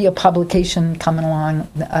there'll be a publication coming along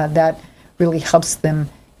that really helps them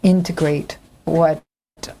integrate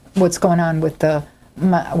what's going on with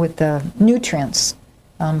the nutrients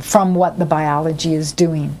from what the biology is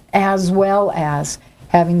doing, as well as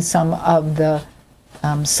having some of the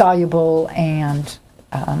soluble and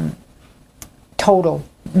total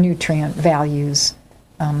nutrient values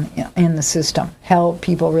in the system, help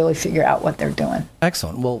people really figure out what they're doing.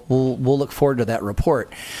 Excellent. Well, we'll look forward to that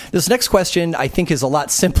report. This next question, I think, is a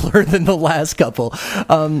lot simpler than the last couple.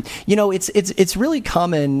 It's really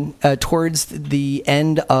common towards the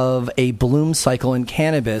end of a bloom cycle in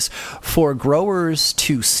cannabis for growers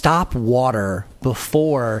to stop water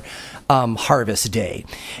before harvest day.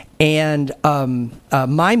 And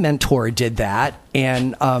my mentor did that.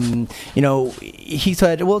 And he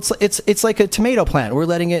said, well, it's like a tomato plant. We're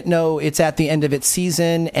letting it know it's at the end of its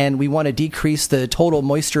season, and we want to decrease the total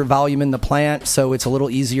moisture volume in the plant so it's a little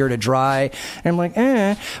easier to dry. And I'm like,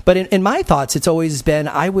 But in my thoughts, it's always been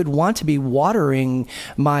I would want to be watering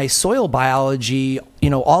my soil biology,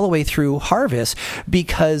 all the way through harvest,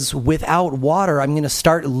 because without water, I'm going to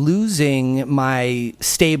start losing my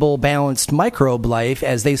stable, balanced microbe life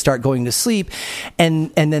as they start going to sleep.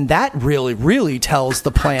 And then that really, really tells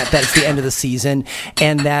the plant that it's the end of the season,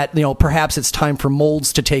 and that, perhaps it's time for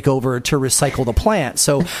molds to take over to recycle the plant.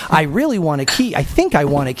 So I think I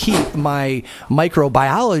want to keep my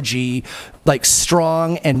microbiology like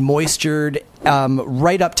strong and moistured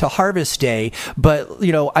right up to harvest day. But,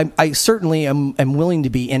 I certainly am willing to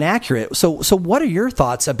be inaccurate. So what are your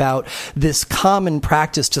thoughts about this common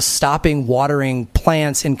practice to stopping watering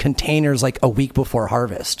plants in containers like a week before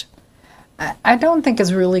harvest? I don't think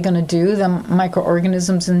it's really going to do the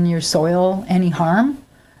microorganisms in your soil any harm.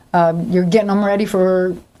 You're getting them ready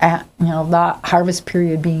for, the harvest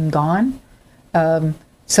period being gone.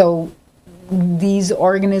 So these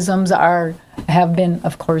organisms have been,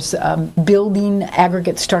 of course, building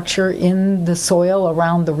aggregate structure in the soil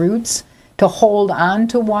around the roots to hold on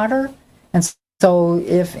to water. And so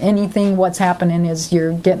if anything, what's happening is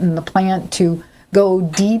you're getting the plant to go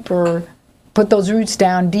deeper, put those roots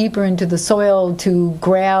down deeper into the soil to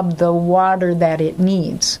grab the water that it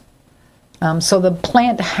needs. So the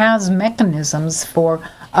plant has mechanisms for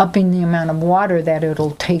upping the amount of water that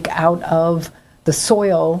it'll take out of the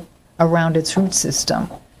soil around its root system.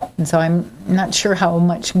 And so I'm not sure how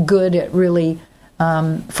much good it really,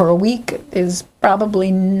 for a week, is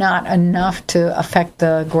probably not enough to affect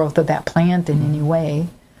the growth of that plant in any way.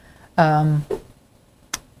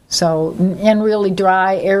 So, and really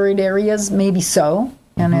dry, arid areas, maybe so.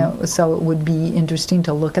 And so it would be interesting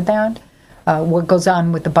to look at that. What goes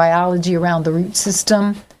on with the biology around the root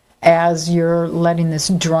system as you're letting this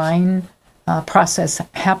drying process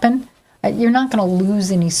happen. You're not going to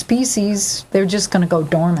lose any species. They're just going to go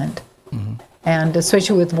dormant. And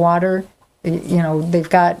especially with water, they've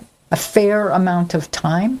got a fair amount of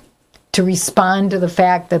time to respond to the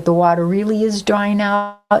fact that the water really is drying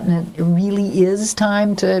out and it really is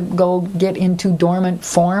time to go get into dormant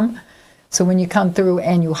form. So when you come through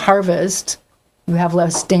and you harvest, you have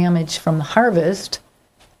less damage from the harvest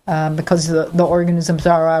because the organisms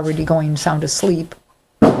are already going sound asleep.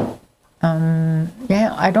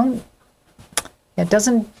 It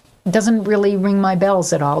doesn't really ring my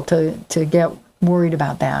bells at all to get worried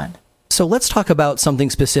about that. So let's talk about something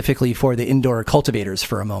specifically for the indoor cultivators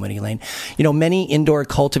for a moment, Elaine. Many indoor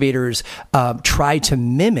cultivators try to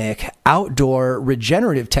mimic outdoor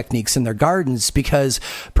regenerative techniques in their gardens because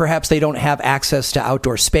perhaps they don't have access to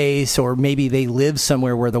outdoor space, or maybe they live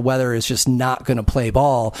somewhere where the weather is just not going to play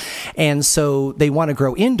ball. And so they want to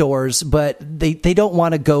grow indoors, but they don't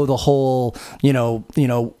want to go the whole,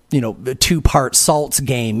 two-part salts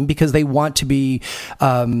game, because they want to be,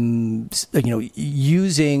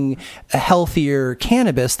 using a healthier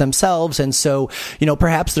cannabis themselves. And so,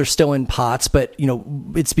 perhaps they're still in pots, but,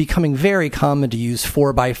 it's becoming very common to use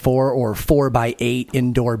 4x4 or 4x8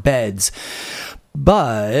 indoor beds.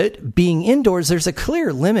 But being indoors, there's a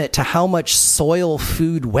clear limit to how much soil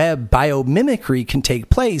food web biomimicry can take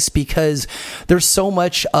place, because there's so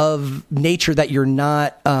much of nature that you're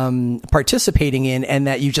not participating in and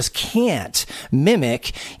that you just can't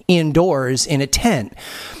mimic indoors in a tent.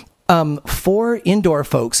 For indoor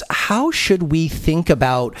folks, how should we think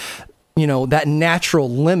about that natural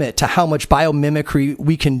limit to how much biomimicry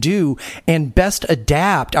we can do, and best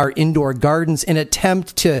adapt our indoor gardens in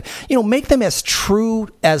attempt to, make them as true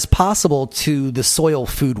as possible to the soil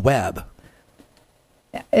food web?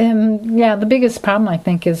 The biggest problem, I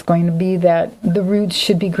think, is going to be that the roots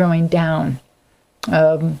should be growing down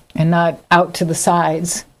and not out to the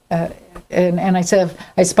sides. And I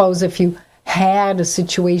suppose if you had a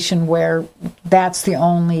situation where that's the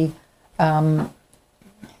only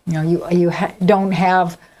don't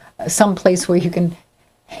have some place where you can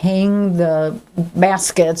hang the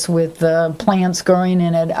baskets with the plants growing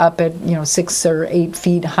in it up at 6 or 8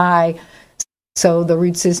 feet high, so the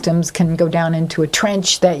root systems can go down into a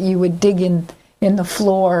trench that you would dig in the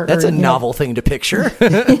floor. That's a novel thing to picture.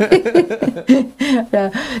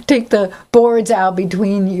 Take the boards out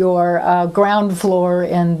between your ground floor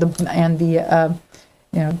and the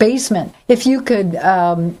basement. If you could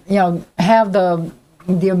have the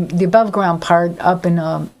above ground part up in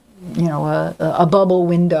a bubble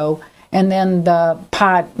window, and then the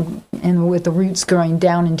pot with the roots growing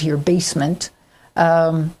down into your basement,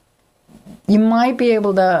 you might be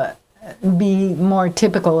able to be more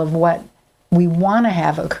typical of what we want to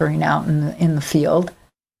have occurring out in the field.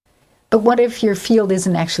 But what if your field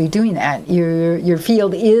isn't actually doing that? Your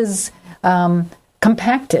field is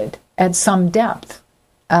compacted at some depth,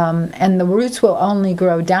 and the roots will only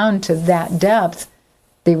grow down to that depth.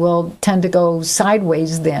 They will tend to go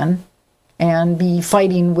sideways then and be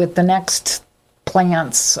fighting with the next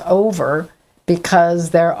plants over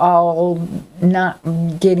because they're all not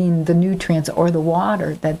getting the nutrients or the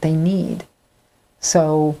water that they need.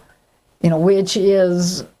 So,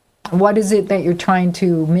 what is it that you're trying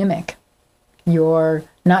to mimic? Your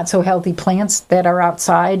not so healthy plants that are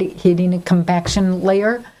outside hitting a compaction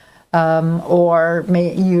layer, or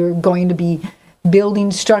you're going to be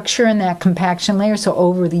building structure in that compaction layer. So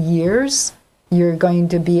over the years, you're going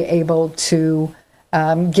to be able to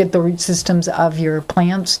get the root systems of your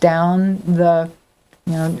plants down the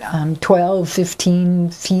 12, 15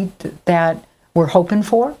 feet that we're hoping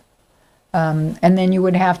for. And then you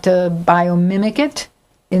would have to biomimic it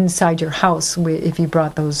inside your house if you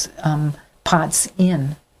brought those pots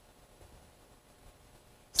in.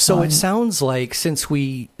 So it sounds like, since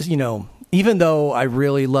we, even though I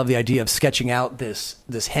really love the idea of sketching out this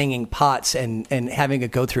hanging pots and having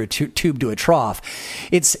it go through a tube to a trough,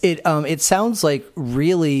 it sounds like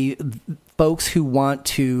really folks who want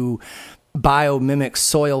to biomimic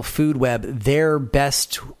soil food web, their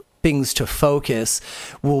best things to focus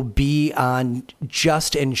will be on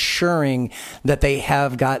just ensuring that they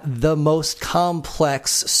have got the most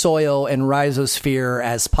complex soil and rhizosphere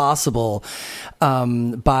as possible,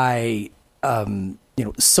 by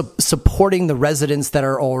supporting the residents that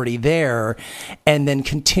are already there, and then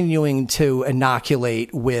continuing to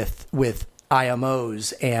inoculate with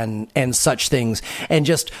IMOs and such things, and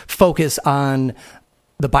just focus on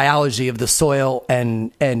the biology of the soil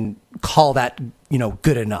and call that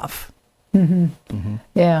good enough. Mm-hmm. Mm-hmm.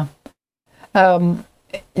 Yeah.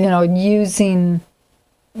 Using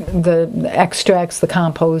the extracts, the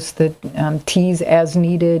compost, the teas as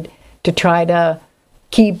needed to try to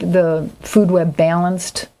keep the food web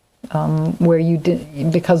balanced,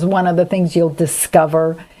 because one of the things you'll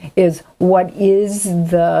discover is what is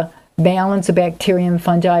the balance of bacteria and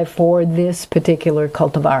fungi for this particular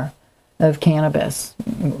cultivar of cannabis.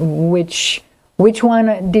 Which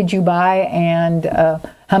one did you buy, and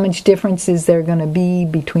how much difference is there going to be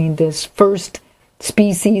between this first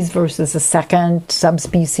species versus a second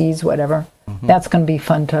subspecies, whatever? Mm-hmm. That's going to be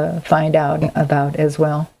fun to find out about as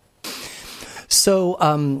well. So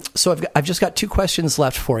I've just got two questions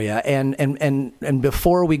left for you, and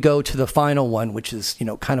before we go to the final one, which is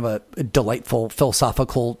kind of a delightful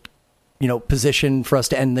philosophical position for us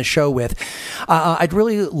to end the show with, I'd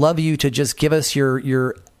really love you to just give us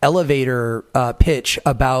your elevator pitch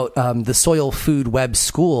about the Soil Food Web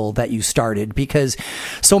School that you started, because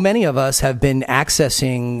so many of us have been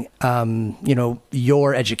accessing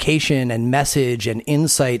your education and message and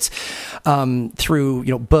insights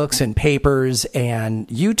through books and papers and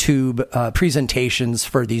YouTube presentations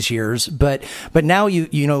for these years, but now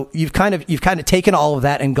you've kind of taken all of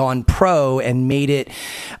that and gone pro and made it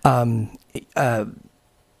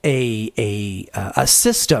a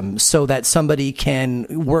system so that somebody can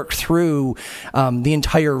work through the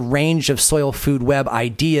entire range of soil food web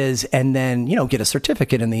ideas, and then get a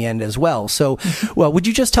certificate in the end as well. So, would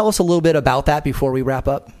you just tell us a little bit about that before we wrap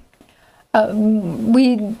up?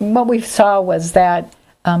 What we saw was that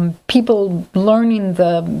people learning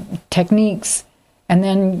the techniques and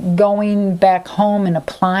then going back home and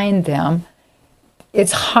applying them,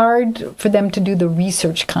 it's hard for them to do the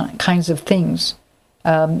research kinds of things.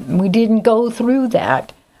 We didn't go through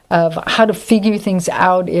that of how to figure things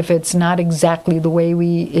out if it's not exactly the way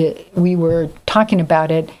we were talking about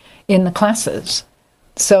it in the classes.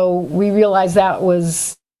 So we realized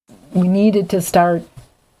we needed to start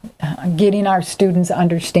getting our students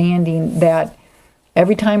understanding that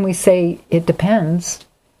every time we say it depends,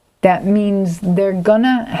 that means they're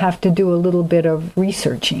gonna have to do a little bit of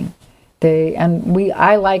researching.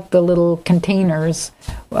 I like the little containers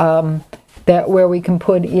where we can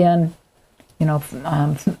put in,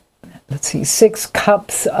 6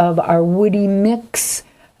 cups of our woody mix,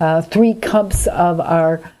 3 cups of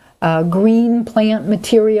our green plant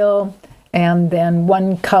material, and then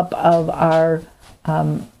 1 cup of our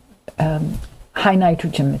high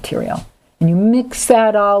nitrogen material. And you mix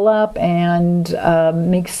that all up and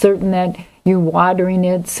make certain that you're watering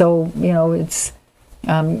it so, it's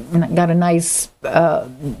got a nice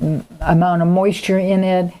amount of moisture in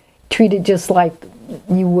it. Treat it just like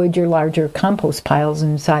you would your larger compost piles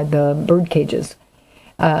inside the bird cages.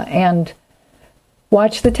 And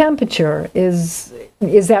watch the temperature. Is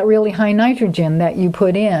that really high nitrogen that you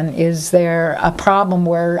put in? Is there a problem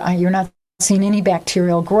where you're not seeing any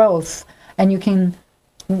bacterial growth? And you can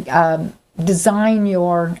design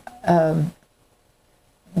your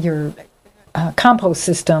compost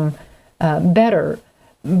system better,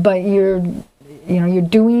 but you're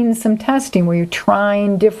doing some testing where you're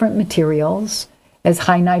trying different materials as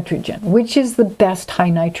high nitrogen. Which is the best high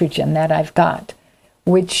nitrogen that I've got?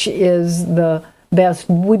 Which is the best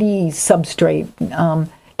woody substrate?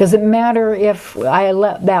 Does it matter if I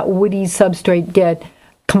let that woody substrate get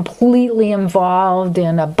completely involved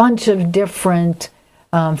in a bunch of different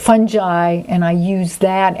fungi, and I use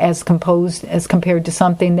that as compared to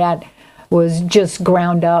something that was just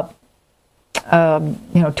ground up, 2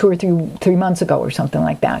 or 3 months ago or something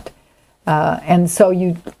like that? And so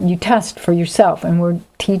you test for yourself, and we're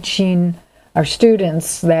teaching our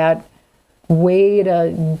students that way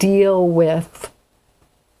to deal with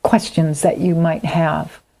questions that you might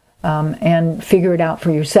have, and figure it out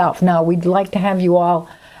for yourself. Now, we'd like to have you all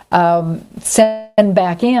send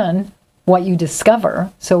back in what you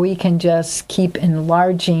discover, so we can just keep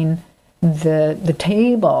enlarging the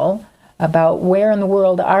table about where in the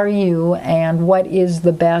world are you and what is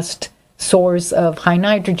the best source of high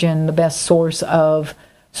nitrogen, the best sources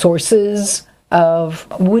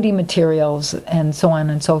of woody materials, and so on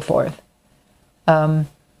and so forth.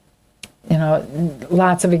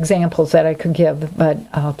 Lots of examples that I could give, but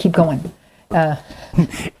I'll keep going.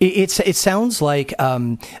 It sounds like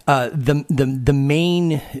the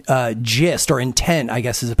main gist or intent, I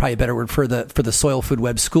guess, is probably a better word for the Soil Food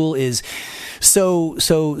Web School is so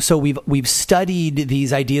we've studied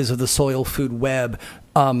these ideas of the Soil Food Web,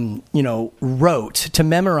 rote to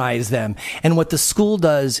memorize them, and what the school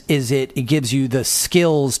does is it gives you the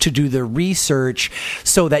skills to do the research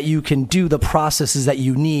so that you can do the processes that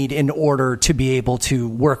you need in order to be able to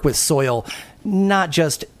work with soil, not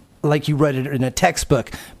just like you read it in a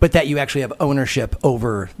textbook, but that you actually have ownership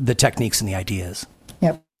over the techniques and the ideas.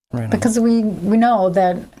 Yep. Right on. Because we know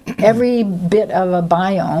that every bit of a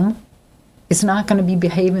biome is not going to be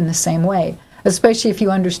behaving the same way, especially if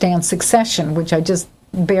you understand succession, which I just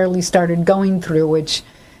barely started going through, which,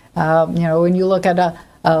 when you look at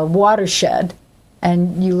a watershed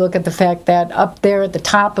and you look at the fact that up there at the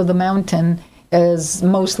top of the mountain is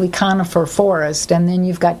mostly conifer forest, and then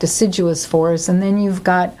you've got deciduous forest, and then you've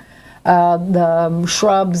got the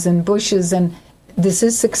shrubs and bushes, and this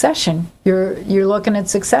is succession. You're looking at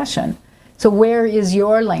succession. So where is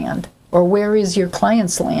your land, or where is your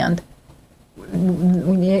client's land?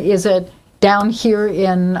 Is it down here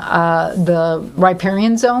in the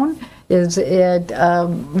riparian zone? Is it a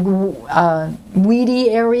weedy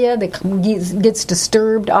area that gets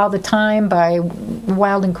disturbed all the time by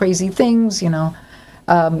wild and crazy things? Going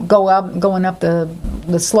up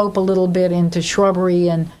the slope a little bit into shrubbery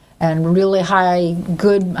and really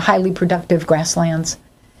highly productive grasslands.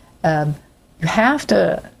 You have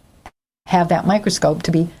to have that microscope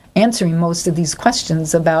to be answering most of these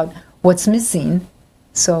questions about what's missing,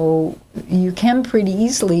 so you can pretty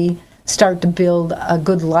easily start to build a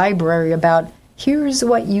good library about here's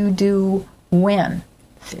what you do when,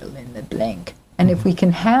 fill in the blank. And if we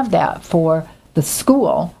can have that for the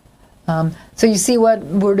school, so you see what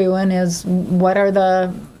we're doing is what are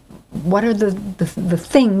the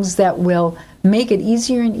things that will make it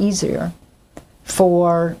easier and easier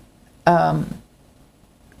for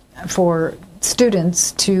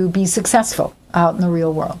students to be successful out in the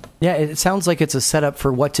real world. Yeah, it sounds like it's a setup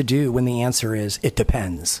for what to do when the answer is it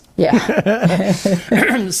depends. Yeah.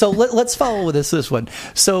 So let's follow with this one.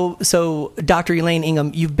 So Dr. Elaine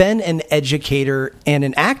Ingham, you've been an educator and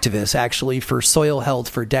an activist actually for soil health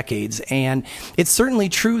for decades, and it's certainly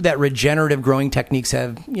true that regenerative growing techniques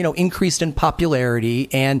have increased in popularity,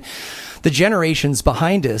 and the generations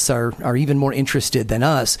behind us are even more interested than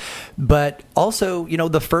us. But also,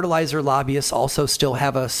 the fertilizer lobbyists also still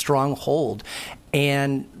have a strong hold.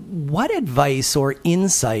 And what advice or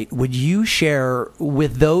insight would you share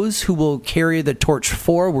with those who will carry the torch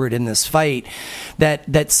forward in this fight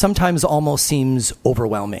that sometimes almost seems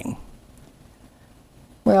overwhelming?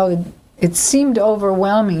 Well, it seemed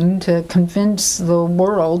overwhelming to convince the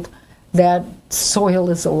world that soil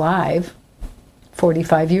is alive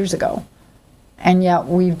 45 years ago. And yet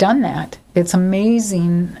we've done that. It's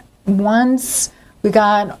amazing. Once we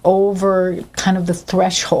got over kind of the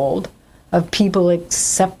threshold of people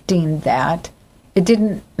accepting that, it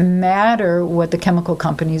didn't matter what the chemical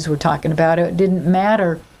companies were talking about. It didn't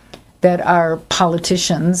matter that our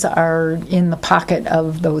politicians are in the pocket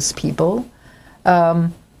of those people.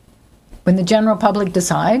 When the general public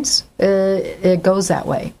decides, it goes that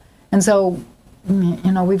way. And so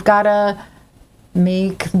we've got to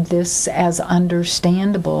make this as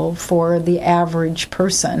understandable for the average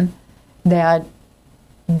person that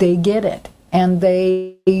they get it, and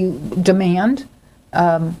they demand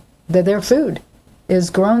that their food is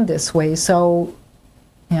grown this way. So,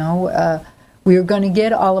 we're going to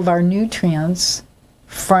get all of our nutrients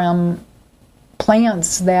from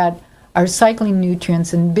plants that are cycling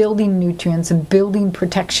nutrients and building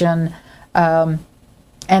protection, and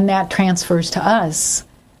that transfers to us.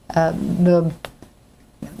 The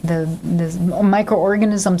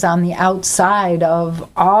microorganisms on the outside of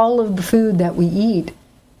all of the food that we eat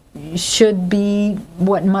should be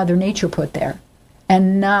what Mother Nature put there,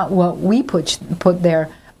 and not what we put there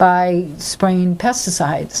by spraying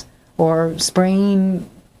pesticides or spraying,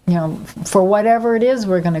 for whatever it is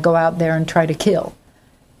we're going to go out there and try to kill.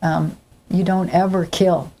 You don't ever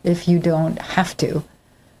kill if you don't have to.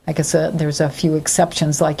 I guess there's a few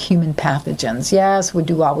exceptions like human pathogens. Yes, we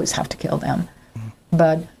do always have to kill them.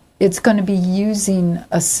 But it's going to be using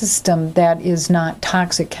a system that is not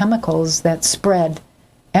toxic chemicals that spread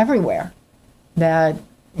everywhere, that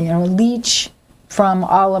leach from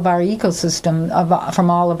all of our ecosystem, from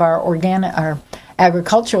all of our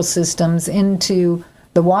agricultural systems into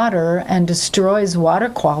the water, and destroys water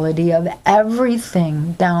quality of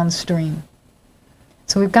everything downstream.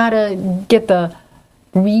 So we've got to get the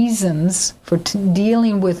reasons for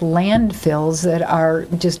dealing with landfills that are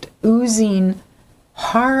just oozing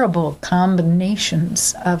horrible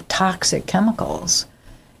combinations of toxic chemicals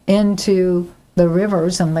into the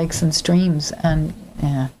rivers and lakes and streams. And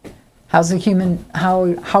how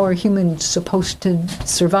are humans supposed to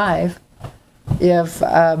survive if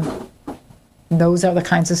those are the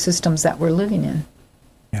kinds of systems that we're living in?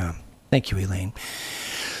 Yeah. Thank you, Elaine.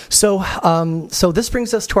 So this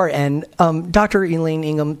brings us to our end. Dr. Elaine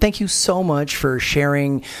Ingham, thank you so much for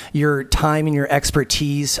sharing your time and your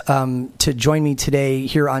expertise to join me today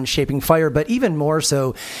here on Shaping Fire. But even more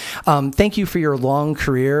so, thank you for your long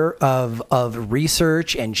career of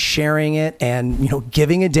research and sharing it, and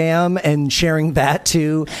giving a damn and sharing that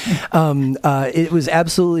too. It was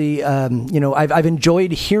absolutely I've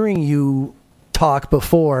enjoyed hearing you talk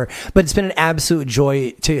before, but it's been an absolute joy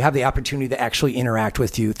to have the opportunity to actually interact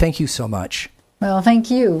with you. Thank you so much. Well, thank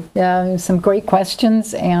you. Some great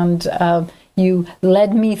questions, and you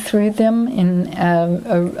led me through them in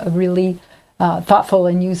a really thoughtful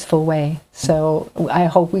and useful way. So I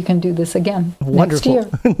hope we can do this again. Wonderful.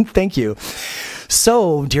 Next year. Thank you.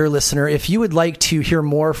 So, dear listener, if you would like to hear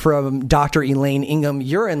more from Dr. Elaine Ingham,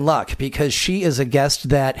 you're in luck, because she is a guest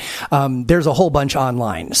that there's a whole bunch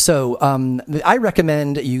online. So I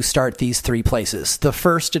recommend you start these 3 places. The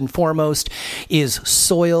first and foremost is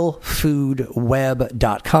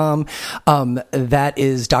soilfoodweb.com. That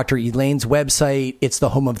is Dr. Elaine's website. It's the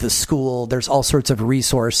home of the school. There's all sorts of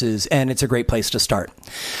resources, and it's a great place to start.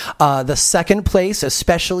 The second place,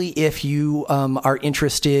 especially if you are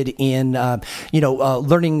interested in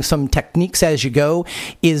learning some techniques as you go,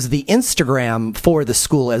 is the Instagram for the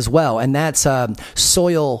school as well. And that's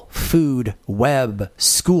Soil Food Web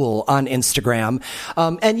School on Instagram.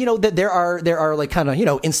 And that there are like kind of,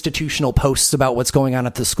 institutional posts about what's going on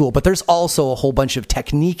at the school, but there's also a whole bunch of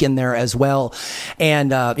technique in there as well.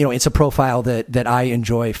 And, it's a profile that I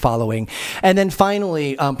enjoy following. And then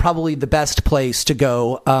finally, probably the best place to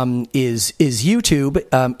go is YouTube.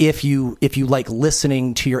 If you like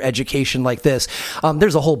listening to your education like this,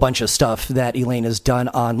 there's a whole bunch of stuff that Elaine has done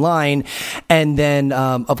online. And then,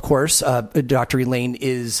 of course, Dr. Elaine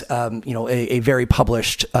is, a very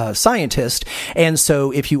published scientist. And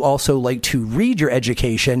so if you also like to read your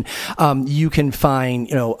education, you can find,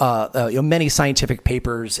 many scientific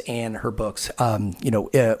papers and her books,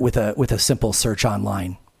 with a simple search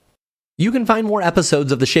online. You can find more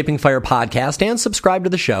episodes of the Shaping Fire podcast and subscribe to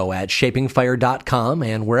the show at shapingfire.com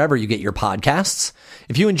and wherever you get your podcasts.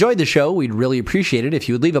 If you enjoyed the show, we'd really appreciate it if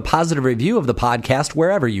you would leave a positive review of the podcast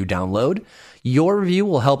wherever you download. Your review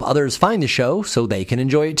will help others find the show so they can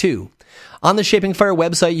enjoy it too. On the Shaping Fire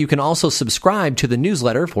website, you can also subscribe to the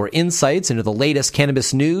newsletter for insights into the latest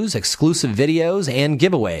cannabis news, exclusive videos, and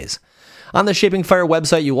giveaways. On the Shaping Fire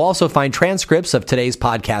website, you will also find transcripts of today's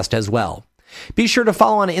podcast as well. Be sure to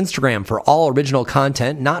follow on Instagram for all original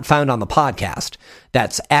content not found on the podcast.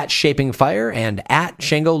 That's at Shaping Fire and at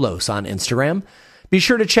Shango Los on Instagram. Be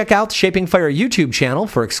sure to check out the Shaping Fire YouTube channel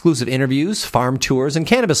for exclusive interviews, farm tours, and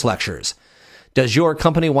cannabis lectures. Does your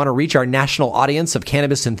company want to reach our national audience of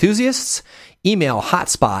cannabis enthusiasts? Email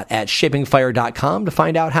hotspot@shapingfire.com to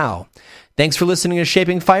find out how. Thanks for listening to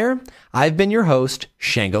Shaping Fire. I've been your host,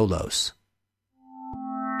 Shango Los.